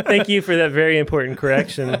 Thank you for that very important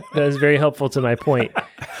correction. That is very helpful to my point.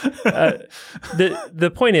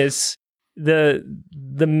 The point is, the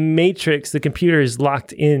Matrix, the computer is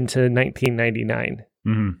locked into 1999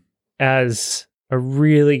 as a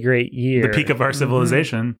really great year. The peak of our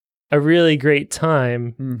civilization. A really great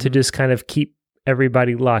time to just kind of keep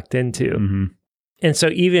everybody locked into. And so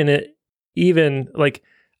even like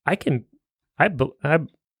that's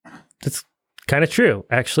kind of true,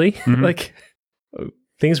 actually. Like,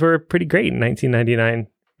 things were pretty great in 1999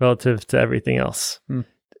 relative to everything else.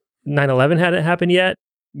 9/11 hadn't happened yet.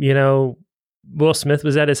 Will Smith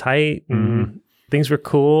was at his height, and things were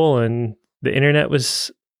cool, and the internet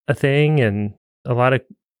was a thing, and a lot of.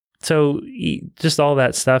 So just all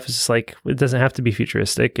that stuff is just like, it doesn't have to be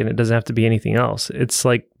futuristic, and it doesn't have to be anything else. It's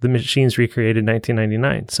like the machines recreated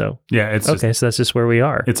 1999. So yeah, it's okay. So that's just where we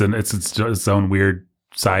are. It's its own weird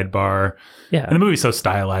sidebar. Yeah, and the movie's so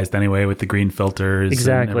stylized anyway, with the green filters.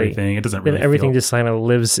 Exactly. And everything. It doesn't really. And everything just kind of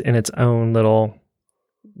lives in its own little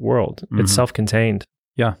world. It's self-contained.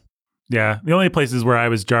 Yeah. Yeah. The only places where I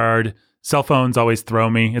was jarred, cell phones always throw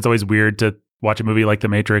me. It's always weird to watch a movie like The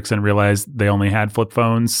Matrix and realize they only had flip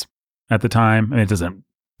phones at the time. And it doesn't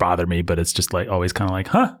bother me, but it's just like always kind of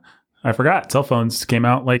like, I forgot cell phones came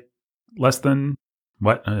out like less than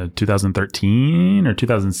 2013 or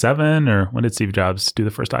 2007, or when did Steve Jobs do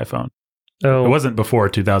the first iPhone? Oh, it wasn't before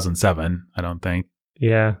 2007, I don't think.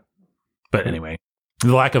 Yeah. But anyway,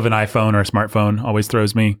 the lack of an iPhone or a smartphone always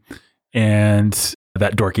throws me. And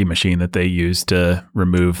that dorky machine that they used to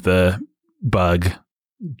remove the bug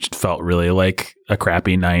felt really like a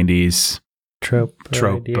crappy 90s trope.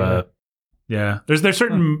 Yeah. There's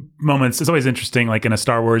certain moments. It's always interesting, like in a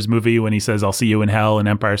Star Wars movie when he says, "I'll see you in hell" in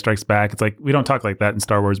Empire Strikes Back. It's like, we don't talk like that in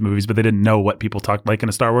Star Wars movies, but they didn't know what people talked like in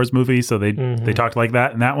a Star Wars movie. So they talked like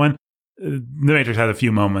that in that one. The Matrix has a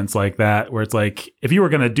few moments like that where it's like, if you were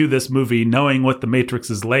going to do this movie knowing what the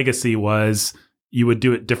Matrix's legacy was, you would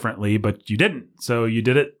do it differently, but you didn't. So you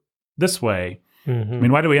did it this way. I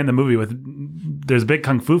mean, why do we end the movie with, there's a big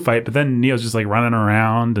kung fu fight, but then Neo's just like running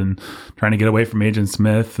around and trying to get away from Agent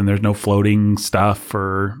Smith, and there's no floating stuff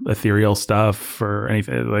or ethereal stuff or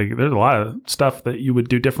anything. Like, there's a lot of stuff that you would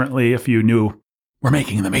do differently if you knew we're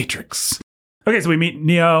making the Matrix. Okay, so we meet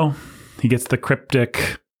Neo. He gets the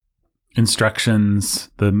cryptic instructions.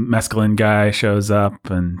 The mescaline guy shows up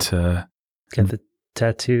and got the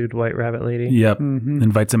tattooed white rabbit lady. Yep.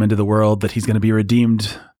 Invites him into the world that he's going to be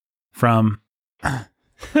redeemed from.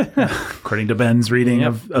 according to Ben's reading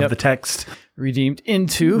of the text. Redeemed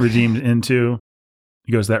into.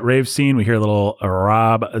 He goes to that rave scene. We hear a little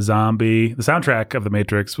Rob Zombie. The soundtrack of The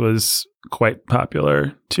Matrix was quite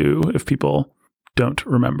popular too. If people don't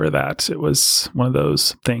remember that, it was one of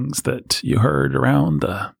those things that you heard around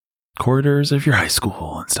the corridors of your high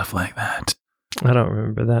school and stuff like that. I don't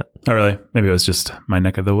remember that. Oh, really? Maybe it was just my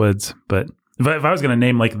neck of the woods. But if I was going to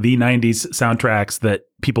name like the 90s soundtracks that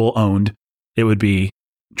people owned, it would be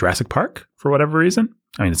Jurassic Park for whatever reason.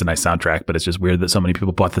 I mean, it's a nice soundtrack, but it's just weird that so many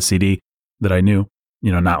people bought the CD that I knew.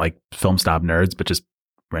 You know, not like film snob nerds, but just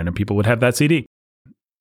random people would have that CD.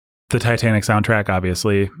 The Titanic soundtrack,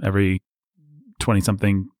 obviously, every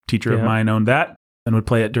 20-something teacher of mine owned that and would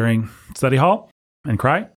play it during study hall and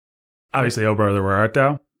cry. Obviously, Oh Brother, Where Art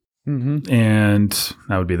Thou? Mm-hmm. And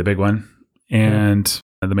that would be the big one. And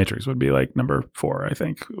The Matrix would be like number 4, I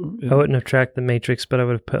think. I wouldn't have tracked The Matrix, but I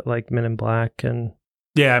would have put like Men in Black and...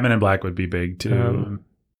 Yeah, Men in Black would be big too.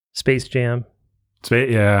 Space Jam.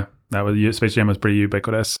 Space Jam was pretty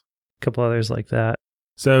ubiquitous. A couple others like that.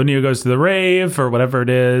 So Neo goes to the rave or whatever it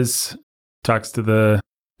is, talks to the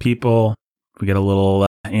people. We get a little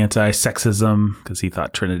anti-sexism because he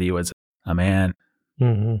thought Trinity was a man.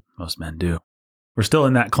 Mm-hmm. Most men do. We're still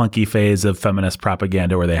in that clunky phase of feminist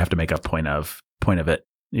propaganda where they have to make a point of it.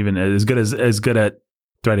 Even as good at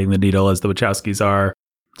threading the needle as the Wachowskis are.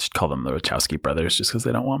 I should call them the Wachowski brothers just because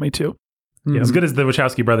they don't want me to. Mm-hmm. Yeah, as good as the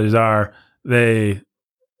Wachowski brothers are, they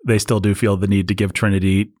still do feel the need to give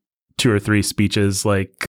Trinity 2 or 3 speeches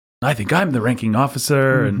like, I think I'm the ranking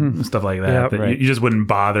officer and stuff like that. Yeah, You just wouldn't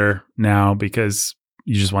bother now because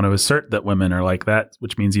you just want to assert that women are like that,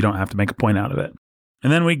 which means you don't have to make a point out of it.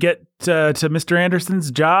 And then we get to Mr. Anderson's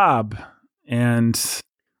job. And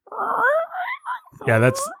yeah,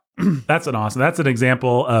 that's an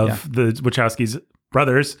example of the Wachowskis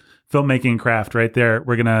brothers filmmaking craft right there.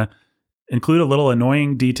 We're going to include a little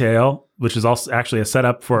annoying detail, which is also actually a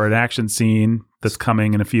setup for an action scene that's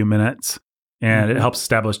coming in a few minutes. And it helps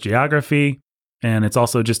establish geography. And it's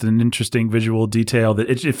also just an interesting visual detail that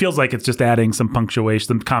it feels like it's just adding some punctuation,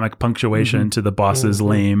 some comic punctuation to the boss's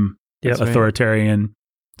lame authoritarian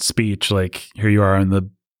speech. Like, here you are in the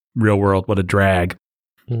real world, what a drag.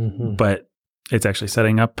 Mm-hmm. But it's actually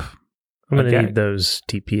setting up. I'm going to need those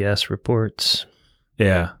TPS reports.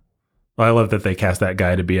 Yeah. Well, I love that they cast that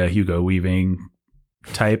guy to be a Hugo Weaving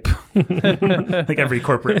type. I think every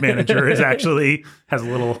corporate manager has a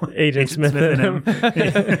little Agent Smith in him.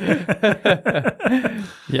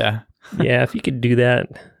 Yeah. Yeah, if you could do that,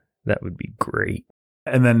 that would be great.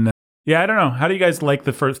 And then, I don't know. How do you guys like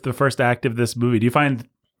the first act of this movie?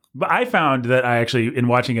 I found that I actually, in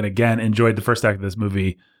watching it again, enjoyed the first act of this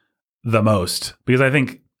movie the most because I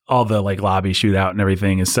think all the like lobby shootout and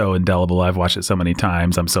everything is so indelible. I've watched it so many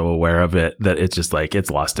times. I'm so aware of it that it's just like it's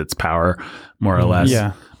lost its power more or less.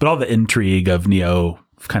 Yeah. But all the intrigue of Neo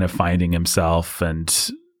kind of finding himself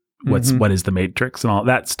and what is the Matrix and all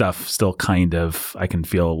that stuff still kind of, I can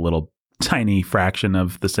feel a little tiny fraction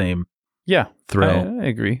of the same thrill. I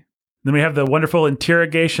agree. Then we have the wonderful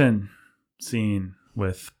interrogation scene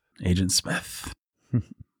with Agent Smith.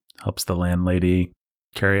 Helps the landlady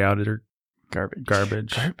carry out her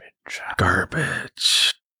garbage.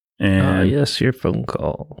 And yes, your phone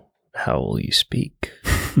call. How will you speak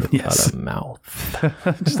without a mouth?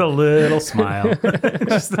 Just a little smile.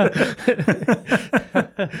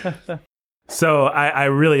 So I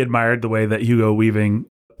really admired the way that Hugo Weaving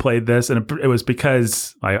played this, and it was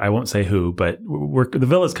because I won't say who, but the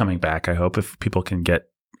Villa's coming back. I hope if people can get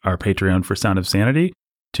our Patreon for Sound of Sanity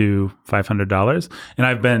to $500, and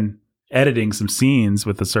I've been editing some scenes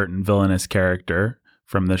with a certain villainous character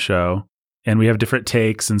from the show, and we have different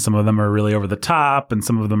takes, and some of them are really over the top, and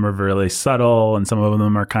some of them are really subtle, and some of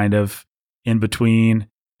them are kind of in between.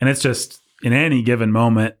 And it's just in any given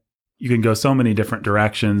moment, you can go so many different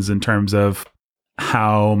directions in terms of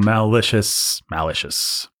how malicious, let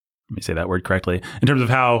me say that word correctly, in terms of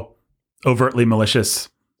how overtly malicious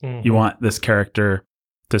you want this character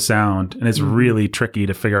to sound. And it's really tricky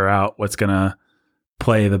to figure out what's going to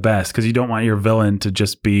play the best, because you don't want your villain to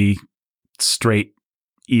just be straight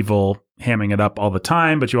evil, hamming it up all the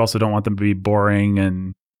time, but you also don't want them to be boring,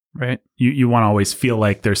 and you want to always feel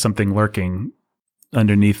like there's something lurking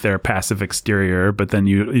underneath their passive exterior, but then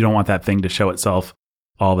you don't want that thing to show itself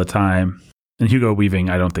all the time. And Hugo Weaving,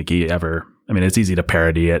 I don't think he ever, I mean, it's easy to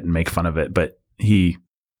parody it and make fun of it, but he's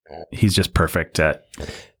just perfect at.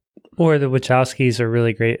 Or the Wachowskis are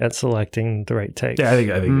really great at selecting the right takes. Yeah, I think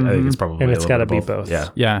it's probably, and it's got to be both.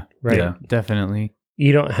 Yeah, right. Yeah, definitely.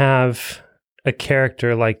 You don't have a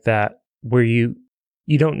character like that where you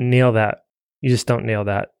don't nail that. You just don't nail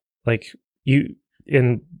that. Like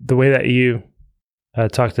in the way that you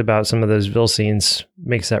talked about some of those Vil scenes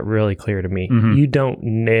makes that really clear to me. Mhm. You don't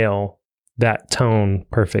nail that tone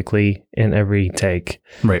perfectly in every take.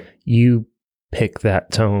 Right. You pick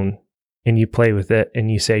that tone and you play with it and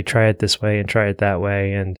you say, try it this way and try it that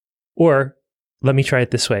way. Or let me try it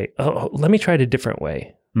this way. Oh, let me try it a different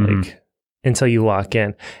way. Mhm. Like until you lock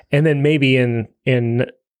in. And then maybe in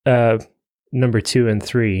number 2 and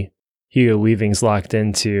 3, Hugo Weaving's locked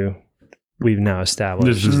into, we've now established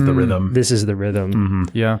This is the rhythm. this is the rhythm. Mhm.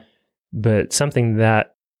 Yeah. But something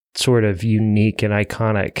that sort of unique and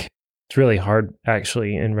iconic, it's really hard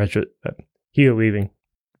actually in retro. Hugo Weaving,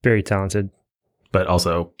 very talented, But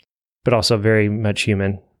also but also very much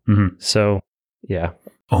human. Mhm. So, yeah.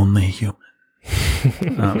 only human.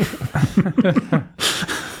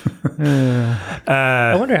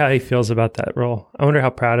 I wonder how he feels about that role. I wonder how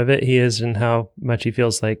proud of it he is and how much he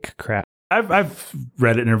feels like crap. I've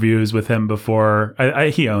read interviews with him before.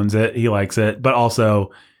 He owns it. He likes it, but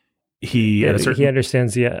also he at a certain He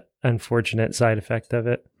understands the unfortunate side effect of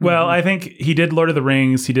it. Well, I think he did Lord of the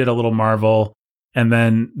Rings. He did a little Marvel. And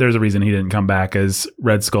then there's a reason he didn't come back as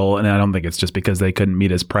Red Skull. And I don't think it's just because they couldn't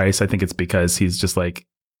meet his price. I think it's because he's just like,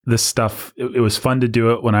 this stuff, it was fun to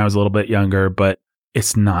do it when I was a little bit younger, but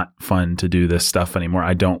it's not fun to do this stuff anymore.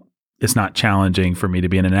 It's not challenging for me to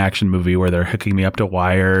be in an action movie where they're hooking me up to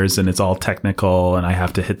wires and it's all technical and I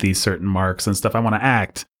have to hit these certain marks and stuff. I want to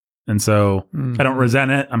act. And so I don't resent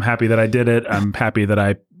it. I'm happy that I did it. I'm happy that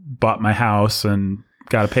I bought my house and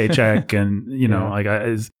got a paycheck and,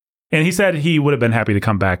 and he said he would have been happy to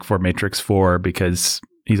come back for Matrix 4 because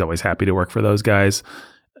he's always happy to work for those guys.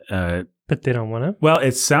 But they don't want to. Well,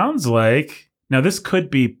 it sounds like, now this could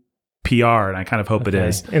be PR and I kind of hope it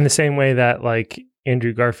is. In the same way that like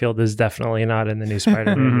Andrew Garfield is definitely not in the new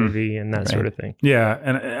Spider-Man Mhm. movie and that sort of thing. Yeah.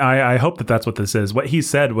 And I hope that that's what this is. What he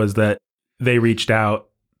said was that they reached out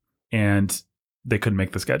and they couldn't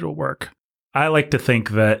make the schedule work. I like to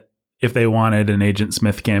think that if they wanted an Agent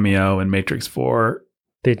Smith cameo in Matrix 4,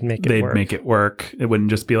 They'd make it work. It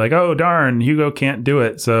wouldn't just be like, oh, darn, Hugo can't do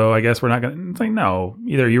it. So I guess we're not going to. It's like, no,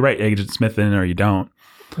 either you write Agent Smith in or you don't.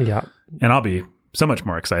 Yeah. And I'll be so much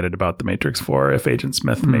more excited about the Matrix 4 if Agent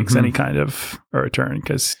Smith makes any kind of a return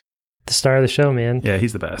because, The star of the show, man. yeah,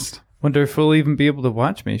 he's the best. Wonder if we'll even be able to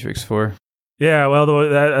watch Matrix 4. Yeah, well,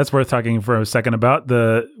 that's worth talking for a second about.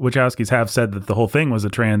 The Wachowskis have said that the whole thing was a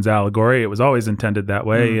trans allegory. It was always intended that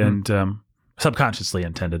way and subconsciously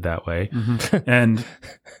intended that way. And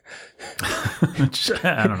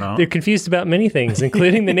I don't know. They're confused about many things,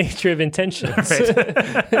 including the nature of intentions.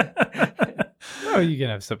 Oh, you can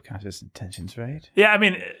have subconscious intentions, right? Yeah, I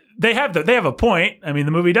mean, they have a point. I mean,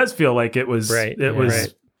 the movie does feel like it was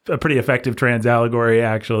a pretty effective trans allegory,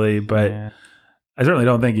 actually, but I certainly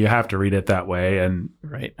don't think you have to read it that way. And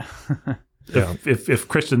Right. if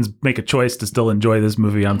Christians make a choice to still enjoy this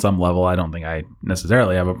movie on some level, I don't think I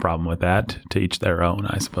necessarily have a problem with that. To each their own,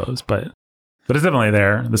 I suppose. But it's definitely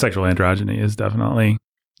there. The sexual androgyny is definitely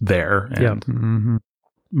there. And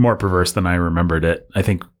more perverse than I remembered it. I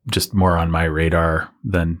think just more on my radar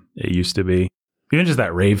than it used to be. Even just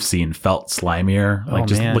that rave scene felt slimier. Like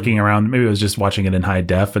looking around, maybe it was just watching it in high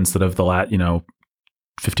def instead of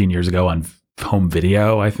 15 years ago on home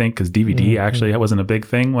video, I think, because DVD actually wasn't a big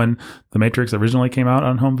thing when The Matrix originally came out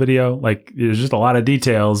on home video. Like there's just a lot of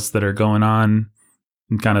details that are going on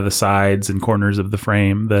in kind of the sides and corners of the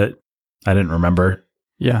frame that I didn't remember.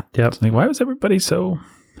 Yeah. Yep. Like, why was everybody so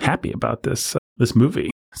happy about this movie?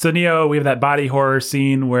 So Neo, we have that body horror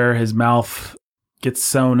scene where his mouth gets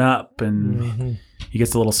sewn up and he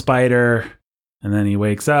gets a little spider and then he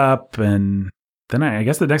wakes up. And then I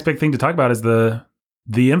guess the next big thing to talk about is the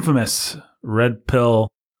infamous red pill,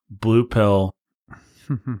 blue pill.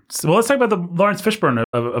 So let's talk about the Lawrence Fishburne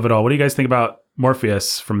of it all. What do you guys think about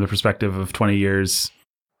Morpheus from the perspective of 20 years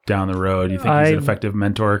down the road? Do you think he's an effective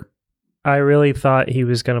mentor? I really thought he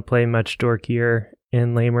was going to play much dorkier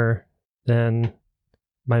and lamer than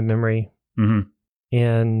my memory.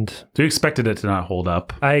 And so you expected it to not hold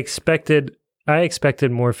up. I expected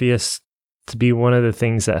Morpheus to be one of the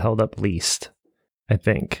things that held up least, I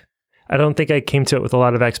think. I don't think I came to it with a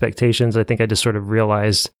lot of expectations. I think I just sort of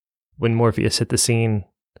realized when Morpheus hit the scene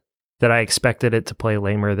that I expected it to play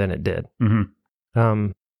lamer than it did.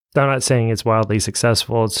 I'm not saying it's wildly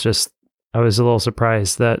successful. It's just I was a little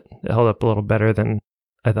surprised that it held up a little better than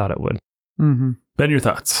I thought it would. Ben, your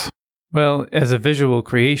thoughts? Well, as a visual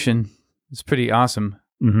creation, it's pretty awesome.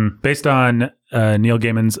 Based on Neil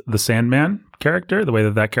Gaiman's The Sandman character, the way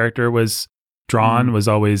that character was drawn was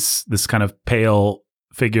always this kind of pale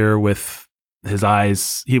figure with his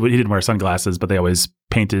eyes, he didn't wear sunglasses, but they always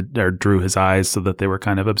painted or drew his eyes so that they were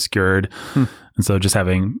kind of obscured. And so just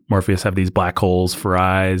having Morpheus have these black holes for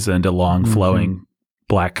eyes and a long flowing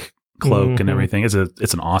black cloak and everything, it's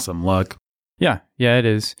an awesome look. Yeah, it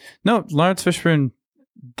is. No, Lawrence Fishburne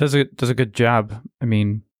does a good job. I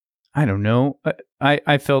mean, I don't know.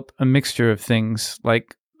 I felt a mixture of things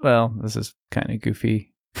like, well, this is kind of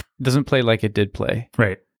goofy. It doesn't play like it did play.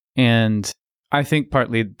 Right. And I think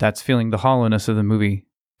partly that's feeling the hollowness of the movie.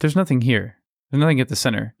 There's nothing here. There's nothing at the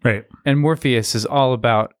center. Right. And Morpheus is all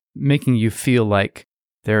about making you feel like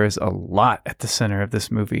there is a lot at the center of this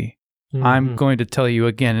movie. I'm going to tell you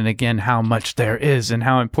again and again how much there is and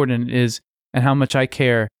how important it is and how much I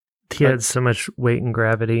care. He had so much weight and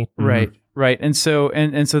gravity. Right. And so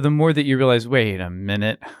the more that you realize, wait a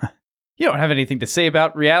minute, you don't have anything to say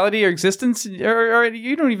about reality or existence, or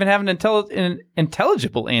you don't even have an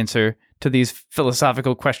intelligible answer to these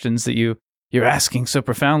philosophical questions that you're asking so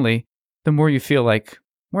profoundly, the more you feel like,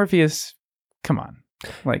 Morpheus, come on.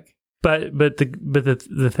 Like, but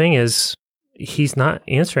the thing is, he's not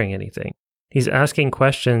answering anything. He's asking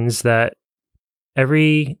questions that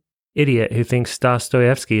every idiot who thinks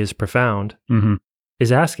Dostoevsky is profound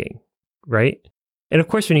is asking, right? And of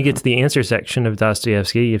course, when you get to the answer section of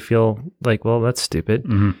Dostoevsky, you feel like, well, that's stupid.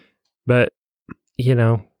 But,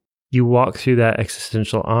 you walk through that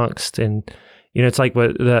existential angst, and, it's like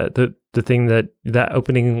what the thing that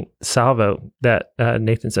opening salvo that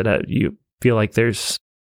Nathan said, you feel like there's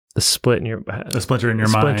a splinter in your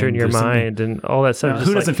mind and all that stuff. No,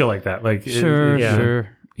 who doesn't feel like that? Like, sure.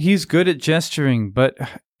 He's good at gesturing, but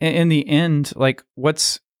in the end, like, what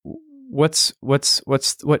is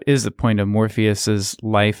the point of Morpheus's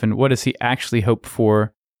life, and what does he actually hope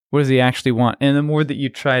for? What does he actually want? And the more that you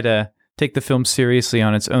try to take the film seriously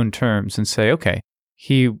on its own terms and say, okay,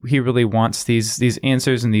 he really wants these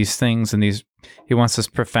answers and these things, and he wants this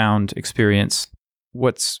profound experience.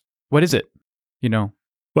 What is it?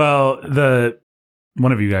 Well,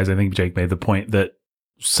 one of you guys, I think Jake, made the point that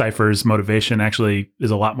Cypher's motivation actually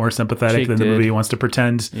is a lot more sympathetic than the movie wants to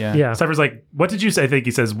pretend. Yeah. Cypher's like, what did you say? I think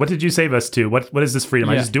he says, what did you save us to? What is this freedom?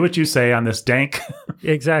 I just do what you say on this dank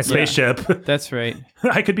spaceship. That's right.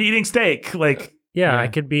 I could be eating steak. Like, I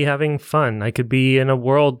could be having fun. I could be in a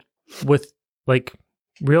world with like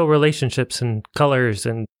real relationships and colors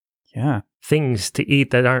and things to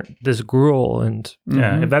eat that aren't this gruel. And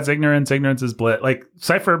if that's ignorance is bliss. Like,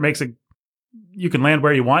 Cypher makes you can land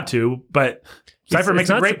where you want to, but Cypher makes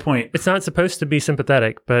a great point. It's not supposed to be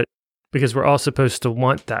sympathetic, but because we're all supposed to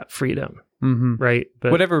want that freedom, right?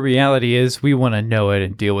 But whatever reality is, we want to know it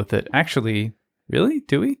and deal with it. Actually, really?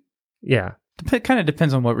 Do we? Yeah. It kind of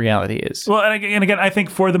depends on what reality is. Well, and again, I think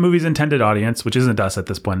for the movie's intended audience, which isn't us at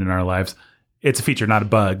this point in our lives, it's a feature, not a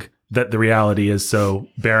bug, that the reality is so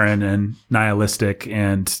barren and nihilistic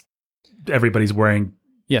and everybody's wearing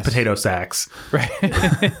potato sacks.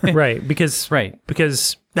 Right. Right.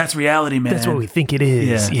 Because that's reality, man. That's what we think it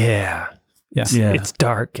is. Yeah. Yeah. It's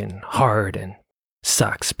dark and hard and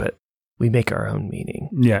sucks, but we make our own meaning.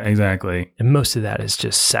 Yeah, exactly. And most of that is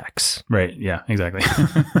just sex. Right. Yeah, exactly.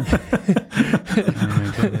 Oh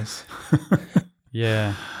my goodness.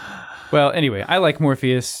 Yeah. Well, anyway, I like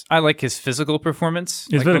Morpheus. I like his physical performance.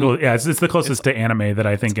 It's the closest to anime that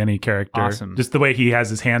I think any character. Awesome. Just the way he has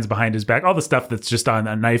his hands behind his back, all the stuff that's just on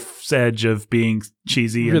a knife's edge of being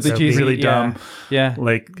cheesy and really dumb. Yeah.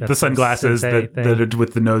 Like the sunglasses that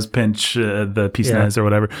with the nose pinch, the pince-nez or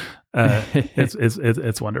whatever.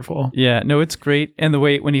 It's wonderful. Yeah, no, it's great. And the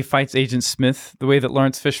way when he fights Agent Smith, the way that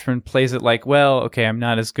Lawrence Fishburne plays it, like, well, okay, I'm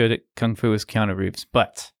not as good at kung fu as Keanu Reeves,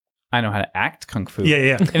 but I know how to act kung fu.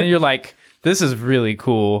 Yeah. And then you're like, this is really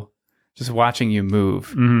cool. Just watching you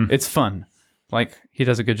move. It's fun. Like, he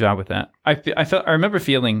does a good job with that. I remember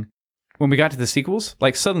feeling when we got to the sequels,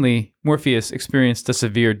 like suddenly Morpheus experienced a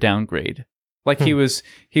severe downgrade. Like he was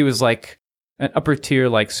like an upper tier,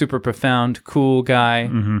 like super profound, cool guy.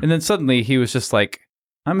 And then suddenly he was just like,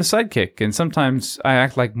 I'm a sidekick. And sometimes I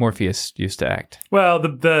act like Morpheus used to act. Well,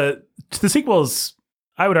 the sequels,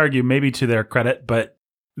 I would argue, maybe to their credit, but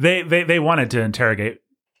they wanted to interrogate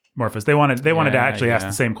Morpheus. They wanted to actually ask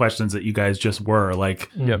the same questions that you guys just were. Like,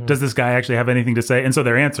 does this guy actually have anything to say? And so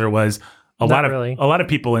their answer was a lot of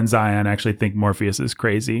people in Zion actually think Morpheus is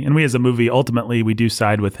crazy. And we as a movie, ultimately, we do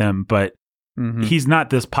side with him, but he's not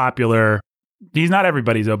this popular. He's not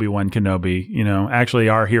everybody's Obi-Wan Kenobi. Actually,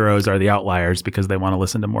 our heroes are the outliers because they want to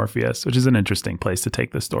listen to Morpheus, which is an interesting place to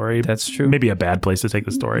take the story. That's true. Maybe a bad place to take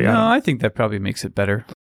the story. No, I think that probably makes it better.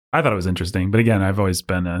 I thought it was interesting, but again, I've always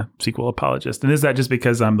been a sequel apologist. And is that just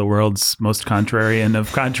because I'm the world's most contrarian of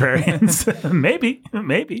contrarians? Maybe.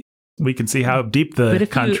 we can see how deep the But if you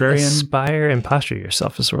contrarian. aspire and posture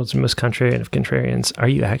yourself as the world's most contrarian of contrarians, are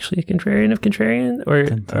you actually a contrarian of contrarian,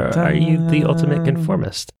 or are you the ultimate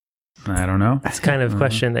conformist? I don't know. It's kind of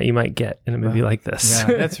question that you might get in a movie like this.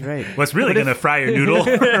 Yeah, that's right. What's really going to fry your noodle?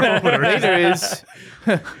 Later is,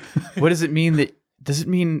 what does it mean that, does it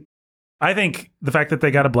mean, I think the fact that they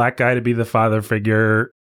got a black guy to be the father figure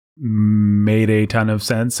made a ton of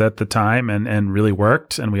sense at the time and really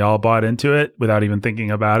worked, and we all bought into it without even thinking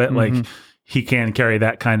about it. Like, he can carry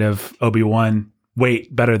that kind of Obi-Wan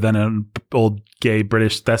weight better than an old gay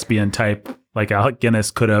British thespian type like Alec Guinness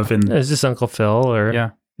could have. And Is this Uncle Phil or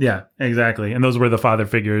yeah, exactly. And those were the father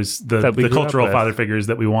figures, That we the grew up cultural with. father figures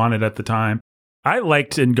that we wanted at the time. I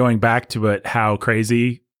liked, in going back to it, how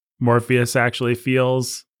crazy Morpheus actually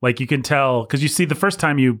feels. Like, you can tell, because you see the first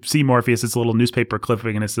time you see Morpheus, it's a little newspaper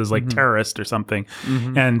clipping and it says like terrorist or something.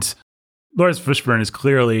 And Lawrence Fishburne is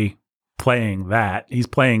clearly playing that. He's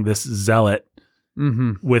playing this zealot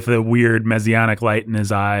with a weird messianic light in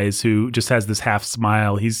his eyes who just has this half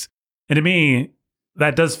smile. And to me,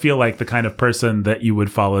 that does feel like the kind of person that you would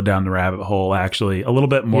follow down the rabbit hole, actually, a little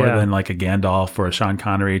bit more than like a Gandalf or a Sean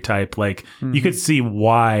Connery type. Like, you could see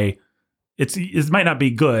why it might not be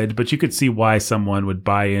good, but you could see why someone would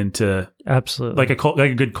buy into absolutely like a cult,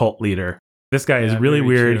 like a good cult leader. This guy is really very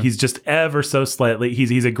weird. true. He's just ever so slightly.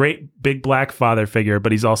 He's a great big black father figure,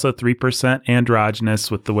 but he's also 3% androgynous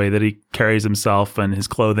with the way that he carries himself and his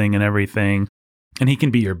clothing and everything. And he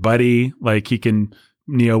can be your buddy. Like,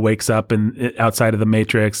 Neo wakes up and outside of the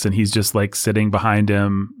Matrix, and he's just like sitting behind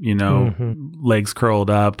him, legs curled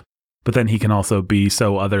up. But then he can also be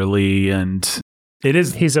so otherly, and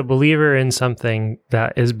he's a believer in something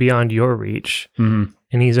that is beyond your reach, and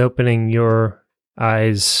he's opening your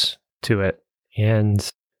eyes to it. And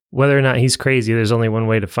whether or not he's crazy, there's only one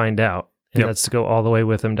way to find out, and that's to go all the way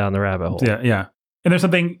with him down the rabbit hole. Yeah. And there's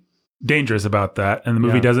something dangerous about that, and the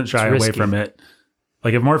movie doesn't shy away from it.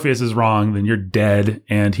 Like, if Morpheus is wrong, then you're dead,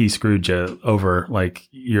 and he screwed you over. Like,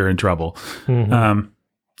 you're in trouble.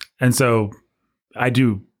 And so I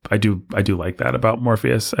do like that about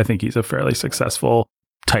Morpheus. I think he's a fairly successful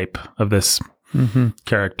type of this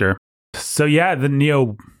character. So yeah, then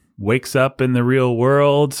Neo wakes up in the real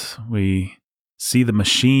world. We see the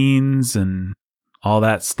machines and all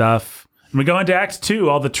that stuff. And we go into Act 2,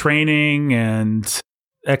 all the training and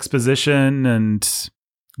exposition and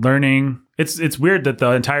learning. It's weird that the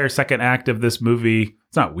entire second act of this movie,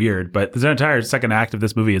 it's not weird, but the entire second act of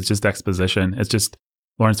this movie is just exposition. It's just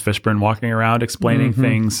Lawrence Fishburne walking around explaining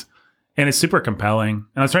things, and it's super compelling. And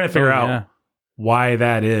I was trying to figure out why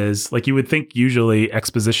that is. Like, you would think usually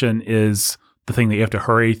exposition is the thing that you have to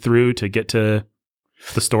hurry through to get to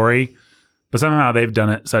the story, but somehow they've done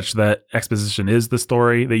it such that exposition is the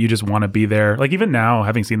story, that you just want to be there. Like, even now,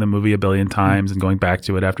 having seen the movie a billion times and going back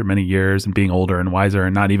to it after many years and being older and wiser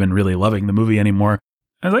and not even really loving the movie anymore,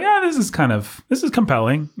 I was like, this is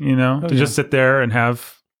compelling, to just sit there and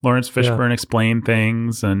have Lawrence Fishburne explain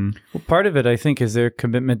things. And part of it, I think, is their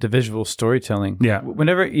commitment to visual storytelling. Yeah.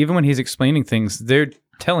 Even when he's explaining things, they're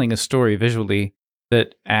telling a story visually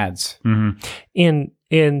that adds. And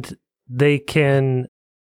they can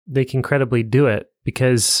credibly do it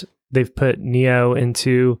because they've put Neo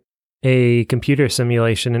into a computer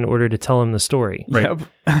simulation in order to tell him the story. Right.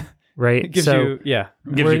 Right. It gives gives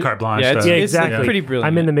you carte blanche. Yeah, it's exactly. like pretty brilliant.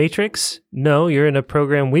 I'm in the Matrix. No, you're in a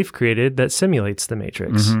program we've created that simulates the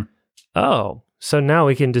Matrix. Oh, so now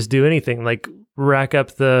we can just do anything, like rack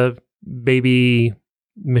up the baby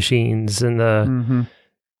machines and the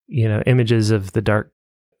images of the dark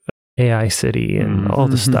AI city and all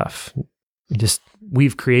the stuff.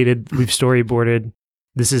 We've storyboarded.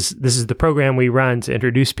 This is the program we run to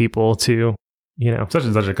introduce people to, such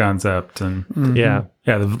and such a concept. And yeah,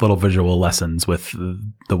 the little visual lessons with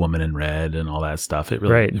the woman in red and all that stuff. It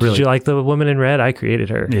really, right. Did you like the woman in red? I created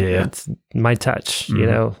her. Yeah. It's my touch,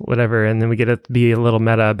 whatever. And then we get to be a little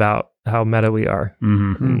meta about how meta we are.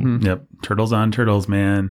 Yep. Turtles on turtles,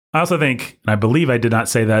 man. I also think, and I believe I did not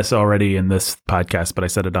say this already in this podcast, but I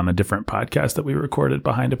said it on a different podcast that we recorded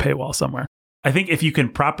behind a paywall somewhere. I think if you can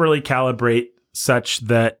properly calibrate such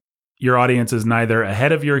that your audience is neither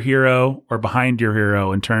ahead of your hero or behind your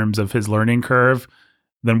hero in terms of his learning curve,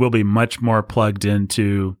 then we'll be much more plugged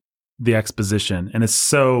into the exposition. And it's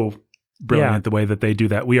so brilliant the way that they do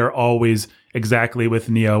that. We are always exactly with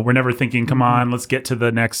Neo. We're never thinking, come on, let's get to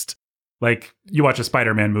the next. Like, you watch a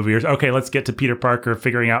Spider-Man movie, or okay, let's get to Peter Parker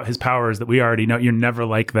figuring out his powers that we already know. You're never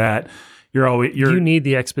like that. You need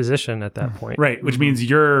the exposition at that point, right? Which means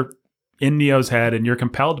you're in Neo's head and you're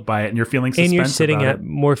compelled by it, and you're feeling suspense. And you're sitting at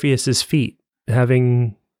Morpheus's feet,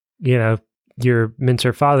 having your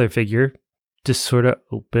mentor father figure just sort of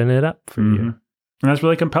open it up for you. And that's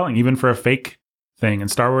really compelling, even for a fake thing.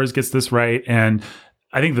 And Star Wars gets this right. And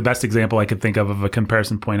I think the best example I could think of a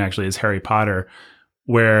comparison point actually is Harry Potter,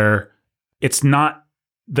 where it's not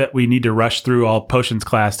that we need to rush through all potions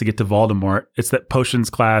class to get to Voldemort. It's that potions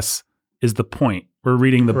class is the point. We're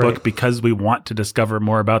reading the book because we want to discover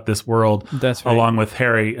more about this world along with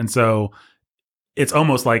Harry. And so it's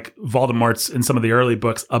almost like Voldemort's in some of the early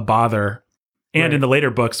books a bother. And in the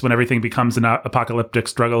later books, when everything becomes an apocalyptic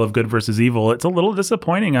struggle of good versus evil, it's a little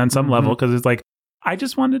disappointing on some level because it's like, I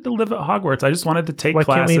just wanted to live at Hogwarts. I just wanted to take classes.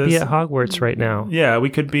 Why can't we be at Hogwarts right now? Yeah,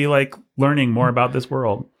 we could be like learning more about this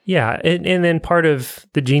world. Yeah, and then part of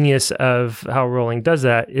the genius of how Rowling does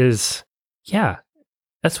that is,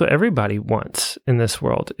 that's what everybody wants in this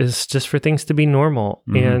world, is just for things to be normal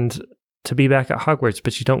and to be back at Hogwarts,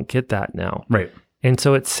 but you don't get that now. Right. And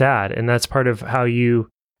so it's sad, and that's part of how you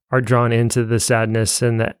are drawn into the sadness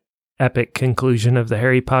and the epic conclusion of the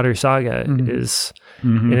Harry Potter saga is,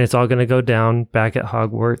 and it's all going to go down back at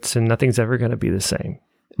Hogwarts, and nothing's ever going to be the same.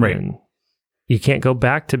 Right. And you can't go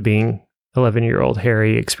back to being 11-year-old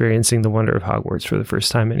Harry experiencing the wonder of Hogwarts for the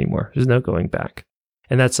first time anymore. There's no going back.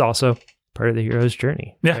 And that's also part of the hero's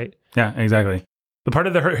journey. Yeah. Right? Yeah, exactly. The part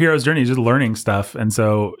of the hero's journey is just learning stuff. And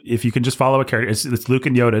so if you can just follow a character, it's Luke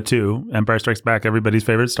and Yoda too. Empire Strikes Back, everybody's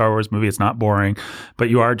favorite Star Wars movie. It's not boring, but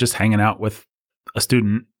you are just hanging out with a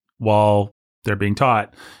student while they're being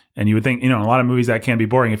taught. And you would think, in a lot of movies that can be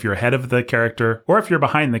boring if you're ahead of the character or if you're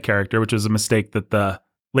behind the character, which is a mistake that the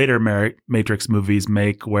later Matrix movies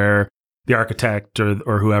make, where the architect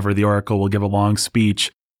or whoever, the Oracle, will give a long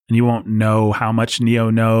speech and you won't know how much Neo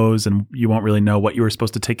knows, and you won't really know what you were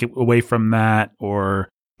supposed to take away from that, or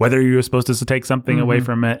whether you were supposed to take something away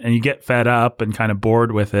from it. And you get fed up and kind of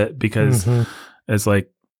bored with it because it's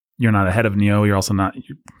like, you're not ahead of Neo. You're also not,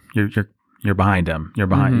 you're behind him. You're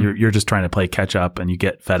behind, you're just trying to play catch up, and you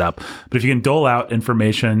get fed up. But if you can dole out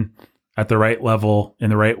information at the right level in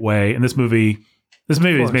the right way, and this movie is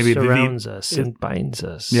maybe surrounds us and binds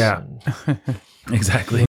us. Yeah,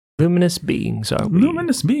 exactly. Luminous beings are we.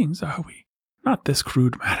 Luminous beings are we. Not this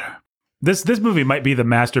crude matter. This movie might be the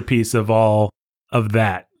masterpiece of all of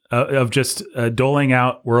that, of just doling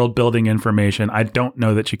out world building information. I don't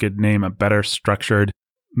know that you could name a better structured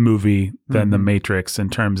movie than The Matrix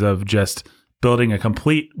in terms of just building a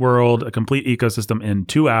complete world, a complete ecosystem in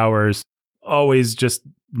 2 hours, always just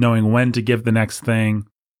knowing when to give the next thing.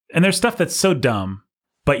 And there's stuff that's so dumb,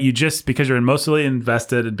 but you just, because you're emotionally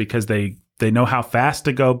invested and because they know how fast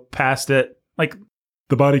to go past it, like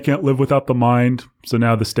the body can't live without the mind. So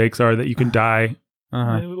now the stakes are that you can die.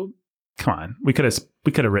 Come on. We could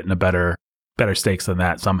have written a better stakes than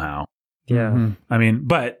that somehow. Yeah. I mean,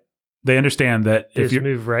 but they understand that if you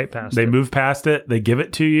move right past they move past it, they give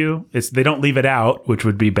it to you. They don't leave it out, which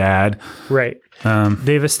would be bad. Right.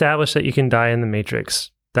 They've established that you can die in the Matrix.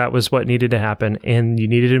 That was what needed to happen, and you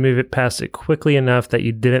needed to move it past it quickly enough that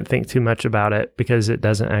you didn't think too much about it because it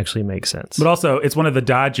doesn't actually make sense. But also, it's one of the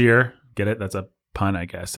dodgier, get it? That's a pun, I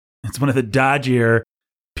guess. It's one of the dodgier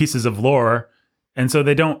pieces of lore, and so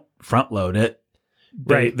they don't front load it.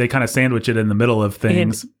 They kind of sandwich it in the middle of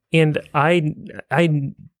things. And I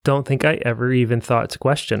don't think I ever even thought to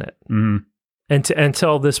question it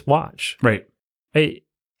until this watch. Right.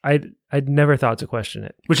 I'd never thought to question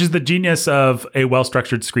it. Which is the genius of a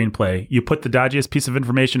well-structured screenplay. You put the dodgiest piece of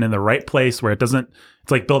information in the right place where it doesn't,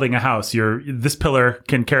 it's like building a house. This pillar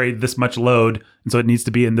can carry this much load, and so it needs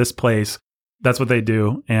to be in this place. That's what they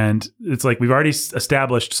do. And it's like, we've already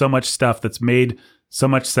established so much stuff that's made so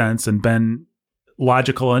much sense and been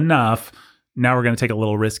logical enough. Now we're going to take a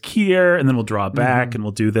little risk here, and then we'll draw back and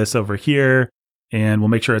we'll do this over here, and we'll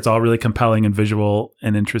make sure it's all really compelling and visual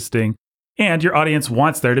and interesting. And your audience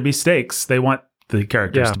wants there to be stakes. They want the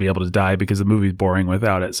characters to be able to die because the movie's boring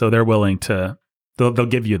without it. So they're willing to, they'll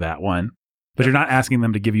give you that one. But you're not asking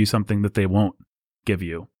them to give you something that they won't give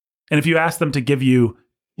you. And if you ask them to give you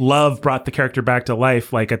love brought the character back to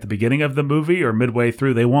life, like at the beginning of the movie or midway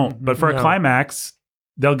through, they won't. But for a climax,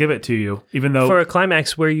 they'll give it to you, even though... For a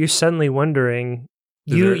climax where you're suddenly wondering,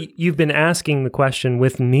 you've been asking the question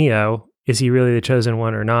with Neo, is he really the chosen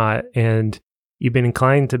one or not? And you've been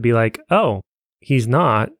inclined to be like, oh, he's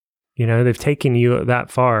not. They've taken you that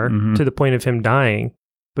far to the point of him dying,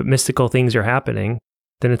 but mystical things are happening.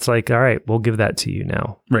 Then it's like, all right, we'll give that to you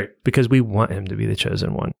now. Right. Because we want him to be the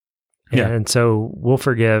chosen one. Yeah. And so we'll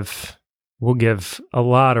give a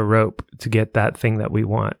lot of rope to get that thing that we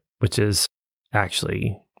want, which is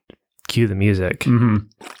actually cue the music.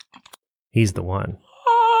 He's the one.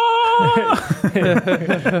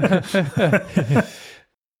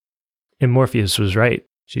 And Morpheus was right.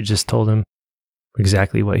 She just told him,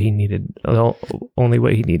 exactly what he needed, only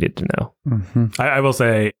what he needed to know. Mm-hmm. I will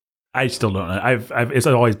say, I still don't know. It's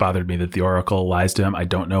always bothered me that the Oracle lies to him. I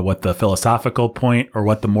don't know what the philosophical point or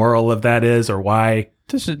what the moral of that is or why.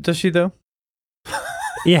 Does she though?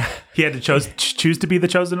 Yeah. He had to choose to be the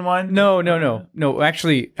chosen one? No.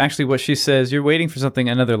 Actually, what she says, you're waiting for something,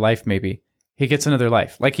 another life maybe. He gets another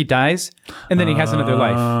life. Like he dies, and then he has another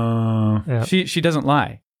life. Yeah. She doesn't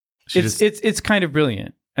lie. It's kind of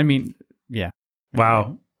brilliant. I mean, yeah.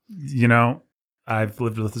 Wow. You know, I've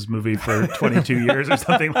lived with this movie for 22 years or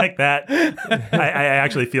something like that. I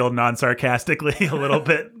actually feel non-sarcastically a little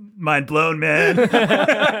bit mind blown, man.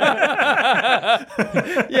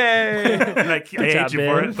 Yay! I hate you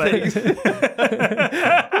for it, but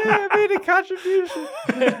I made a contribution.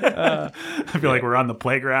 I feel like we're on the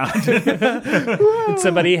playground. And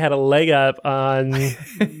somebody had a leg up on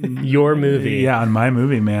your movie. Yeah, on my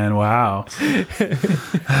movie, man. Wow.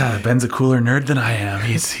 Ben's a cooler nerd than I am.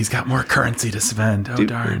 He's got more currency to spend. Oh,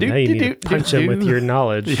 darn. Now you need to punch him with your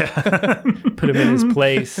knowledge. Yeah. Put him in his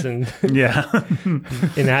place and Yeah.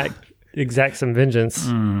 exact some vengeance.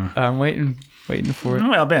 I'm waiting for it.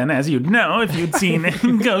 Well, Ben, as you'd know, if you'd seen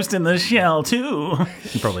Ghost in the Shell too,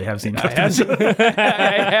 you probably have seen Ghost in the Shell.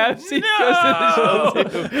 I have seen Ghost in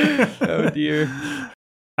the Shell too. Oh dear.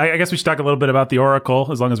 I guess we should talk a little bit about the Oracle,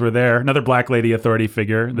 as long as we're there. Another Black Lady authority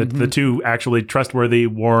figure. The two actually trustworthy,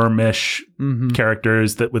 warmish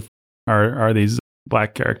characters that are these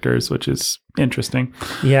black characters, which is interesting.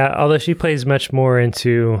 Yeah, although she plays much more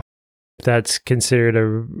into that's considered a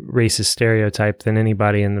racist stereotype than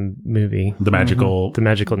anybody in the movie. The magical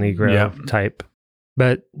Negro type.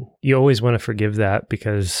 But you always want to forgive that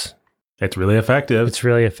because it's really effective. It's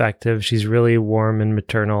really effective. She's really warm and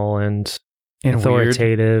maternal and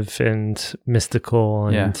authoritative weird. And mystical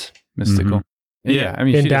and mystical. Yeah, I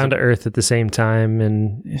mean, and down to earth at the same time.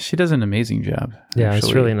 And she does an amazing job. Yeah, actually.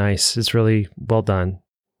 It's really nice. It's really well done.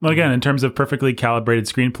 Well, again, in terms of perfectly calibrated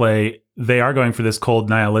screenplay, they are going for this cold,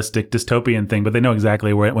 nihilistic, dystopian thing, but they know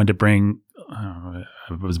exactly when to bring. I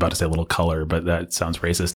was about to say a little color, but that sounds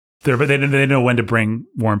racist. But they know when to bring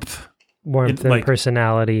warmth and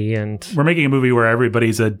personality, and we're making a movie where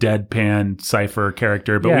everybody's a deadpan cipher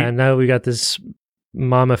character. But now we got this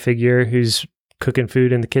mama figure who's cooking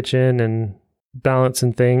food in the kitchen and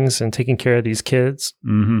balancing things and taking care of these kids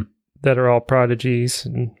that are all prodigies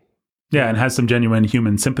and. Yeah, and has some genuine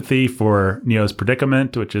human sympathy for Neo's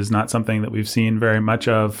predicament, which is not something that we've seen very much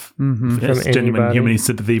of. From genuine human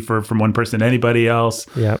sympathy from one person to anybody else.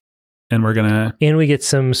 Yeah. And and we get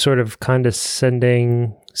some sort of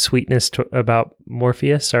condescending sweetness about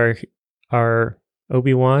Morpheus, our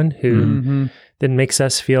Obi-Wan, who then makes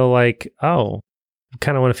us feel like, oh, I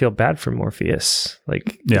kind of want to feel bad for Morpheus.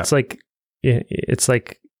 Like, it's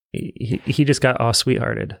like he just got all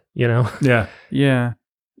sweethearted, you know? Yeah. Yeah.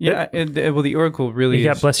 Yeah, well, the Oracle really he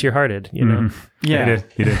got bless your hearted, you know? Yeah.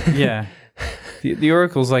 He did. Yeah. The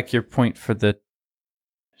Oracle's like your point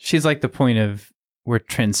she's like the point of where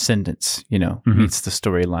transcendence, meets the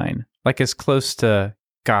storyline. Like as close to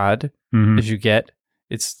God as you get.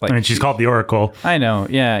 It's like, I mean, she's called the Oracle. I know.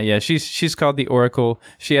 Yeah. She's called the Oracle.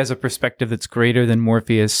 She has a perspective that's greater than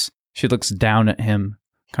Morpheus. She looks down at him,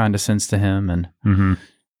 condescends to him, and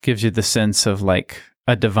gives you the sense of like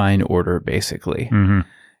a divine order, basically.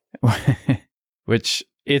 Which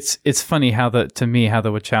it's funny how the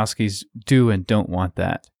Wachowskis do and don't want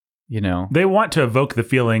that, They want to evoke the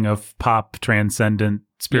feeling of pop transcendent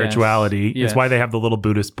spirituality. Yes. It's why they have the little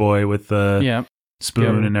Buddhist boy with the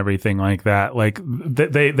spoon and everything like that. Like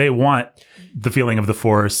they want the feeling of the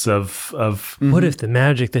force of What if the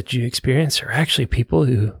magic that you experience are actually people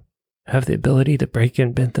who have the ability to break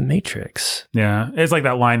and bend the Matrix? Yeah. It's like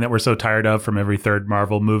that line that we're so tired of from every third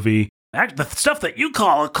Marvel movie. The stuff that you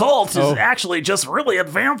call a cult is actually just really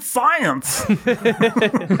advanced science.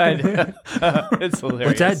 I know. It's hilarious.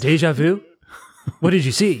 What's that? Deja vu? What did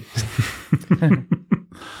you see?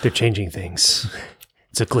 They're changing things.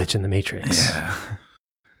 It's a glitch in the Matrix. Yeah.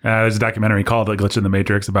 There's a documentary called "A Glitch in the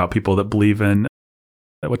Matrix" about people that believe in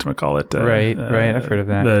whatchamacallit. Right. I've heard of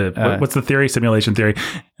that. What's the theory? Simulation theory,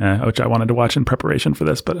 which I wanted to watch in preparation for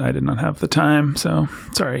this, but I did not have the time. So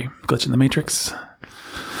sorry, glitch in the Matrix.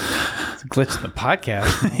 It's a glitch in the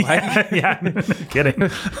podcast. yeah,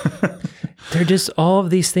 kidding. They're just all of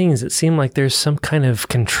these things that seem like there's some kind of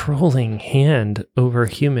controlling hand over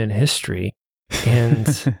human history.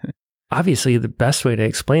 And obviously the best way to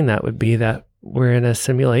explain that would be that we're in a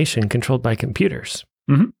simulation controlled by computers.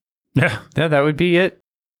 Yeah, that would be it.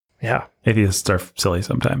 Yeah. Atheists are silly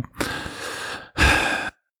sometimes.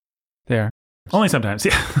 There. Only sometimes,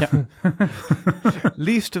 yeah.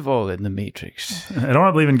 Least of all in the Matrix. I don't want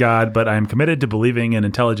to believe in God, but I'm committed to believing in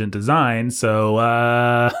intelligent design.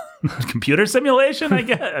 So, computer simulation, I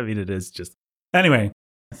guess. I mean, it is just... Anyway,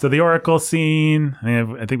 so the Oracle scene,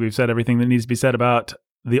 I think we've said everything that needs to be said about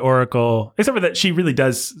the Oracle, except for that she really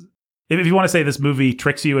does... If you want to say this movie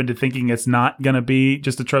tricks you into thinking it's not going to be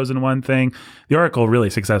just a Chosen One thing, the Oracle really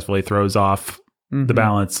successfully throws off the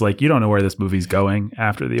balance. Like, you don't know where this movie's going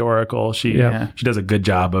after the Oracle. She does a good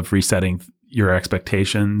job of resetting your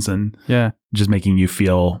expectations and just making you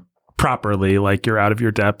feel properly like you're out of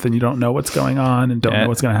your depth and you don't know what's going on and don't know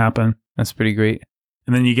what's going to happen. That's pretty great.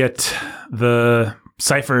 And then you get the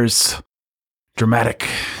Cypher's dramatic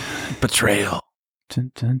betrayal.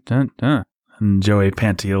 Dun, dun, dun, dun. And Joey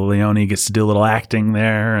Pantoliano gets to do a little acting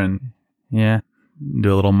there and do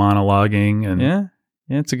a little monologuing and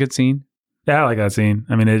it's a good scene. Yeah, I like that scene.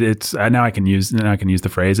 I mean, it's now I can use the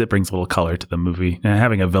phrase. It brings a little color to the movie. And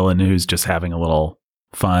having a villain who's just having a little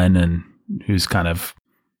fun and who's kind of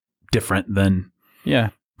different than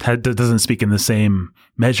doesn't speak in the same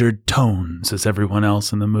measured tones as everyone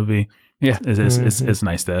else in the movie. Yeah, it's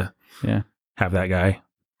nice to have that guy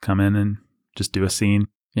come in and just do a scene.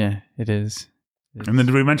 Yeah, it is. And then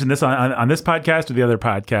did we mention this on this podcast or the other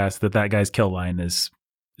podcast that guy's kill line is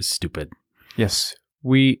stupid? Yes,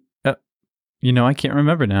 we. I can't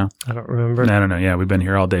remember now. I don't remember. I don't know. Yeah, we've been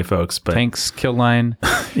here all day, folks. But Tank's kill line.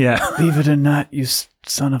 Yeah. Leave it or not, you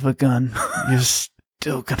son of a gun. You're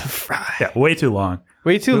still gonna fry. Yeah, way too long.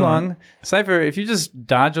 Way too long. Cypher, if you just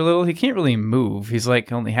dodge a little, he can't really move. He's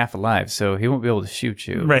like only half alive, so he won't be able to shoot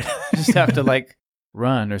you. Right. You just have to like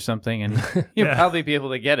run or something, and you'll probably be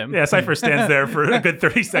able to get him. Yeah, Cypher stands there for a good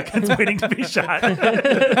 30 seconds waiting to be shot.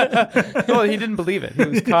 Well, he didn't believe it. He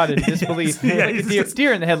was caught in disbelief. Yeah, like a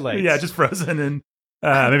deer in the headlights. Yeah, just frozen, and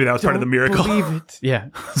maybe that was part of the miracle. Believe it. Yeah.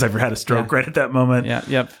 Cypher had a stroke right at that moment. Yeah,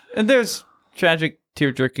 yep. And there's tragic,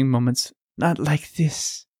 tear-jerking moments. Not like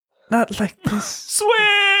this. Not like this.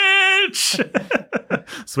 Switch!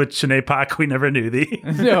 Switch Sinead Pak, we never knew thee.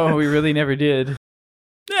 No, we really never did.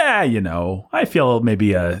 Yeah, I feel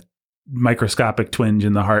maybe a microscopic twinge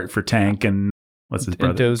in the heart for Tank and what's his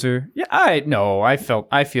brother? And Dozer. Yeah,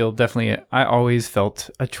 I feel definitely, I always felt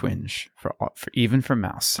a twinge for even for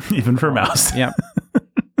Mouse. Even for Mouse. Yeah.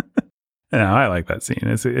 No, I like that scene.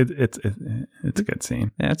 It's a good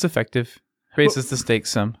scene. Yeah, it's effective. Raises the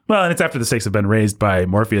stakes some. Well, and it's after the stakes have been raised by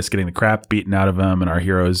Morpheus getting the crap beaten out of him and our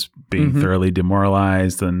heroes being thoroughly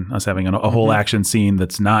demoralized and us having a whole action scene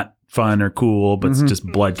that's not fun or cool, but it's just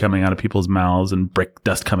blood coming out of people's mouths and brick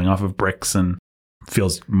dust coming off of bricks and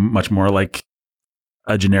feels much more like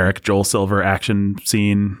a generic Joel Silver action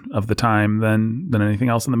scene of the time than anything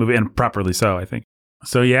else in the movie, and properly so, I think.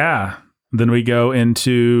 So yeah, then we go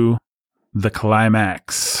into the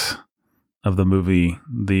climax of the movie,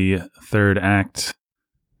 the third act.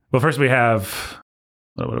 Well, first we have,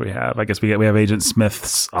 what do we have? I guess we have Agent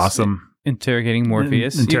Smith's awesome interrogating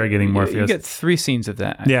Morpheus. Morpheus. You get 3 scenes of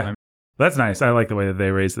that. Yeah, that's nice. I like the way that they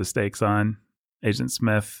raise the stakes on Agent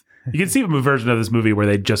Smith. You can see a version of this movie where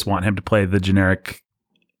they just want him to play the generic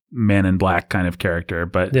Man in Black kind of character,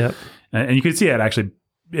 but and you can see it actually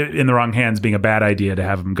in the wrong hands being a bad idea to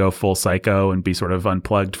have him go full psycho and be sort of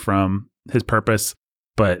unplugged from his purpose.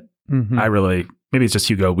 But I really, maybe it's just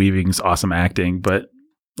Hugo Weaving's awesome acting, but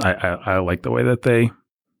I like the way that they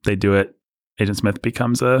do it. Agent Smith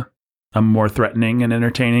becomes a more threatening and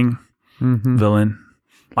entertaining villain,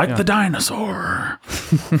 like the dinosaur.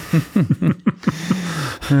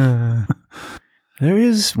 There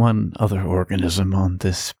is one other organism on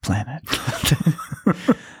this planet.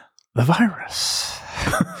 The virus.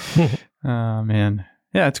 Oh, man.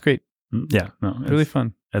 Yeah, it's great. Yeah. No, it's really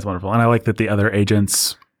fun. It's wonderful. And I like that the other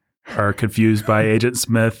agents are confused by Agent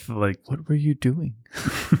Smith. Like, what were you doing?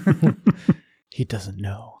 He doesn't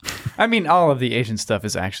know. I mean, all of the agent stuff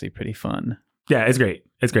is actually pretty fun. Yeah, it's great.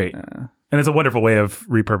 It's great. And it's a wonderful way of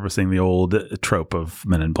repurposing the old trope of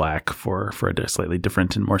Men in Black for a slightly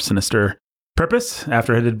different and more sinister purpose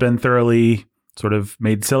after it had been thoroughly sort of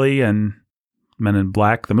made silly. And Men in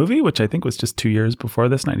Black, the movie, which I think was just 2 years before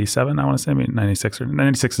this, 97, I want to say, 96 or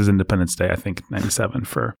 96 is Independence Day, I think 97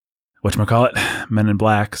 for whatchamacallit, Men in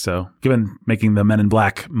Black. So making the Men in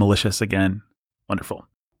Black malicious again, wonderful.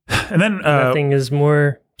 And then nothing is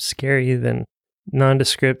more scary than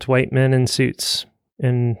nondescript white men in suits,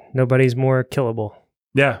 and nobody's more killable.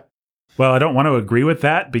 Yeah. Well, I don't want to agree with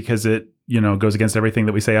that because it, goes against everything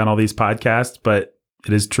that we say on all these podcasts, but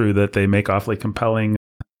it is true that they make awfully compelling.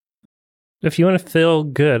 If you want to feel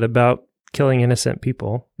good about killing innocent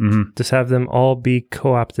people, just have them all be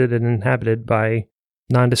co-opted and inhabited by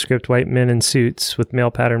nondescript white men in suits with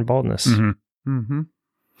male pattern baldness. Mm-hmm.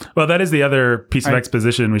 Well, that is the other piece of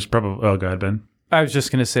exposition we should probably... Oh, go ahead, Ben. I was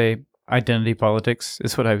just going to say identity politics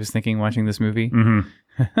is what I was thinking watching this movie.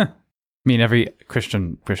 Mm-hmm. I mean, every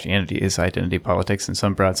Christianity is identity politics in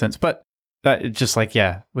some broad sense, but just like,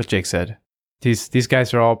 what Jake said, these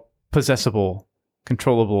guys are all possessible,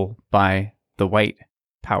 controllable by the white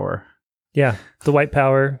power. Yeah, the white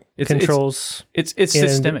power controls. It's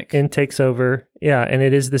systemic and takes over. Yeah, and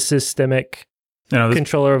it is the systemic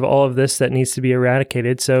controller of all of this that needs to be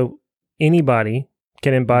eradicated. So anybody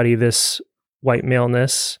can embody this white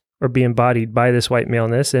maleness or be embodied by this white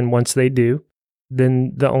maleness, and once they do,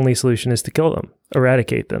 then the only solution is to kill them,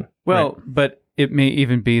 eradicate them. Well, but it may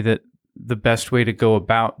even be that the best way to go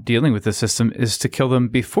about dealing with the system is to kill them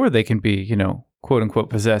before they can be, quote unquote,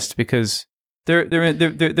 possessed, because they're in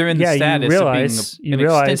the status of being an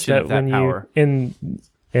extension of that power. And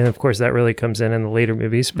of course that really comes in the later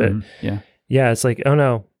movies, but it's like, oh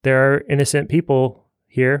no, there are innocent people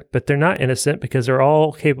here, but they're not innocent because they're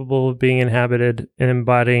all capable of being inhabited and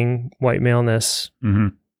embodying white maleness. Mm-hmm.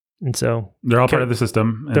 And so they're all part of the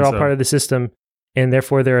system. They're all part of the system, and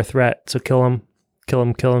therefore they're a threat. So kill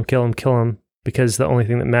them, because the only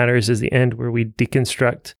thing that matters is the end, where we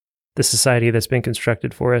deconstruct the society that's been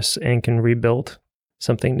constructed for us and can rebuild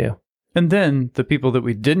something new. And then the people that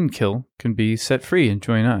we didn't kill can be set free and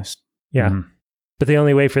join us. Yeah. Mm-hmm. But the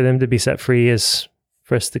only way for them to be set free is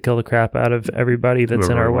for us to kill the crap out of everybody that's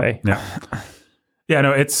in our way. Yeah. Yeah,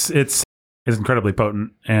 no, it's incredibly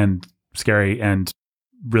potent and scary and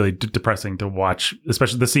really depressing to watch,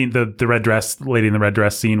 especially the scene, the red dress lady in the red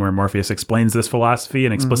dress scene where Morpheus explains this philosophy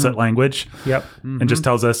in explicit language. Yep. And just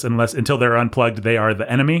tells us until they're unplugged, they are the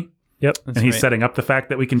enemy. Yep. And he's setting up the fact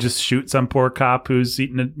that we can just shoot some poor cop who's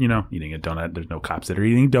eating a donut. There's no cops that are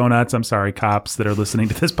eating donuts. I'm sorry, cops that are listening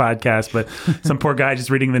to this podcast, but some poor guy just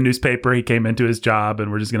reading the newspaper. He came into his job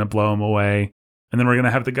and we're just going to blow him away. And then we're going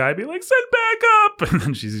to have the guy be like, send back up. And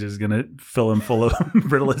then she's just going to fill him full of,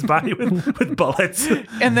 riddle his body with bullets.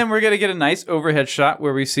 And then we're going to get a nice overhead shot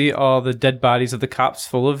where we see all the dead bodies of the cops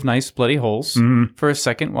full of nice bloody holes for a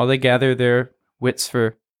second while they gather their wits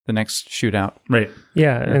for the next shootout. Right.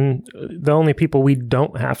 Yeah. And the only people we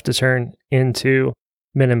don't have to turn into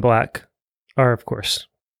Men in Black are, of course,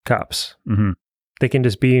 cops. Mm-hmm. They can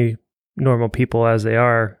just be normal people as they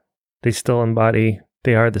are. They still embody...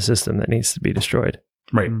 They are the system that needs to be destroyed.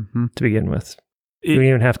 Right. To begin with. You don't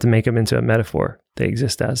even have to make them into a metaphor. They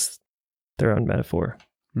exist as their own metaphor.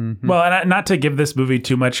 Mm-hmm. Well, and not to give this movie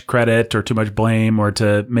too much credit or too much blame or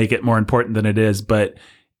to make it more important than it is, but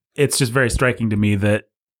it's just very striking to me that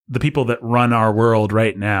the people that run our world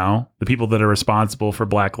right now, the people that are responsible for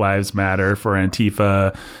Black Lives Matter, for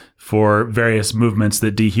Antifa, for various movements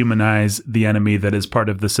that dehumanize the enemy that is part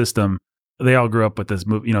of the system, they all grew up with this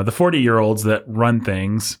movie. The 40-year-olds that run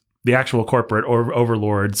things, the actual corporate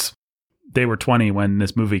overlords, they were 20 when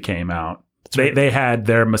this movie came out. They had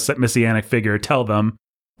their messianic figure tell them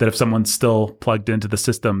that if someone's still plugged into the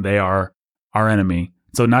system, they are our enemy.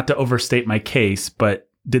 So not to overstate my case, but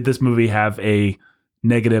did this movie have a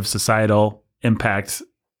negative societal impact?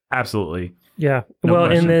 Absolutely. Yeah. No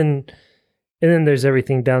question. and then there's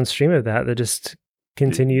everything downstream of that just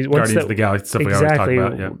continues. Guardians of the Galaxy stuff exactly, we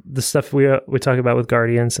always talk about. Yeah. The stuff we talk about with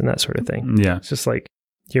Guardians and that sort of thing. Yeah. It's just like,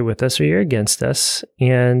 you're with us or you're against us.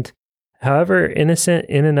 And however innocent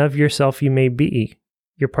in and of yourself you may be,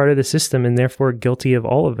 you're part of the system and therefore guilty of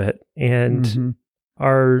all of it. And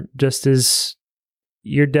are just as,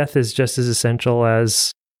 your death is just as essential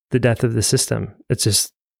as the death of the system. It's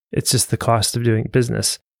just the cost of doing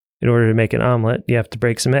business. In order to make an omelet, you have to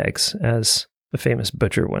break some eggs, as a famous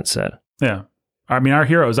butcher once said. Yeah. I mean, our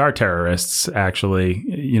heroes are terrorists, actually.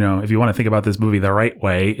 If you want to think about this movie the right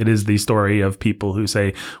way, it is the story of people who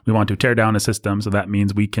say, we want to tear down a system, so that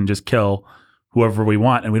means we can just kill whoever we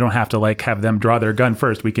want, and we don't have to have them draw their gun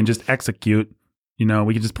first. We can just execute, we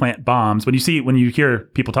can just plant bombs. When you hear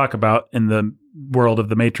people talk about in the world of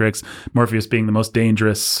the Matrix, Morpheus being the most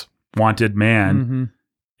dangerous wanted man,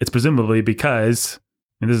 it's presumably because,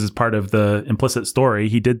 and this is part of the implicit story,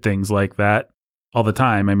 he did things like that all the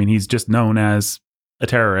time. I mean, he's just known as a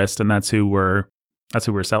terrorist, and that's who we're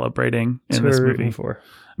celebrating in this movie. For.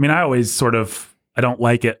 I mean, I always I don't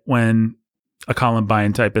like it when a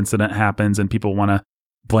Columbine type incident happens and people want to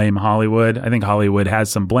blame Hollywood. I think Hollywood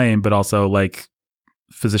has some blame, but also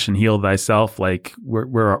physician heal thyself,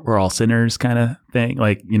 we're all sinners kind of thing.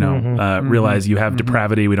 Realize you have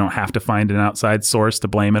depravity. We don't have to find an outside source to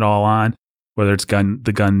blame it all on, whether it's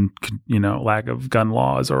lack of gun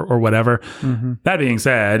laws or whatever. That being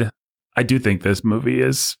said, I do think this movie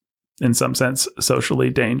is in some sense socially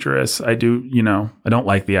dangerous. I don't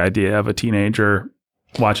like the idea of a teenager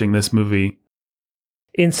watching this movie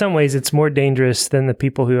in some ways, it's more dangerous than the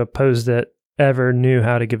people who opposed it ever knew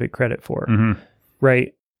how to give it credit for.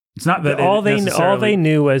 Right? It's not that all they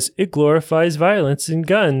knew was it glorifies violence and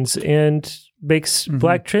guns and makes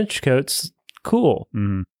black trench coats cool.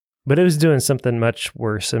 But it was doing something much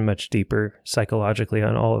worse and much deeper psychologically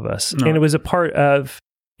on all of us. And it was a part of,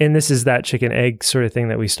 and this is that chicken egg sort of thing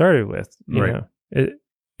that we started with. You know,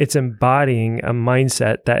 it's embodying a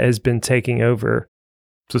mindset that has been taking over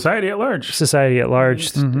society at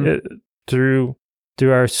large through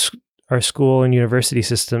our school and university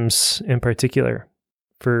systems in particular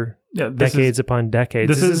for decades upon decades.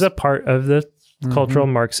 This is a part of the cultural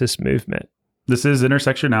Marxist movement. This is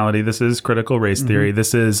intersectionality. This is critical race theory.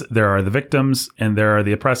 This is, there are the victims and there are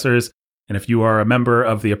the oppressors. And if you are a member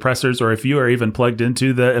of the oppressors, or if you are even plugged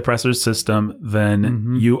into the oppressor's system,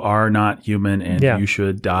 then you are not human and you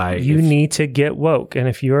should die. You need to get woke. And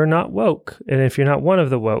if you're not woke, and if you're not one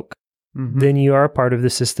of the woke, then you are a part of the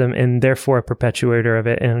system and therefore a perpetuator of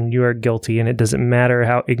it. And you are guilty. And it doesn't matter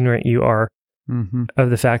how ignorant you are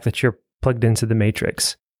of the fact that you're plugged into the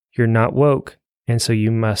matrix. You're not woke. And so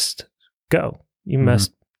you must go. You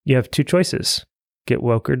have two choices: get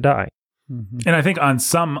woke or die. And I think on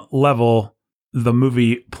some level, the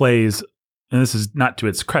movie plays, and this is not to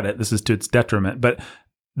its credit, this is to its detriment, but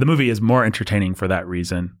the movie is more entertaining for that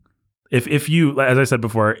reason. If you, as I said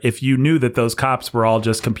before, if you knew that those cops were all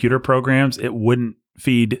just computer programs, it wouldn't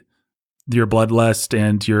feed your bloodlust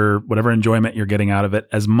and your whatever enjoyment you're getting out of it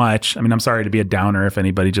as much. I mean, I'm sorry to be a downer if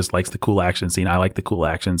anybody just likes the cool action scene. I like the cool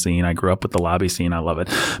action scene. I grew up with the lobby scene. I love it.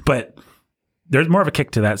 But there's more of a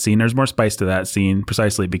kick to that scene. There's more spice to that scene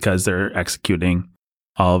precisely because they're executing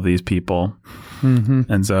all of these people.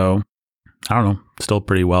 And so, I don't know, still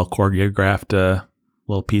pretty well choreographed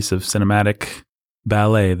little piece of cinematic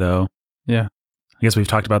ballet, though. Yeah. I guess we've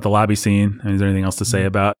talked about the lobby scene. I mean, is there anything else to say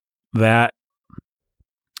about that?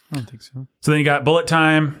 I don't think so. So then you got bullet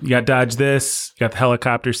time, you got dodge this, you got the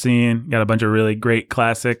helicopter scene, you got a bunch of really great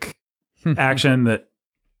classic action that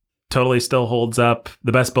totally still holds up.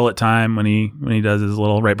 The best bullet time when he does his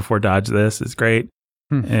little right before dodge this is great.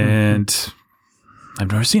 And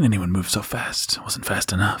I've never seen anyone move so fast. It wasn't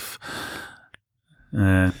fast enough.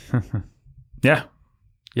 Good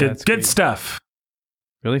stuff.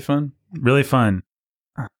 Really fun. Really fun.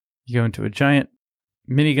 You go into a giant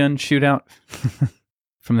minigun shootout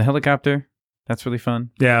from the helicopter. That's really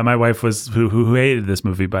fun. Yeah, my wife was who hated this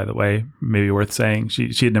movie, by the way. Maybe worth saying.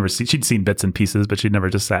 She had never seen, she'd seen bits and pieces, but she'd never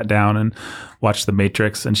just sat down and watched The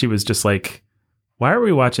Matrix. And she was just like, why are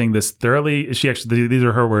we watching this thoroughly? She actually, these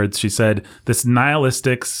are her words. She said, this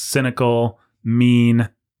nihilistic, cynical, mean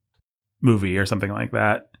movie or something like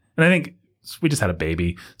that. And I think we just had a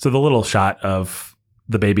baby. So the little shot of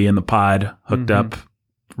the baby in the pod hooked up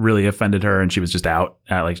really offended her. And she was just out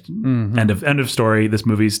at like end of story. This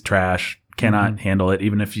movie's trash. Cannot handle it,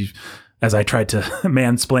 even if you, as I tried to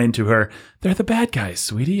mansplain to her, they're the bad guys,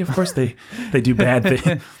 sweetie. Of course they do bad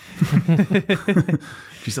things.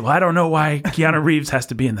 She said, well, I don't know why Keanu Reeves has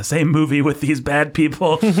to be in the same movie with these bad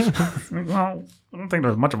people. Well, I don't think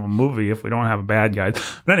there's much of a movie if we don't have bad guys.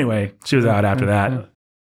 But anyway, she was out after that.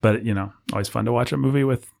 But, you know, always fun to watch a movie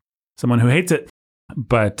with someone who hates it.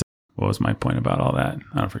 But what was my point about all that?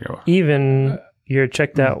 I don't forget what. Even your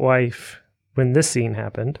checked out wife, when this scene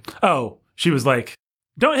happened. Oh, she was like,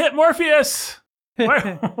 don't hit Morpheus.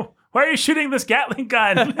 Why are you shooting this Gatling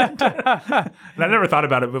gun? And I never thought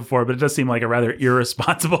about it before, but it does seem like a rather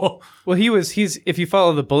irresponsible. Well, he's if you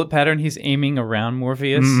follow the bullet pattern, he's aiming around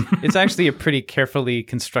Morpheus. It's actually a pretty carefully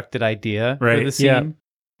constructed idea for the scene,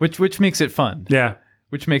 which makes it fun. Yeah.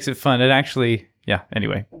 Which makes it fun. It actually,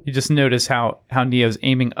 anyway, you just notice how Neo's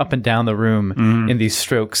aiming up and down the room in these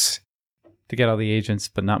strokes to get all the agents,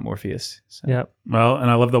 but not Morpheus. So. Yeah. Well,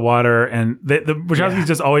 and I love the water, and the Wachowskis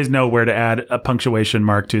just always know where to add a punctuation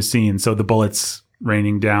mark to a scene. So the bullets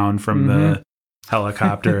raining down from the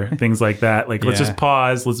helicopter, things like that. Like, let's just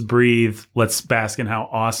pause, let's breathe, let's bask in how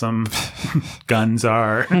awesome guns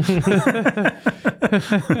are.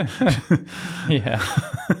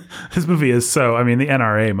 This movie is so, I mean, the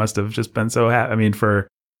NRA must have just been so happy. I mean, for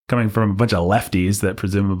coming from a bunch of lefties that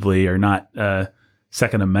presumably are not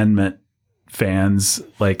Second Amendment fans,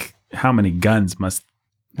 like, how many guns must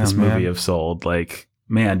this movie have sold? Like,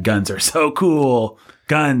 man, guns are so cool.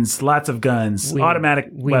 Guns, lots of guns, automatic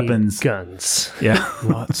weapons. Guns. Yeah.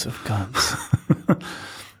 Lots of guns.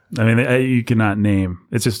 I mean, you cannot name.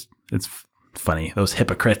 It's just, it's funny. Those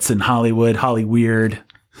hypocrites in Hollywood, Hollyweird.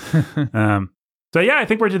 So yeah, I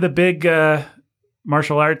think we're to the big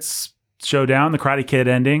martial arts showdown, the Karate Kid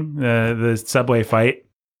ending, the subway fight,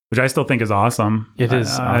 which I still think is awesome. It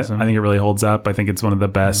is awesome. I think it really holds up. I think it's one of the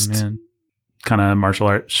best kind of martial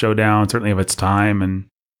arts showdown, certainly of its time, and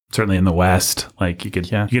certainly in the West. Like you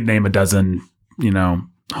could name a dozen,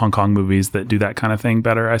 Hong Kong movies that do that kind of thing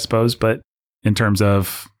better, I suppose. But in terms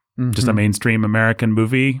of just a mainstream American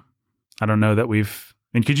movie, I don't know that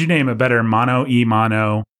could you name a better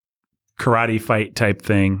mono karate fight type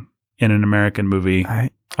thing in an American movie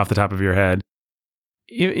off the top of your head?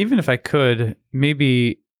 Even if I could,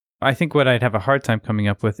 maybe I think what I'd have a hard time coming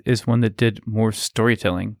up with is one that did more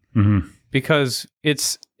storytelling, because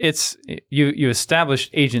it's you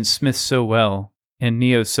established Agent Smith so well and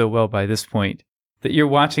Neo so well by this point that you're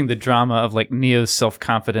watching the drama of like Neo's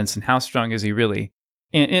self-confidence and how strong is he really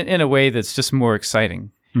in a way that's just more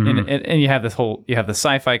exciting. And you have the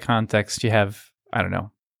sci-fi context, you have, I don't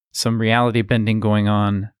know, some reality bending going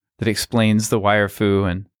on that explains the wire fu,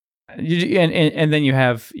 and then you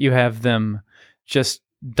have them just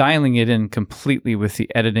dialing it in completely with the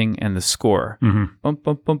editing and the score. Bum,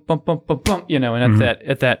 bum, bum, bum, bum, bum, bum, and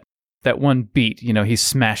at that one beat, he's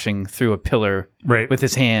smashing through a pillar with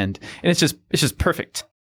his hand, and it's just perfect.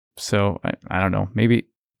 So I don't know, maybe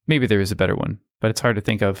there is a better one, but it's hard to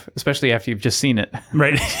think of, especially after you've just seen it.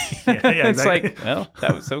 Right. Yeah, it's like, well,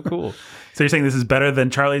 that was so cool. So you're saying this is better than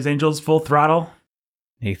Charlie's Angels Full Throttle?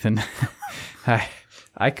 Nathan,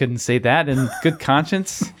 I couldn't say that in good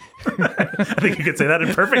conscience. I think you could say that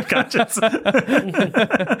in perfect conscience.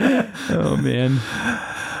 Oh, man.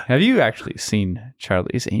 Have you actually seen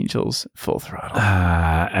Charlie's Angels Full Throttle?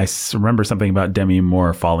 I remember something about Demi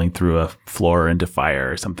Moore falling through a floor into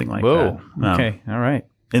fire or something like that. Okay. All right.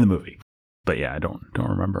 In the movie. But yeah, I don't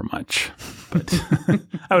remember much. But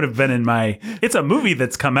I would have been in my, it's a movie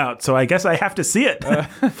that's come out, so I guess I have to see it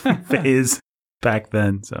phase back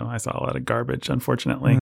then. So I saw a lot of garbage,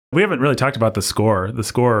 unfortunately. We haven't really talked about the score. The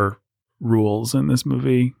score rules in this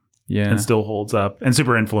movie. Yeah. And still holds up and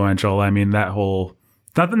super influential. I mean, that whole,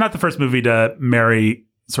 not the first movie to marry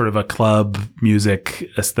sort of a club music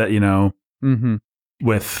aesthetic,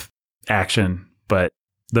 with action, but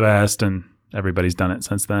the best, and everybody's done it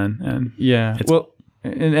since then. And yeah,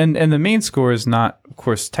 and the main score is not, of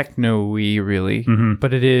course, techno-y really,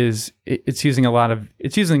 but it's using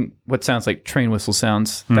what sounds like train whistle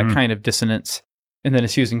sounds, that kind of dissonance, and then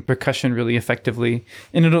it's using percussion really effectively,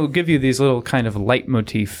 and it'll give you these little kind of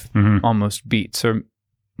leitmotif almost beats or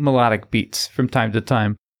melodic beats from time to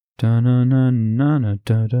time. Stuff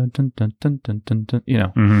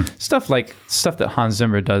that Hans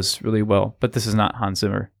Zimmer does really well, but this is not Hans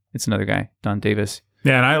Zimmer. It's another guy, Don Davis.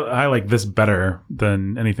 Yeah, and I like this better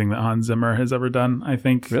than anything that Hans Zimmer has ever done, I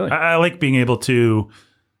think. Really? I like being able to,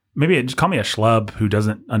 just call me a schlub who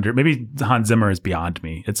doesn't maybe Hans Zimmer is beyond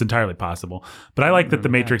me. It's entirely possible. But I like that The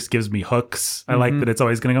Matrix gives me hooks. I like that it's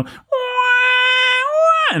always going to go,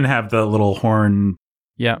 and have the little horn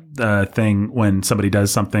thing when somebody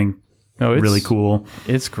does something really cool.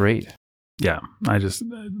 It's great. Yeah, I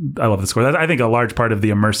love the score. I think a large part of the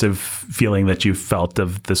immersive feeling that you felt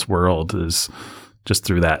of this world is just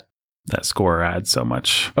through that score adds so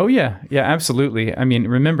much. Oh yeah, absolutely. I mean,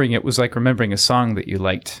 remembering it was like remembering a song that you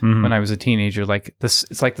liked when I was a teenager. Like this,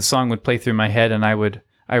 it's like the song would play through my head, and I would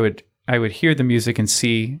hear the music and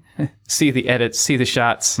see the edits, see the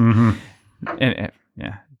shots, and it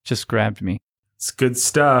just grabbed me. It's good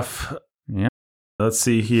stuff. Yeah. Let's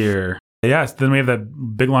see here. Yes, then we have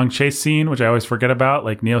that big long chase scene, which I always forget about.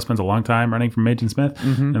 Like Neo spends a long time running from Agent Smith,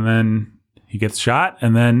 and then he gets shot,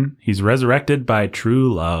 and then he's resurrected by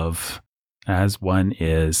true love, as one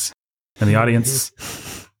is. And the audience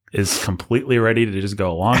is completely ready to just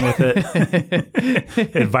go along with it.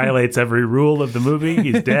 It violates every rule of the movie.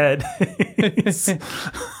 He's dead.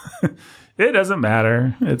 It doesn't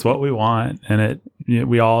matter. It's what we want. And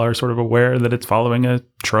we all are sort of aware that it's following a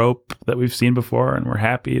trope that we've seen before, and we're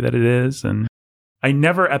happy that it is. And I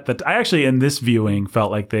never I actually in this viewing felt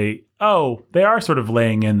like they are sort of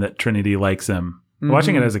laying in that Trinity likes him.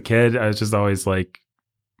 Watching it as a kid, I was just always like,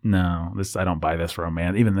 no, I don't buy this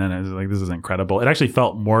romance. Even then, I was like, this is incredible. It actually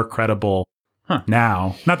felt more credible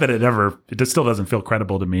now. Not that it still doesn't feel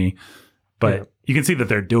credible to me, but you can see that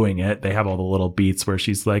they're doing it. They have all the little beats where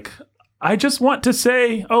she's like, I just want to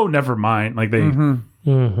say, oh, never mind. Like they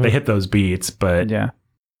hit those beats, but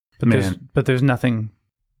but there's nothing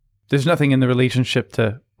in the relationship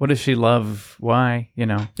to what does she love? Why?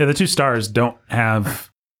 Yeah, the two stars don't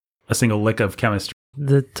have a single lick of chemistry.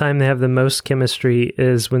 The time they have the most chemistry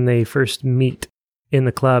is when they first meet in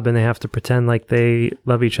the club, and they have to pretend like they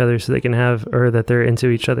love each other so they can or that they're into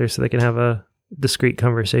each other so they can have a discreet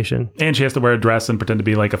conversation. And she has to wear a dress and pretend to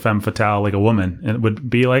be like a femme fatale, like a woman. And it would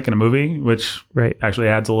be like in a movie, which actually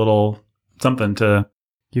adds a little something to...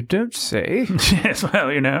 You don't say. Yes,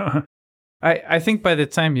 well, I think by the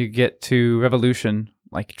time you get to Revolution,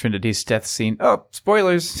 like Trinity's death scene. Oh,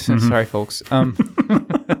 spoilers! Sorry, folks. I'm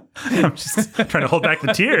just trying to hold back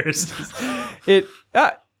the tears.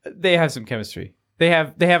 They have some chemistry. They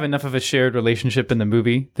have enough of a shared relationship in the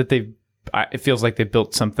movie that it feels like they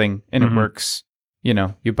built something and it works. You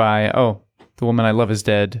know, you buy, oh, the woman I love is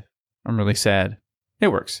dead. I'm really sad. It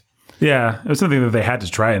works. Yeah, it was something that they had to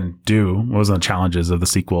try and do. What was the challenges of the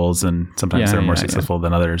sequels, and sometimes they're more successful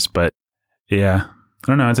than others. But yeah, I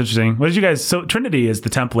don't know. It's interesting. What did you guys? So Trinity is the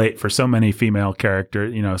template for so many female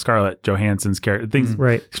characters. You know, Scarlett Johansson's character. Things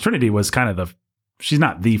right. Trinity was kind of she's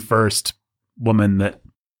not the first woman that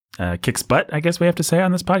kicks butt, I guess we have to say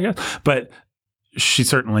on this podcast, but she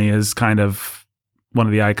certainly is kind of one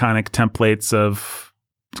of the iconic templates of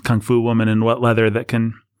Kung Fu woman in what leather that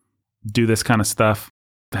can do this kind of stuff.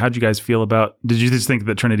 How'd you guys feel about, did you just think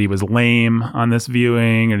that Trinity was lame on this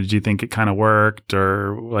viewing, or did you think it kind of worked,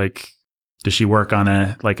 or like, does she work on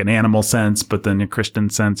an animal sense, but then a Christian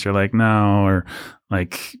sense, you're like, no, or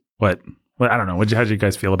like, what I don't know. How'd you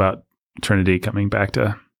guys feel about Trinity coming back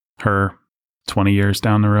to her 20 years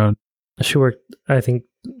down the road? She worked, I think,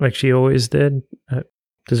 like she always did.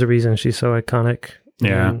 There's a reason she's so iconic.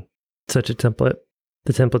 Yeah. Such a template.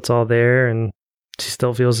 The template's all there, and she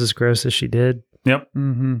still feels as gross as she did. Yep.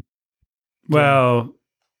 Mm-hmm. Well,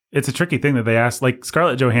 it's a tricky thing that they ask. Like,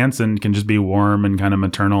 Scarlett Johansson can just be warm and kind of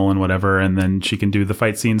maternal and whatever, and then she can do the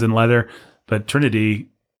fight scenes in leather. But Trinity,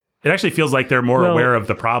 it actually feels like they're more aware of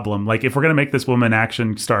the problem. Like, if we're going to make this woman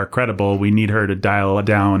action star credible, we need her to dial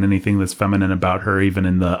down anything that's feminine about her, even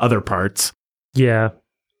in the other parts. Yeah.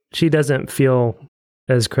 She doesn't feel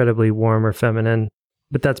as credibly warm or feminine,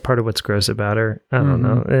 but that's part of what's gross about her. I don't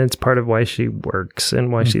know. And it's part of why she works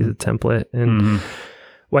and why she's a template, and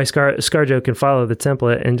why ScarJo can follow the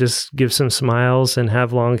template and just give some smiles and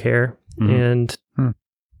have long hair and,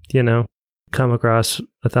 you know, come across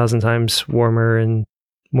 1,000 times warmer and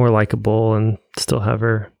more likable and still have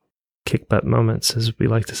her kick butt moments, as we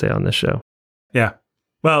like to say on this show. Yeah.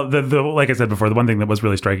 Well, the like I said before, the one thing that was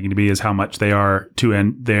really striking to me is how much they are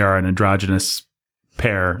an androgynous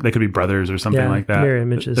pair. They could be brothers or something like that. Mirror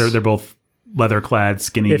images. They're both leather clad,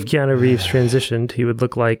 skinny. If Keanu Reeves transitioned, he would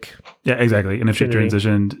look like exactly. And if Trinity. she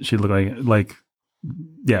transitioned, she'd look like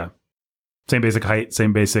same basic height,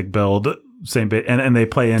 same basic build, and they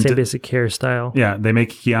play into same basic hairstyle. Yeah, they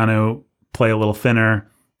make Keanu play a little thinner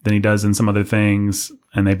than he does in some other things,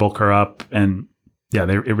 and they bulk her up, and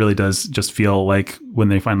it really does just feel like when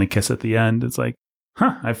they finally kiss at the end, it's like,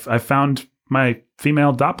 I found my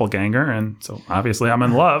female doppelganger, and so obviously I'm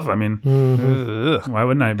in love. I mean, why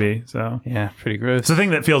wouldn't I be? So yeah, pretty gross. It's the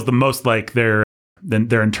thing that feels the most like their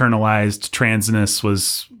internalized transness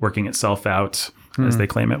was working itself out, as they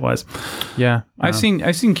claim it was. Yeah, I've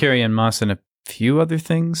seen Carrie-Anne Moss in a few other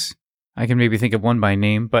things. I can maybe think of one by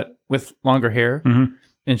name, but with longer hair,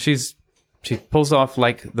 and she pulls off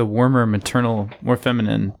like the warmer, maternal, more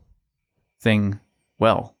feminine thing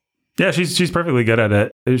well. Yeah, she's perfectly good at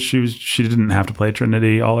it. She didn't have to play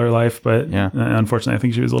Trinity all her life, but unfortunately, I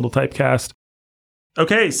think she was a little typecast.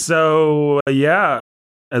 Okay, so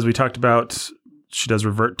as we talked about, she does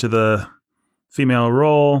revert to the female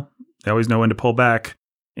role. They always know when to pull back,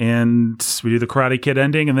 and we do the Karate Kid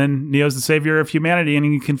ending, and then Neo's the savior of humanity, and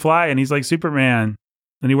he can fly, and he's like Superman.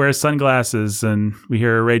 Then he wears sunglasses, and we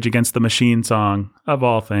hear a Rage Against the Machine song, of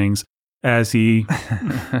all things, as he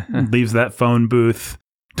leaves that phone booth.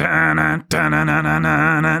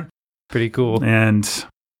 Pretty cool. And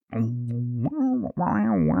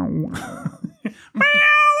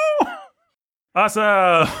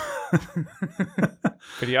awesome.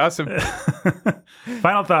 Pretty awesome.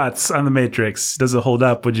 Final thoughts on The Matrix. Does it hold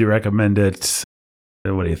up? Would you recommend it?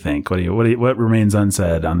 What do you think? What remains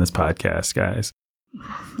unsaid on this podcast, guys,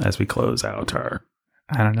 as we close out our...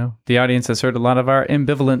 I don't know. The audience has heard a lot of our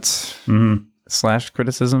ambivalence /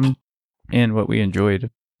 criticism and what we enjoyed.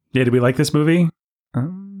 Yeah, did we like this movie?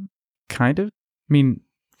 Kind of. I mean,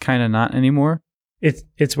 kind of not anymore.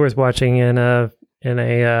 It's worth watching in a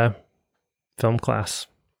film class.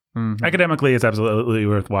 Academically, it's absolutely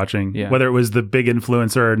worth watching. Yeah. Whether it was the big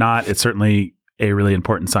influencer or not, it's certainly a really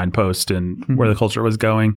important signpost in where the culture was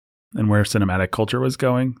going and where cinematic culture was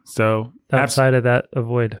going. So outside of that,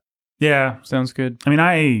 avoid. Yeah, sounds good. I mean,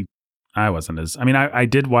 I wasn't as... I mean, I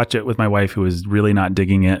did watch it with my wife, who was really not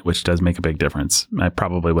digging it, which does make a big difference. I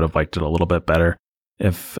probably would have liked it a little bit better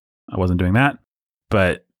if I wasn't doing that.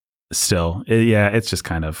 But still, it's just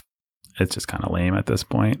kind of lame at this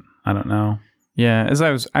point. I don't know. Yeah, as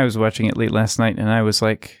I was watching it late last night, and I was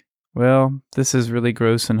like, well, this is really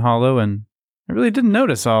gross and hollow, and I really didn't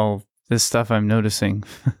notice all this stuff I'm noticing.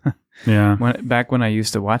 Yeah. back when I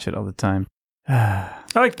used to watch it all the time. I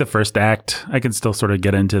like the first act. I can still sort of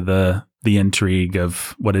get into the intrigue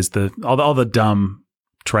of what is all the dumb,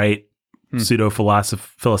 trite,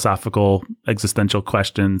 pseudo-philosophical, existential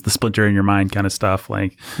questions, the splinter in your mind kind of stuff.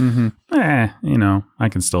 Like, I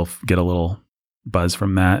can still get a little buzz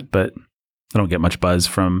from that, but I don't get much buzz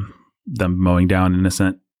from them mowing down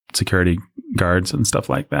innocent security guards and stuff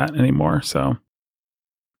like that anymore. So,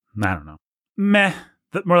 I don't know. Meh.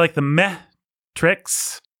 More like the meh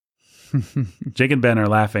tricks. Jake and Ben are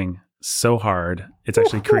laughing so hard, it's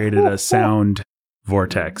actually created a sound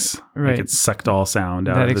vortex. Right. Like it sucked all sound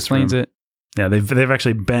out That of this room. explains it. Yeah, they've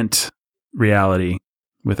actually bent reality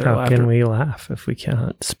with their How laughter. can we laugh if we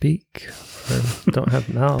cannot speak or don't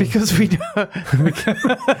have mouths? Because we don't.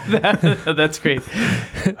 That's great.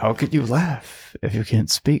 How could you laugh if you can't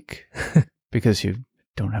speak? Because you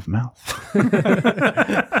don't have a mouth.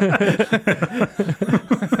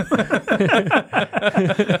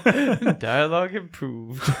 Dialogue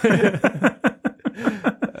improved.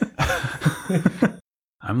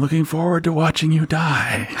 I'm looking forward to watching you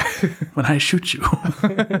die when I shoot you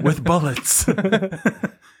with bullets.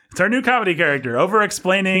 It's our new comedy character,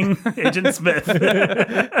 over-explaining Agent Smith.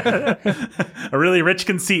 A really rich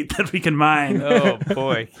conceit that we can mine. Oh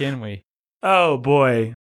boy, can we? Oh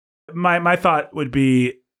boy. My thought would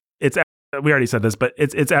be, we already said this, but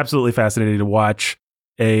it's absolutely fascinating to watch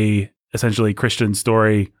a essentially Christian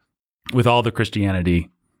story with all the Christianity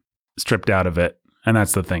stripped out of it. And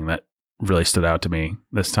that's the thing that really stood out to me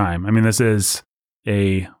this time. I mean, this is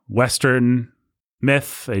a Western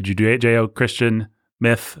myth, a Judeo-Christian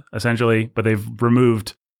myth, essentially, but they've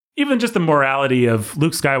removed even just the morality of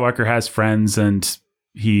Luke Skywalker has friends and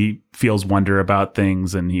he feels wonder about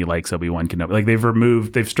things and he likes Obi-Wan Kenobi. Like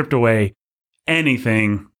they've stripped away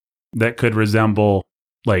anything that could resemble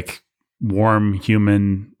like warm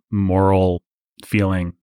human moral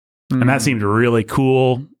feeling. And that seemed really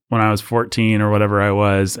cool when I was 14 or whatever I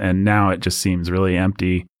was. And now it just seems really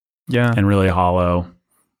empty and really hollow,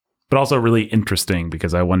 but also really interesting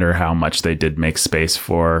because I wonder how much they did make space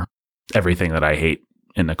for everything that I hate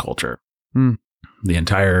in the culture. The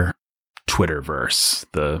entire Twitterverse,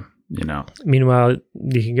 Meanwhile,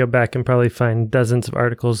 you can go back and probably find dozens of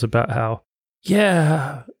articles about how,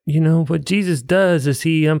 what Jesus does is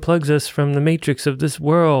he unplugs us from the matrix of this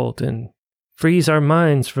world and frees our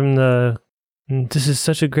minds from this is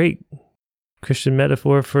such a great Christian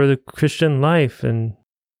metaphor for the Christian life. And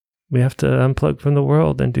we have to unplug from the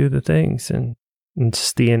world and do the things and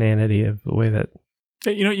just the inanity of the way that.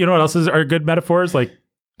 You know what else are good metaphors? Like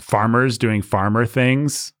farmers doing farmer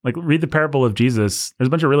things. Like read the parable of Jesus. There's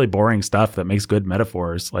a bunch of really boring stuff that makes good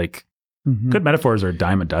metaphors. Like good metaphors are a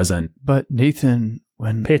dime a dozen. But Nathan,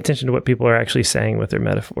 Pay attention to what people are actually saying with their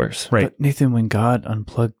metaphors. Right. But Nathan, when God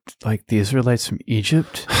unplugged like the Israelites from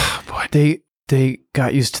Egypt, boy, they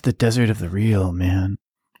got used to the desert of the real, man.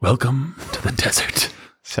 Welcome to the desert.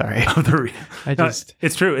 Sorry. Of the real.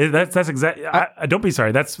 It's true. That's exactly. Don't be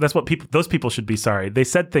sorry. That's what those people should be sorry. They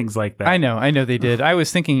said things like that. I know they did. I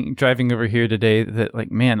was thinking driving over here today that like,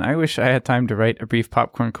 man, I wish I had time to write a brief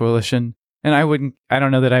popcorn coalition. And I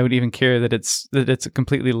don't know that I would even care that it's a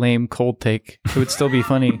completely lame cold take. It would still be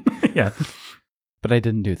funny. Yeah. But I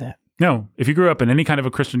didn't do that. No, if you grew up in any kind of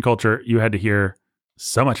a Christian culture, you had to hear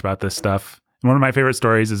so much about this stuff. And one of my favorite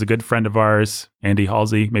stories is a good friend of ours, Andy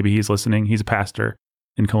Halsey. Maybe he's listening. He's a pastor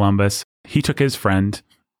in Columbus. He took his friend,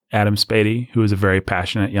 Adam Spady, who was a very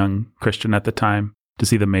passionate young Christian at the time, to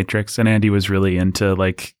see The Matrix. And Andy was really into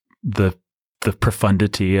like the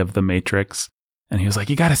profundity of The Matrix. And he was like,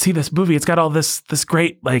 you got to see this movie. It's got all this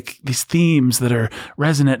great, like these themes that are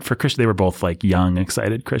resonant for Christians. They were both like young,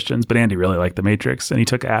 excited Christians, but Andy really liked The Matrix. And he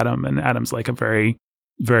took Adam, and Adam's like a very,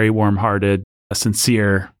 very warm-hearted, a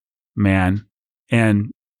sincere man.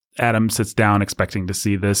 And Adam sits down expecting to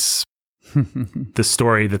see this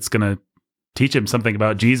story that's going to teach him something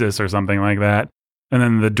about Jesus or something like that. And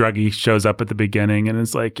then the druggie shows up at the beginning and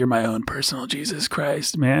is like, you're my own personal Jesus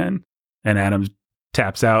Christ, man. And Adam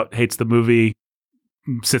taps out, hates the movie,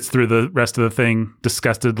 sits through the rest of the thing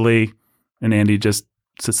disgustedly, and Andy just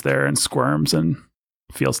sits there and squirms and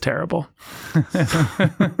feels terrible. That's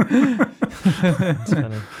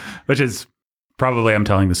funny. Which is probably, I'm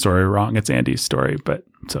telling the story wrong. It's Andy's story. But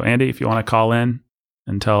so Andy, if you want to call in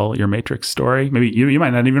and tell your Matrix story, maybe you might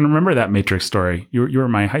not even remember that Matrix story. You were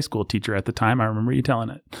my high school teacher at the time. I remember you telling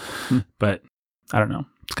it. But I don't know.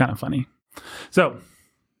 It's kind of funny. So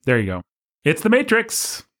there you go. It's The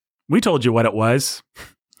Matrix. We told you what it was.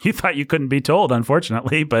 You thought you couldn't be told,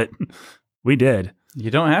 unfortunately, but we did. You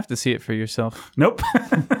don't have to see it for yourself. Nope.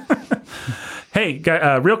 Hey,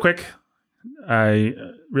 real quick, I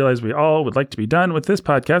realize we all would like to be done with this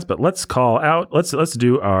podcast, but let's call out. Let's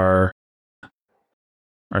do our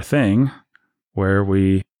thing where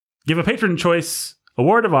we give a patron choice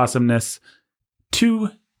award of awesomeness to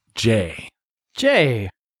Jay. Jay.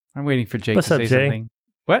 I'm waiting for Jake What's to up, say Jay? something.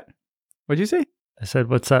 What? What'd you say? I said,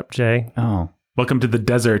 "What's up, Jay?" Oh, Welcome to the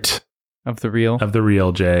desert of the real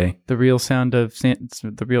Jay. the real sound of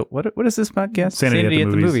the real. What is this podcast? Sanity at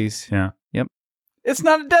the movies. Yeah. Yep. It's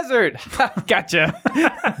not a desert. Gotcha.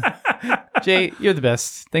 Jay, you're the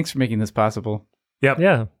best. Thanks for making this possible.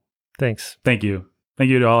 Yeah. Thanks. Thank you. Thank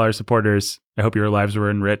you to all our supporters. I hope your lives were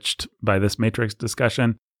enriched by this Matrix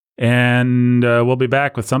discussion. And we'll be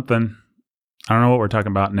back with something. I don't know what we're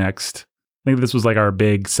talking about next. I think this was like our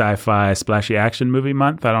big sci-fi splashy action movie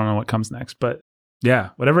month. I don't know what comes next, but yeah,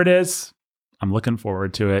 whatever it is, I'm looking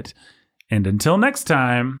forward to it. And until next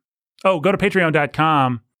time, go to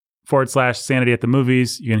patreon.com/sanity at the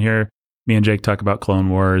movies. You can hear me and Jake talk about Clone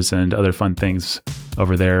Wars and other fun things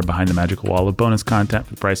over there behind the magical wall of bonus content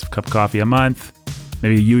for the price of a cup of coffee a month.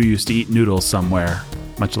 Maybe you used to eat noodles somewhere,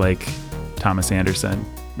 much like Thomas Anderson.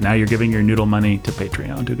 But now you're giving your noodle money to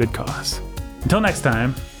Patreon to a good cause. Until next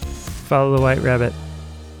time. Follow the White Rabbit.